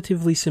is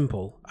relatively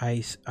simple.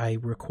 I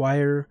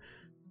require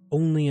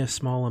only a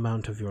small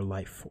amount of your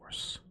life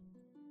force.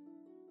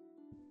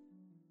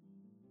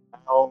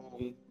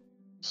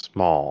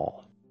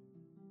 Small.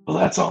 Well,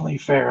 that's only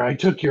fair. I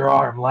took your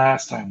arm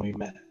last time we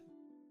met.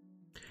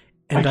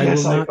 And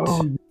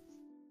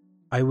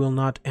I will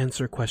not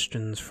answer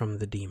questions from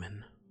the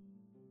demon.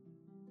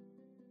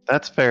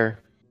 That's fair.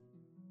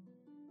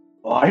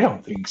 Well, I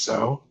don't think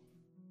so.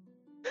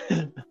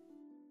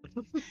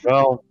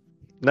 Well,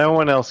 no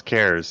one else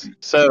cares.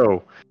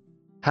 So,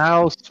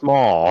 how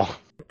small?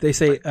 They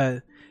say,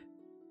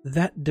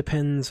 That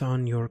depends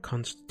on your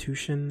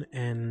constitution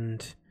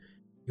and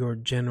your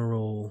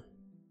general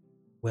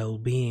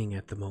well-being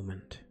at the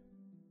moment.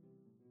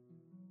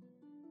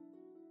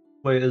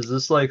 Wait, is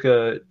this like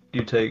a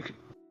you take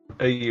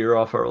a year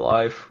off our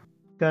life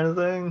kind of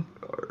thing?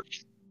 Or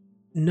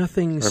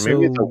Nothing Or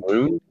maybe it's a so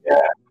wound?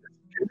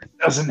 It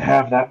doesn't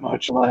have that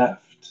much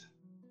left.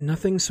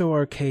 nothing so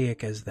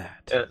archaic as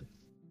that. yeah,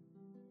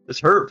 it's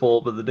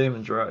hurtful, but the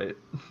demon's right.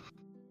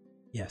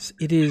 Yes,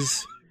 it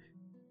is.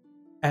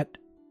 At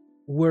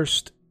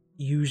worst,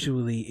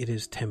 usually it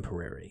is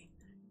temporary.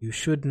 You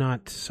should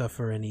not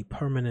suffer any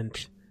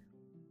permanent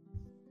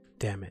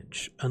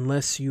damage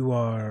unless you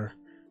are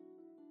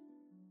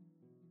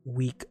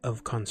weak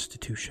of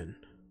constitution.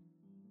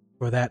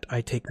 For that,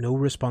 I take no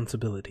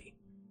responsibility.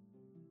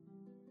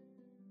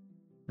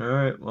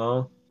 Alright,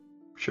 well,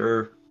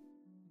 sure.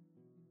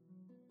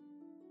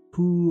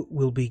 Who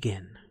will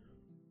begin?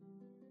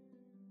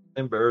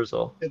 And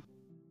Barzal.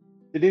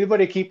 Did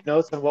anybody keep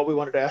notes on what we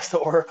wanted to ask the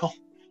Oracle?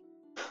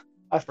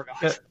 I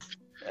forgot. Yeah.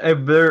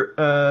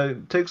 Hey,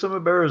 take some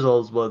of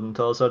Barzal's blood and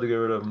tell us how to get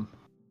rid of him.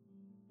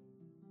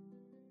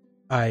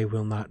 I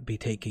will not be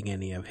taking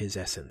any of his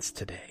essence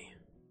today.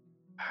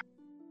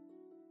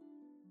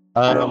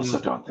 I also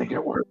don't think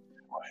it works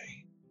that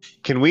way.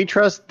 Can we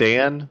trust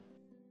Dan?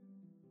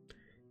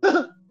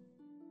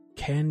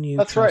 Can you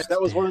That's right. trust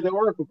That was one Dan? of the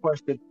Oracle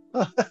questions.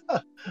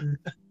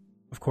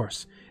 Of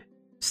course.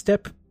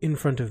 Step in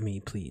front of me,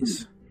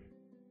 please.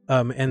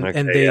 And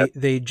Okay, they yeah.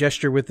 they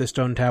gesture with the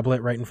stone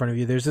tablet right in front of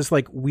you. There's this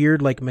like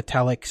weird like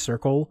metallic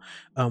circle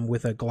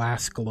with a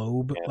glass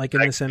globe like in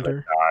the that's gonna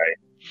center.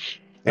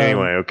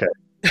 Anyway, okay.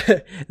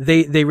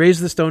 They raise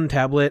the stone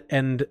tablet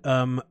and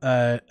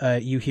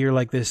you hear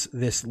like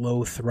this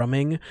low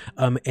thrumming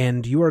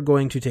and you are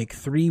going to take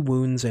 3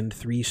 wounds and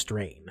 3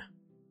 strain.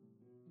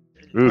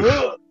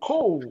 Oof.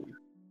 Oh,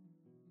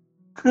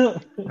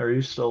 Are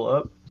you still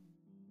up?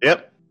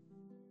 Yep.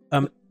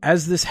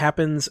 As this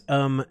happens,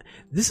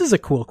 this is a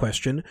cool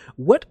question.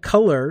 What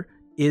color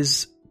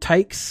is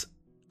Tyke's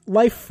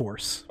life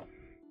force?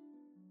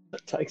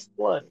 that takes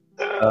blood.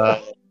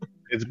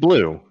 It's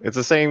blue. It's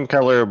the same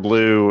color of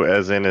blue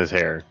as in his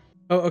hair.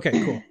 Oh, okay,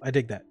 cool. I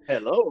dig that.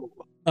 Hello.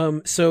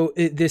 So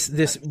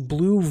this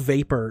blue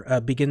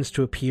vapor begins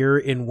to appear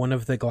in one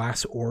of the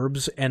glass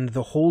orbs, and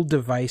the whole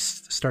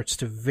device starts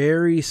to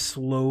very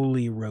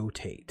slowly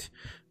rotate.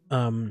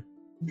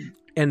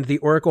 And the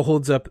Oracle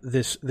holds up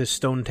this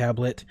stone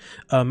tablet,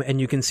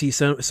 and you can see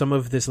some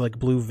of this like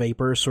blue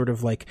vapor sort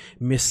of like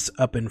mists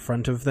up in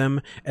front of them,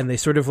 and they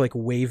sort of like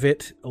wave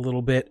it a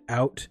little bit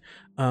out,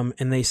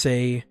 and they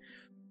say,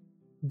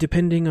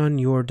 "Depending on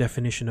your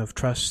definition of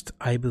trust,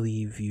 I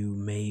believe you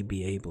may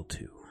be able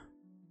to."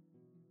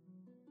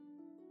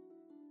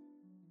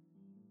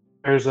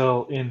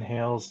 Erzel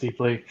inhales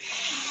deeply.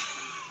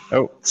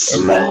 Oh,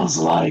 Smells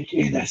like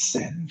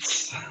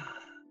innocence.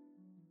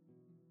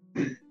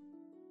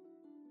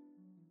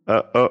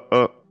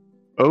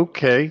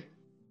 okay.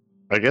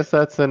 I guess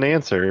that's an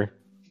answer.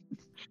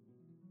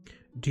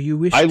 Do you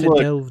wish I to look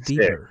delve sick.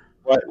 deeper?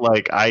 But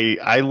like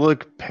I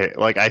look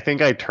like I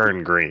think I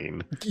turn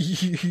green.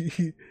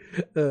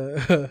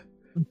 And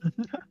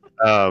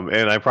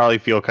I probably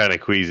feel kind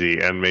of queasy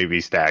and maybe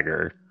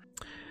stagger.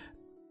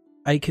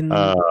 I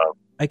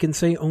can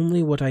say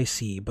only what I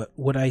see, but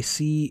what I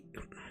see,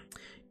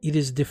 it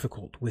is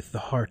difficult with the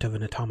heart of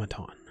an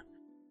automaton.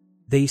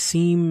 They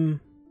seem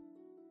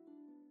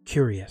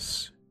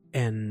curious,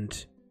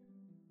 and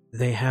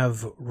they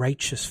have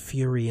righteous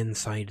fury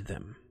inside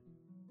them.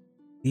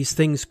 These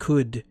things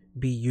could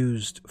be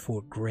used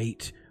for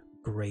great,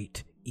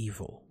 great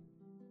evil,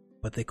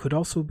 but they could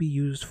also be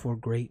used for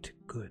great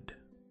good.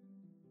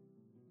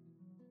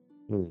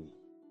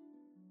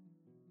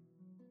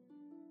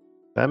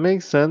 That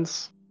makes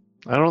sense.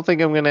 I don't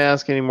think I'm going to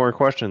ask any more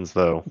questions,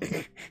 though.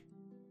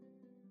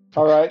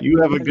 All right.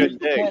 You have a good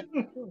day.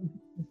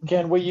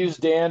 Can we use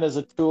Dan as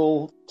a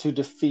tool to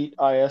defeat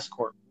IS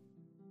Corp?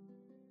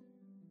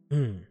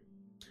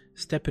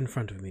 Step in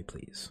front of me,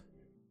 please.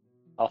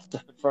 I'll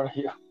step in front of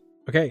you.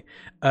 Okay.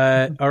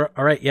 All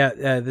right.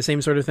 Yeah. The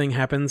same sort of thing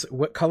happens.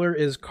 What color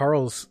is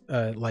Carl's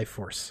life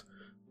force?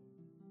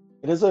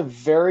 It is a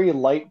very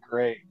light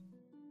gray.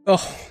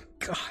 Oh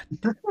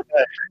God,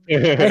 I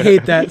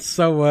hate that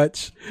so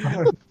much.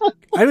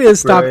 I need to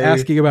stop Gray,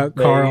 asking about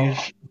Carl.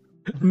 beige.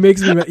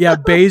 Makes me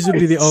beige would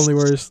be the only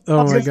worst.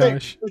 Oh my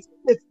gosh.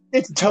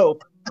 It's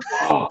taupe.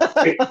 Oh,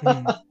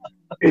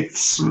 it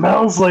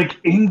smells like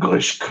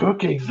English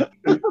cooking.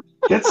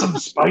 Get some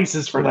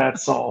spices for that,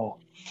 Saul.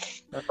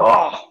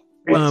 Oh,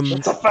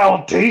 it's a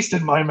foul taste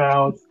in my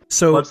mouth.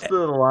 So What's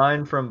the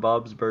line from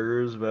Bob's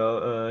Burgers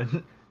about,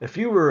 if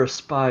you were a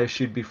spy,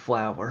 she'd be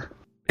flour?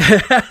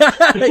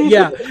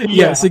 Yeah,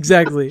 yes,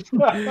 exactly.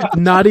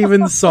 Not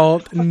even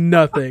salt,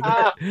 nothing.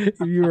 If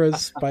you were a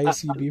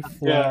spice, you'd be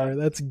flour. Yeah.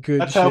 That's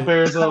good That's shit. how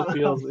Barazell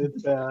feels.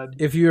 It's bad.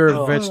 If you were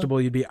a Oh.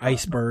 vegetable, you'd be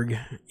iceberg.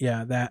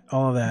 Yeah, that,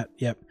 all of that.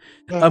 Yep.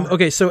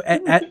 Okay, so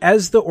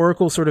as the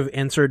Oracle sort of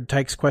answered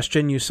Tyke's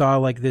question, you saw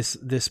like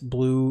this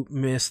blue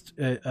mist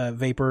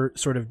vapor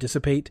sort of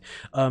dissipate.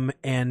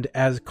 And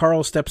as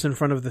Carl steps in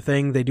front of the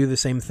thing, they do the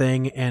same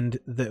thing, and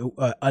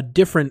a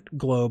different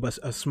globe,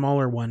 a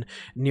smaller one,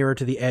 nearer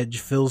to the edge,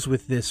 fills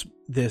with this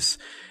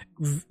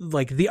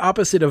like the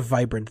opposite of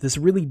vibrant, this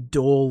really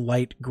dull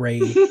light gray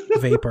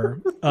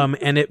vapor.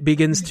 And it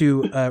begins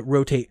to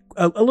rotate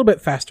a little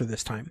bit faster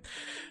this time.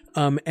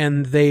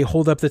 And they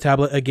hold up the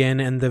tablet again,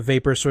 and the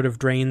vapor sort of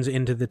drains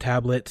into the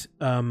tablet,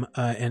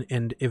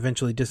 and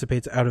eventually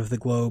dissipates out of the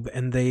globe.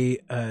 And they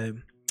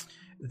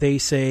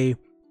say,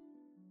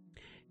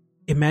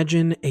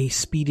 imagine a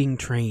speeding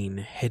train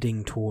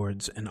heading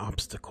towards an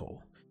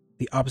obstacle.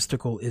 The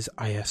obstacle is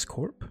IS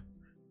Corp.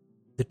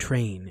 The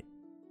train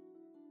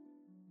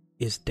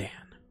is Dan.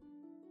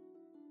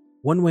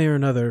 One way or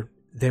another,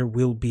 there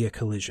will be a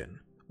collision.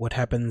 What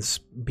happens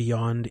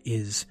beyond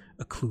is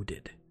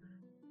occluded.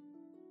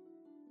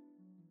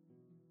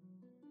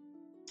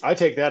 I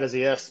take that as a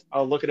yes.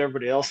 I'll look at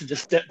everybody else and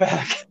just step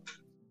back.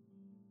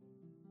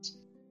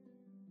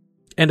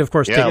 And of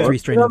course, Yeah, take 3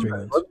 let's strain and 3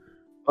 wounds.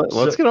 Let's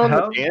So get on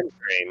how- the Dan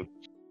train.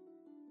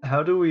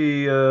 How do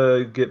we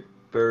get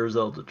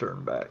Barazell to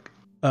turn back?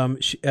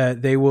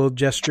 They will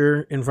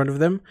gesture in front of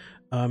them,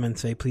 and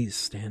say, "Please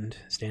stand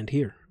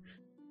here."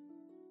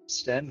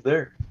 Stand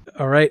there.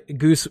 All right,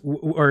 Goose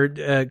or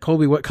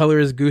Colby. What color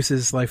is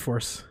Goose's life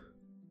force?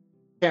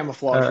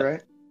 Camouflage,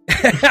 right?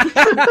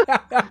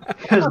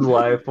 His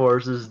life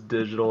force is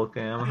digital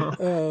camo.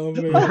 Oh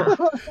man.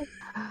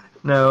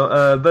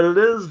 No, but it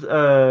is,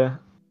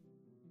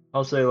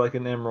 I'll say like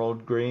an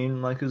emerald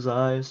green, like his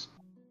eyes.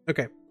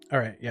 Okay. All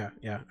right. Yeah.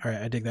 All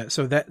right. I dig that.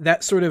 So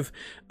that sort of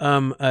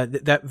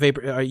that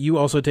vapor. You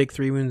also take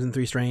 3 wounds and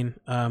 3 strain.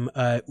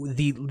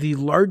 The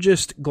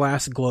largest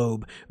glass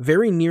globe,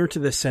 very near to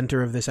the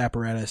center of this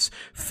apparatus,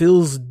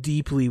 fills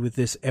deeply with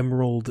this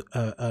emerald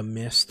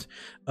mist.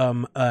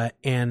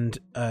 And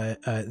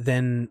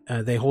then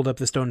they hold up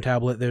the stone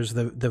tablet. There's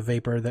the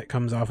vapor that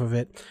comes off of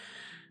it.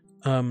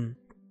 And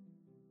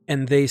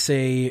they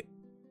say,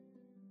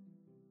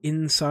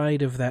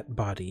 inside of that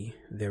body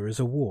there is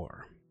a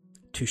war.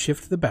 To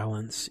shift the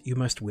balance, you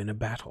must win a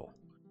battle.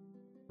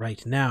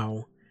 Right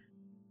now,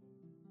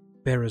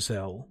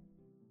 Barazell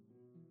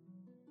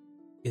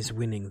is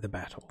winning the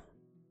battle.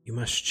 You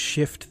must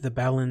shift the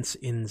balance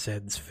in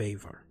Zed's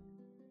favor.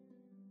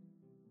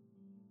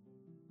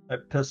 I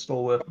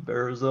pistol whip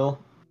Barazell.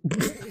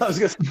 I was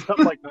gonna say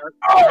something like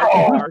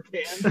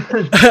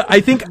Narcan. I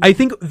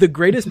think the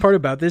greatest part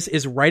about this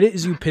is right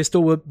as you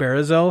pistol whip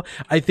Barazell,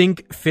 I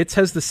think Fitz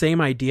has the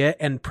same idea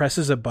and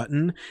presses a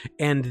button,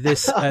 and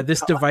this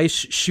this device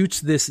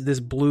shoots this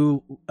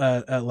blue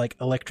like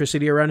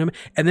electricity around him,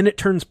 and then it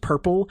turns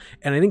purple,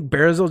 and I think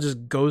Barazell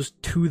just goes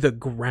to the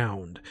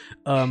ground.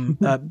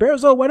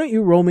 Barazell, why don't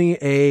you roll me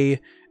a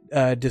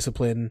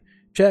discipline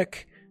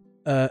check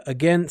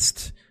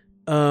against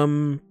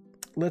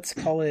let's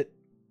call it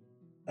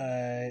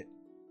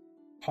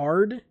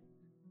hard,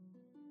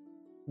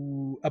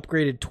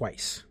 upgraded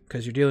twice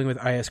because you're dealing with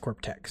IS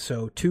Corp tech.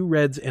 So 2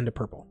 reds and a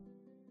purple.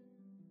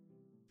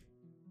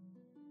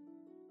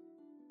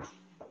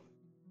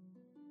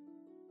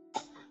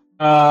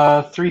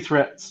 Three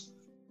threats,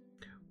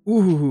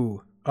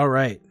 Ooh, all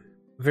right,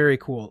 very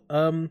cool.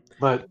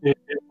 but it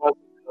wasn't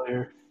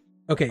clear.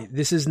 Okay,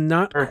 this is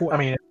not. Or, I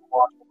mean,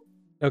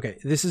 Okay,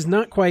 this is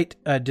not quite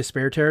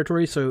despair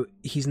territory, so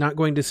he's not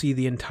going to see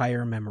the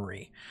entire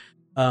memory.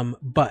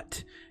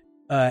 But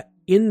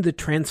in the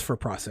transfer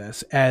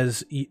process,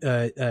 as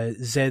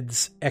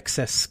Zed's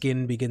excess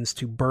skin begins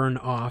to burn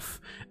off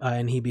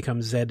and he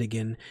becomes Zed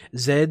again,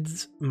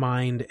 Zed's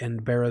mind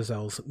and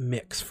Barazell's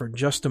mix for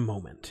just a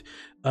moment.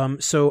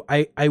 So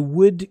I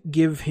would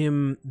give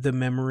him the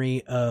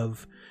memory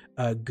of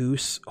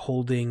Goose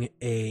holding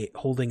a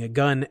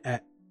gun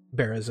at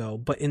Barazell,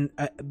 but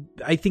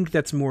I think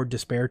that's more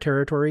despair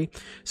territory.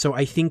 So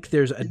I think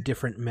there's a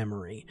different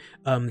memory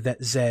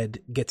that Zed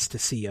gets to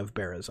see of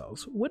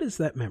Barazell's. What is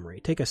that memory?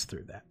 Take us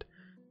through that.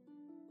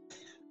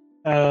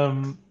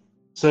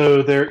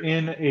 So they're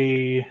in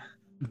a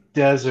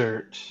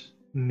desert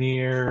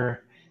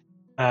near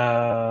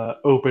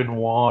open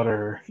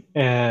water,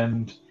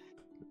 and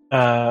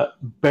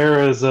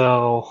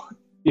Barazell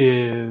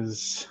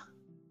is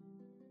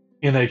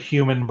in a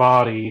human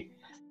body.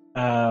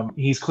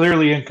 He's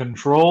clearly in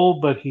control,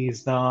 but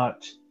he's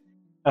not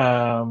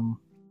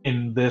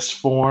in this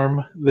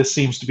form. This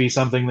seems to be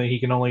something that he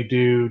can only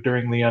do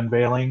during the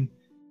unveiling,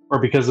 or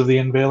because of the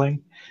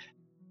unveiling.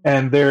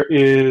 And there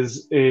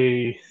is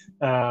a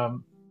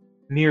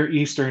Near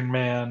Eastern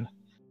man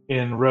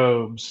in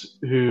robes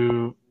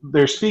who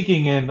they're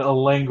speaking in a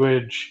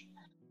language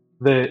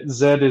that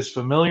Zed is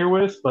familiar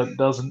with but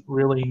doesn't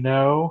really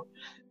know.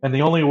 And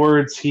the only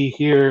words he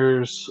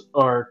hears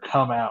are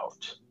 "come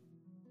out."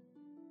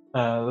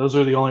 Those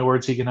are the only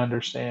words he can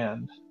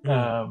understand.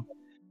 Mm.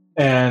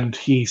 And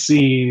he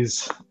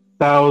sees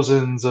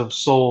thousands of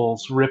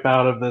souls rip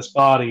out of this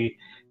body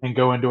and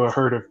go into a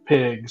herd of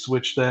pigs,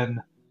 which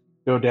then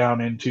go down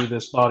into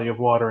this body of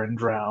water and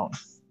drown.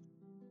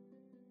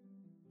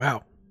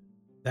 Wow.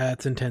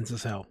 That's intense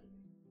as hell.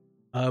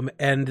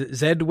 And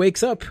Zed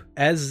wakes up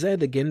as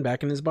Zed again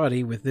back in his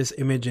body with this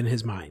image in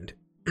his mind.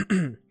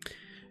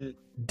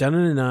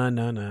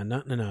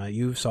 Da-na-na-na-na-na-na-na.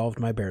 You've solved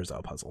my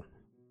Bearzell puzzle.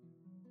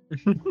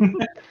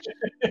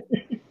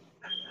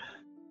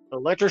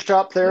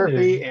 Electroshock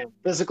therapy and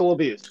physical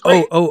abuse.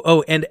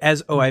 And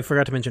I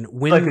forgot to mention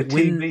Like a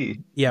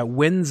TV.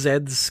 when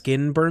Zed's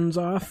skin burns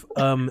off,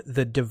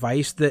 the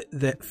device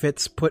that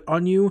Fitz put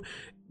on you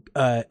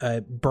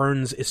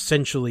burns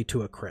essentially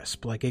to a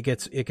crisp. Like it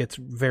gets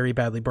very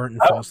badly burnt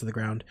and falls to the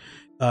ground.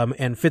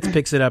 And Fitz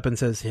picks it up and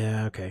says,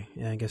 "Yeah, okay.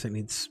 Yeah, I guess it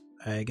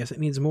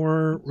needs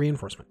more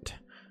reinforcement.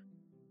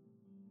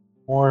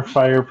 More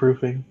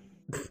fireproofing."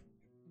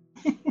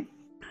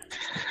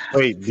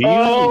 Wait, do you?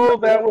 Oh,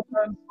 that was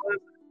unpleasant.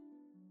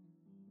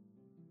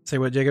 Say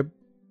what, Jacob?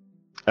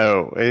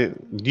 Do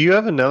you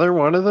have another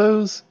one of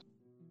those?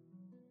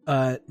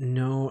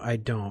 No, I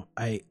don't.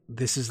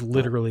 This is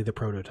literally the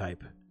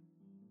prototype.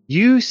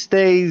 You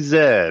stay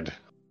Zed.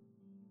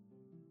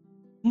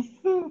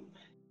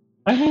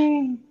 I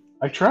mean,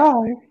 I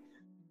try.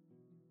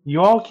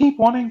 You all keep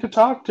wanting to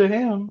talk to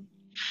him.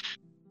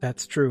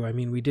 That's true. I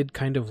mean, we did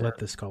kind of let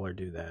the scholar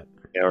do that.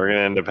 Yeah, we're gonna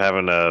end up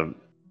having a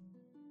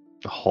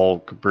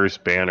Hulk, Bruce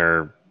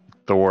Banner,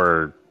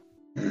 Thor,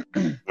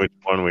 which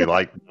one we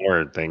like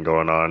more thing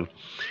going on.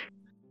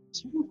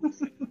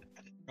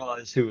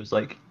 Realized he was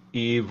like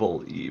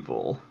evil.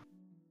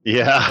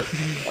 Yeah, I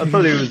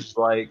thought he was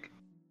like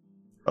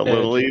a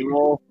little edgy.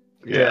 evil.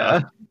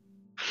 Yeah,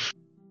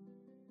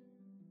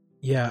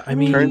 Yeah, I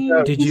mean, turns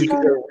out did he's you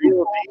a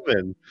real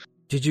demon.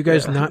 did you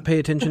guys Yeah. not pay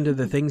attention to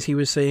the things he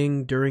was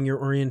saying during your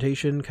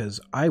orientation? Because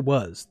I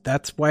was.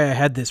 That's why I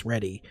had this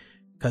ready.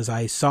 Because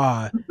I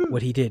saw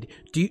what he did.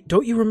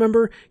 Don't you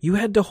remember? You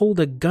had to hold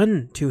a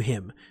gun to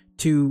him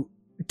to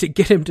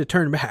get him to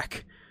turn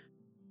back.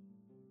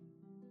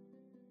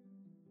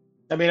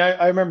 I mean,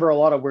 I remember a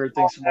lot of weird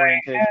things from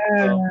orientation.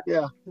 So,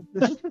 yeah.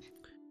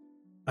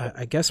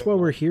 I guess while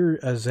we're here,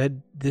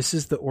 Zed, this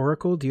is the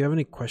Oracle. Do you have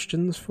any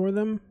questions for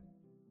them?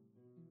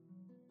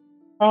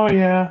 Oh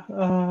yeah.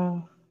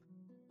 Oh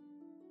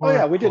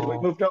yeah, we did.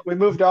 We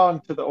moved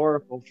on to the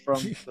Oracle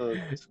from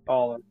the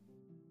scholar.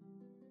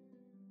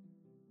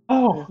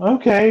 Oh,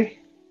 okay.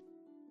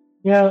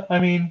 Yeah, I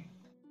mean,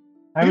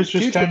 I was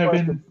just Future kind of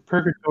question. in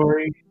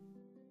purgatory.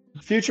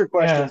 Future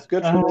questions.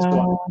 Good for this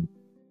one.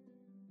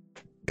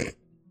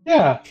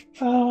 Yeah.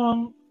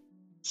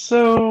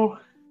 So,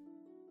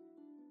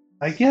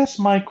 I guess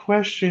my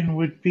question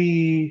would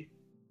be,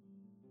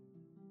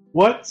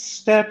 what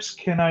steps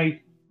can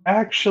I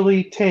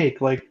actually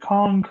take, like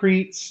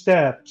concrete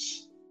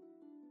steps,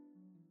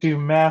 to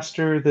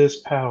master this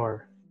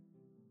power?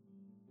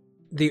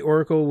 The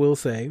Oracle will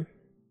say,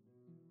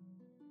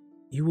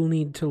 you will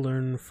need to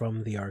learn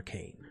from the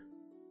arcane.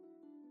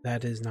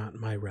 That is not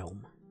my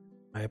realm.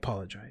 I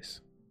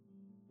apologize.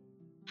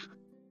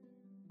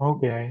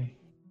 Okay.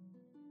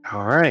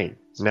 All right,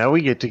 now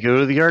we get to go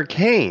to the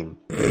arcane.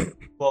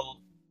 Well,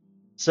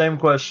 same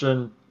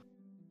question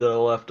that I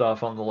left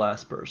off on the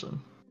last person.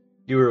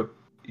 You were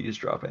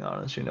eavesdropping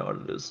on us, you know what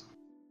it is.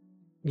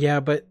 Yeah,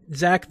 but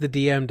Zach, the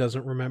DM,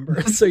 doesn't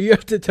remember, so you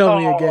have to tell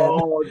me again.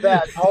 Oh,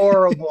 that's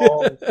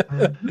horrible.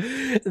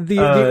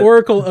 The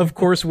Oracle, of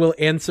course, will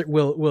answer.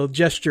 Will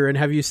gesture and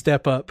have you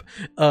step up,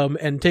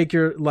 and take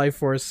your life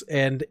force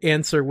and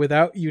answer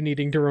without you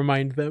needing to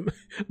remind them.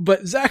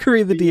 But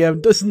Zachary, the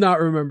DM, does not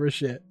remember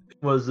shit.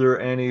 Was there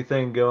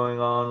anything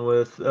going on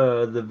with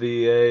the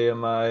VA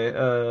and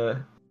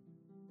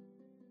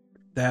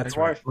That's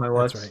My right. wife. my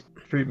That's wife's right.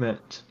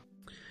 treatment?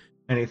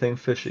 Anything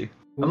fishy?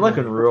 Ooh. I'm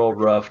looking real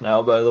rough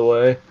now, by the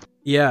way.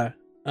 Yeah.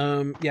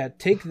 Yeah.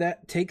 Take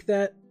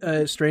that.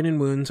 Strain and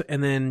wounds,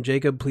 and then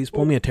Jacob, please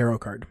pull me a tarot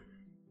card.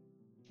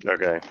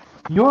 Okay.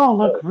 You all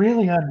look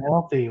really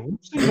unhealthy.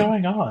 What's been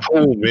going on?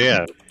 Oh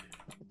man,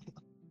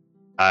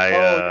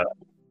 I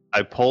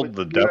pulled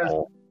the You guys-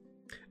 devil.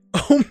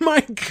 Oh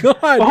my god!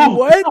 Oh,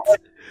 What?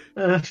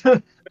 It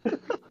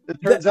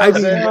turns I out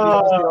mean- that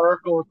the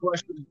Oracle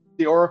question,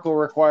 the Oracle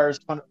requires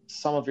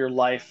some of your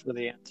life for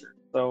the answer.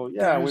 So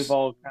yeah, There's- we've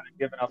all kind of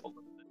given up a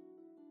little bit.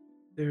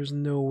 There's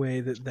no way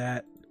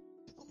that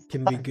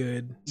can be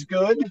good. It's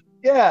good.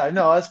 Yeah,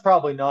 no, that's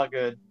probably not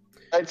good.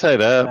 Right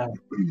side up.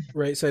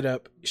 Right side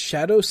up.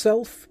 Shadow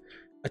self,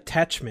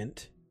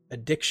 attachment,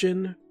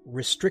 addiction,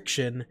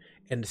 restriction,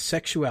 and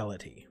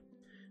sexuality.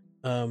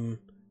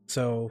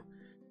 So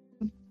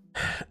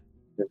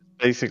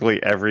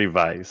Basically every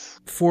vice.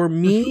 for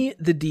me,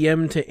 the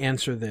DM, to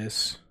answer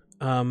this,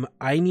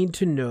 I need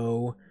to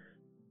know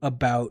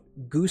about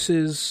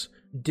Goose's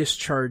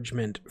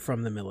dischargement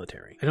from the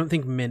military. I don't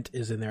think mint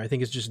is in there. I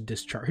think it's just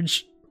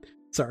discharge.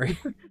 Sorry.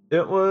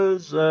 It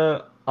was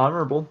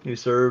honorable. He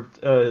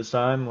served his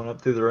time, went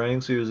up through the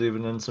ranks. He was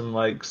even in some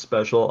like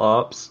special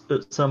ops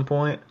at some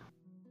point.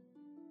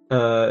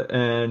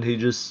 And he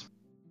just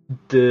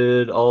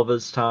did all of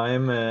his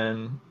time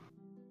and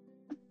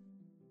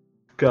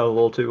got a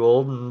little too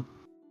old and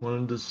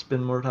wanted to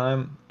spend more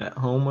time at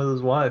home with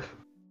his wife.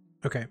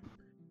 Okay.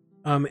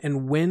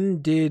 And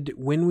when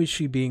was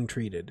she being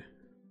treated?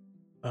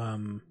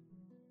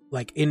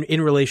 Like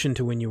in relation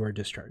to when you were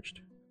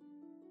discharged?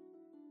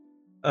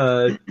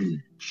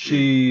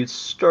 She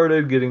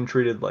started getting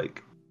treated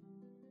like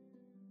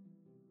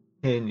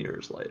 10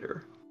 years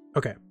later.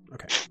 Okay.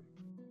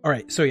 All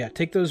right, so yeah,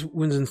 take those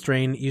wounds and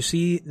strain. You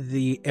see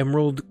the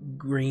emerald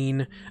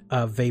green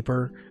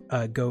vapor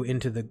go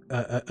into the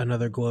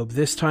another globe.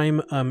 This time,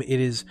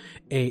 it is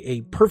a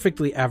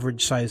perfectly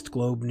average-sized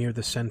globe near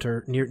the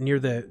center, near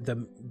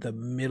the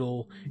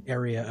middle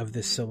area of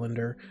this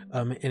cylinder,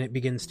 and it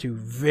begins to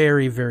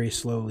very, very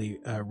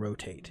slowly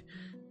rotate.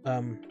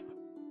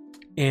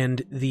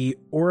 And the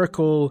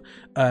oracle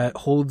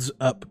holds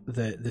up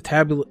the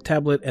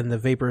tablet, and the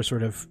vapor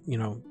sort of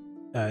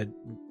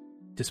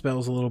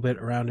dispels a little bit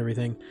around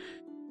everything,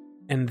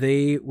 and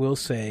they will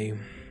say,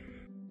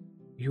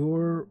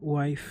 your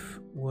wife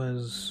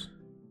was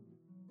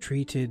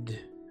treated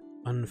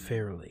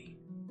unfairly.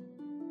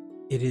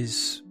 It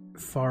is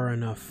far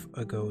enough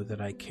ago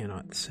that I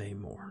cannot say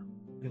more.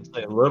 You can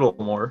say a little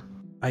more.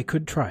 I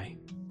could try.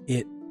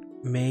 It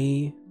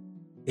may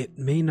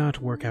not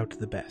work out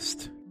the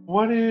best.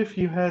 What if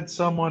you had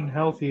someone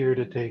healthier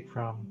to take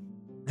from?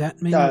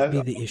 That may not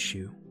be the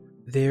issue.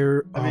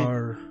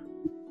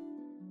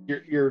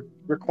 You're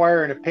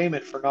requiring a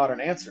payment for not an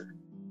answer.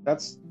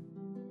 That's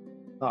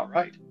not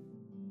right.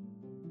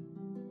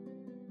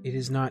 It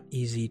is not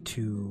easy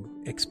to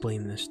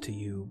explain this to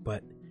you,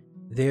 but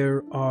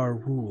there are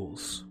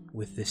rules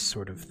with this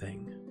sort of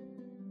thing.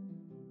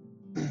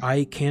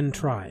 I can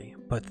try,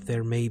 but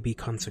there may be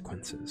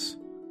consequences.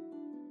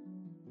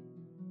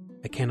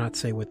 I cannot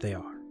say what they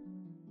are.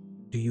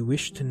 Do you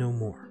wish to know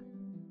more?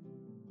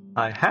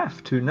 I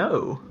have to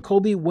know.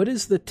 Colby, what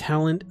is the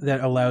talent that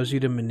allows you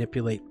to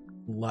manipulate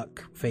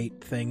luck,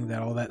 fate thing,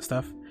 all that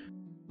stuff?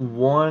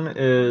 One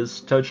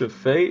is Touch of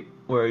Fate,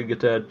 where you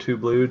get to add 2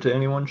 blue to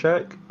any one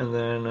check, and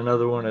then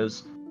another one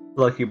is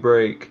Lucky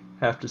Break,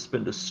 have to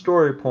spend a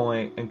story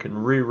point and can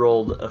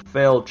re-roll a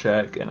failed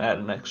check and add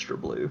an extra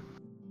blue.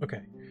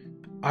 Okay.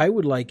 I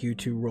would like you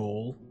to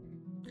roll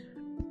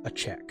a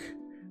check,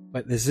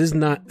 but this is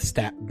not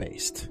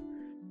stat-based.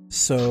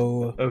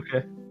 So,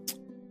 okay.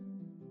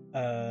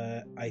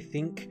 I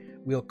think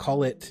we'll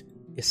call it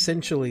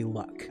essentially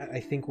luck. I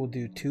think we'll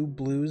do 2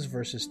 blues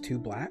versus 2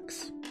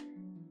 blacks.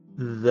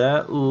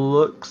 That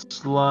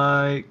looks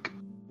like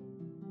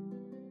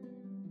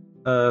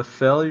a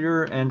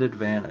failure and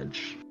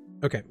advantage.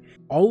 Okay.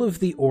 All of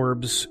the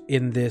orbs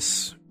in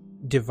this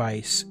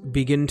device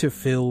begin to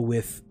fill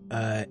with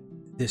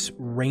this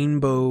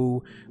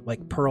rainbow,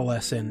 like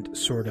pearlescent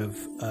sort of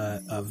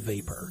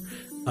vapor.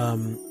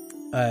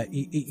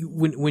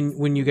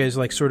 When you guys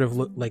sort of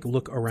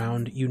look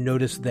around, you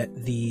notice that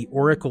the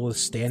oracle is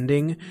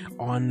standing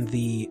on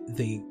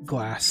the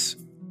glass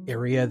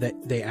area that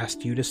they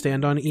asked you to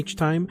stand on each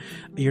time.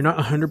 You're not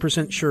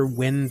 100% sure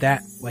when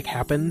that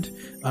happened.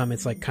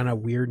 It's kind of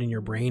weird in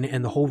your brain,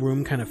 and the whole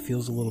room kind of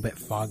feels a little bit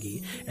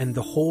foggy, and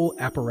the whole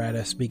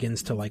apparatus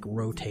begins to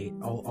rotate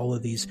all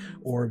of these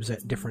orbs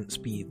at different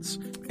speeds.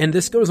 And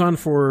this goes on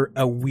for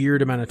a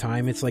weird amount of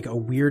time. It's a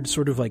weird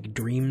sort of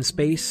dream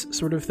space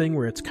sort of thing,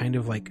 where it's kind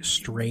of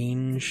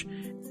strange,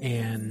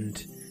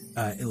 and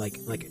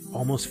it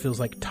almost feels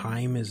like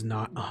time is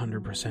not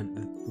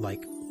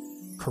 100%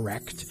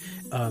 correct,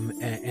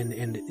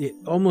 and it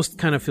almost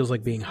kind of feels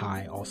like being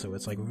high. Also,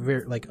 it's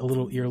very a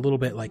little, you're a little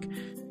bit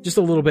just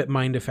a little bit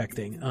mind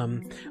affecting.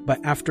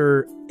 But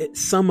after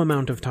some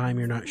amount of time,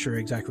 you're not sure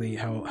exactly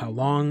how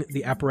long,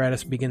 the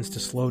apparatus begins to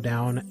slow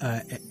down.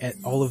 At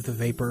all of the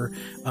vapor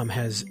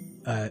has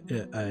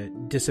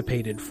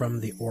dissipated from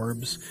the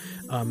orbs.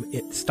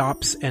 It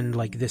stops, and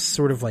this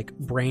sort of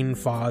brain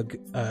fog,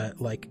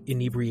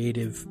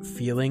 inebriative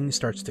feeling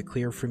starts to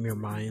clear from your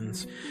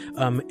minds.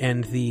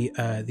 And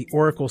the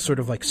oracle sort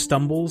of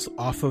stumbles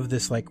off of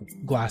this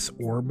glass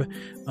orb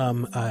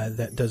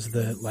that does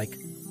the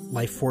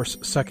life force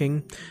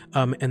sucking,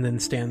 and then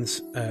stands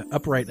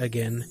upright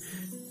again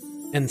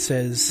and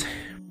says,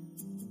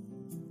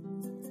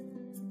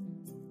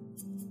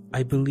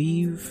 I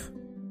believe,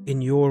 in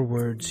your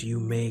words, you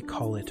may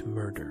call it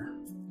murder.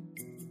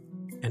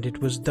 And it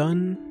was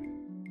done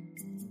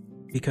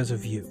because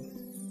of you.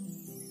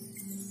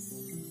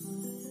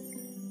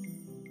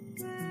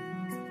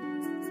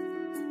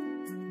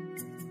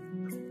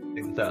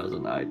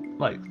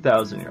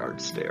 Thousand-yard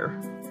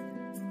stare.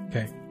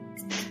 Okay.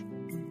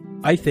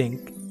 I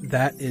think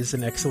that is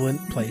an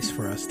excellent place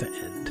for us to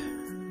end.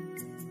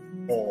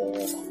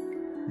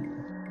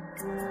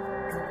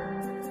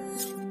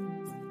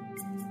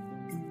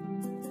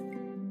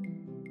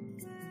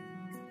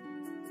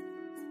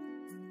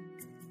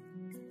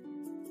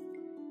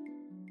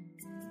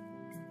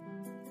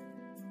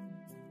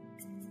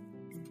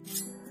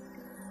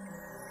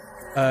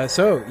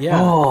 So,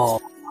 yeah.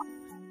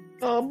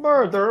 A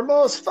murder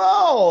most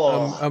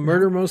foul. A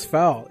murder most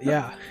foul,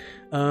 yeah.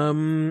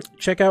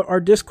 Check out our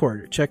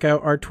Discord. Check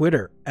out our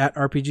Twitter at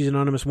RPGs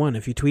Anonymous 1.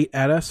 If you tweet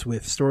at us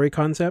with story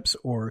concepts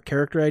or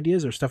character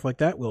ideas or stuff like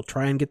that, we'll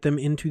try and get them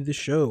into the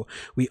show.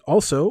 We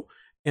also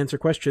answer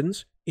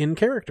questions in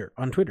character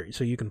on Twitter,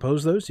 so you can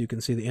pose those, you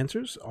can see the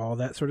answers, all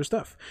that sort of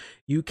stuff.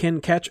 You can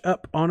catch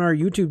up on our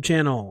YouTube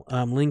channel,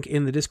 link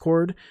in the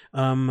Discord,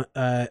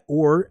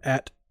 or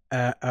at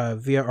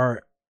via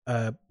our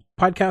podcast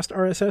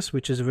RSS,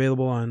 which is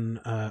available on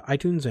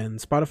iTunes and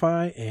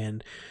Spotify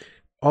and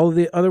all of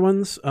the other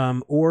ones,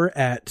 or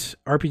at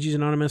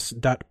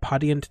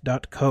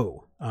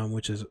rpgsanonymous.podiant.co,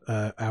 which is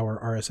our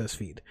RSS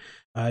feed.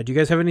 Do you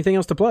guys have anything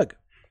else to plug?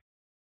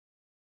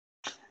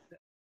 I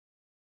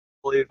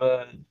believe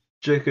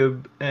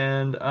Jacob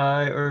and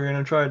I are going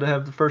to try to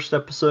have the first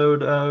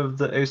episode of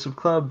the Ace of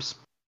Clubs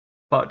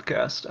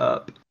podcast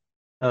up.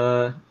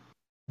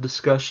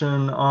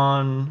 Discussion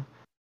on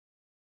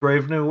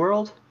Brave New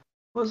World,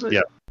 was it?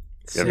 Yeah.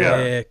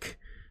 Sick.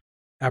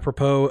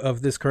 Apropos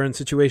of this current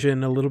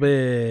situation a little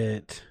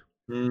bit.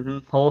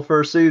 Mm-hmm. Whole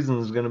first season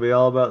is going to be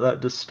all about that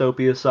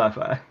dystopia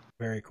sci-fi.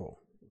 Very cool.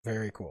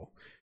 Very cool.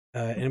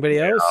 Anybody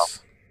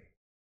else?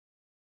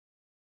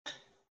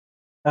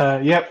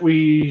 Yep,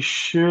 we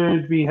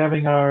should be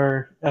having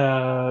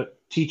our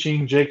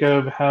teaching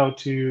Jacob how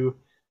to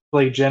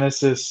play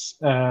Genesis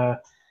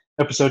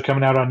episode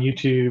coming out on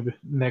YouTube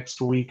next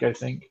week, I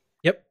think.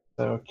 Yep.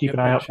 So keep an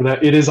eye out for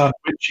that. It is on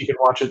Twitch. You can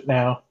watch it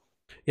now.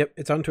 Yep,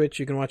 it's on Twitch.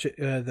 You can watch it.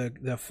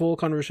 The full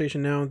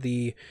conversation now.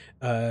 The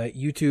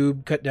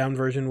YouTube cut down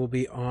version will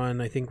be on,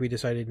 I think we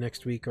decided,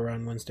 next week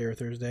around Wednesday or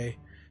Thursday.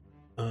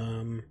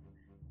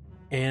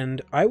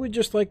 And I would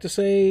just like to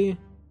say,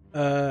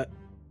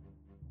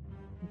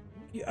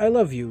 I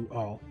love you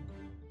all.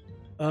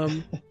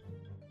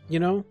 You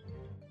know,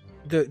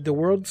 the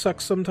world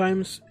sucks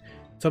sometimes.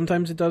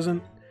 Sometimes it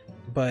doesn't.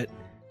 But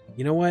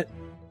you know what?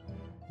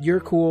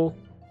 You're cool.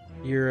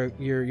 You're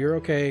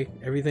okay.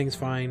 Everything's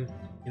fine.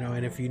 You know,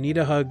 and if you need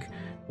a hug,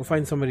 we'll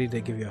find somebody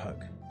to give you a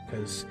hug,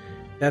 because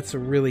that's a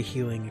really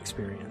healing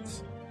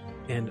experience.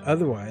 And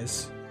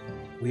otherwise,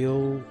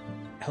 we'll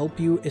help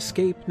you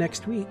escape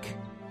next week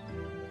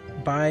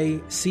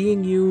by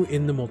seeing you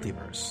in the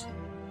multiverse.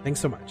 Thanks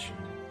so much.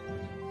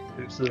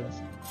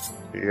 Deuces.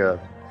 Yeah.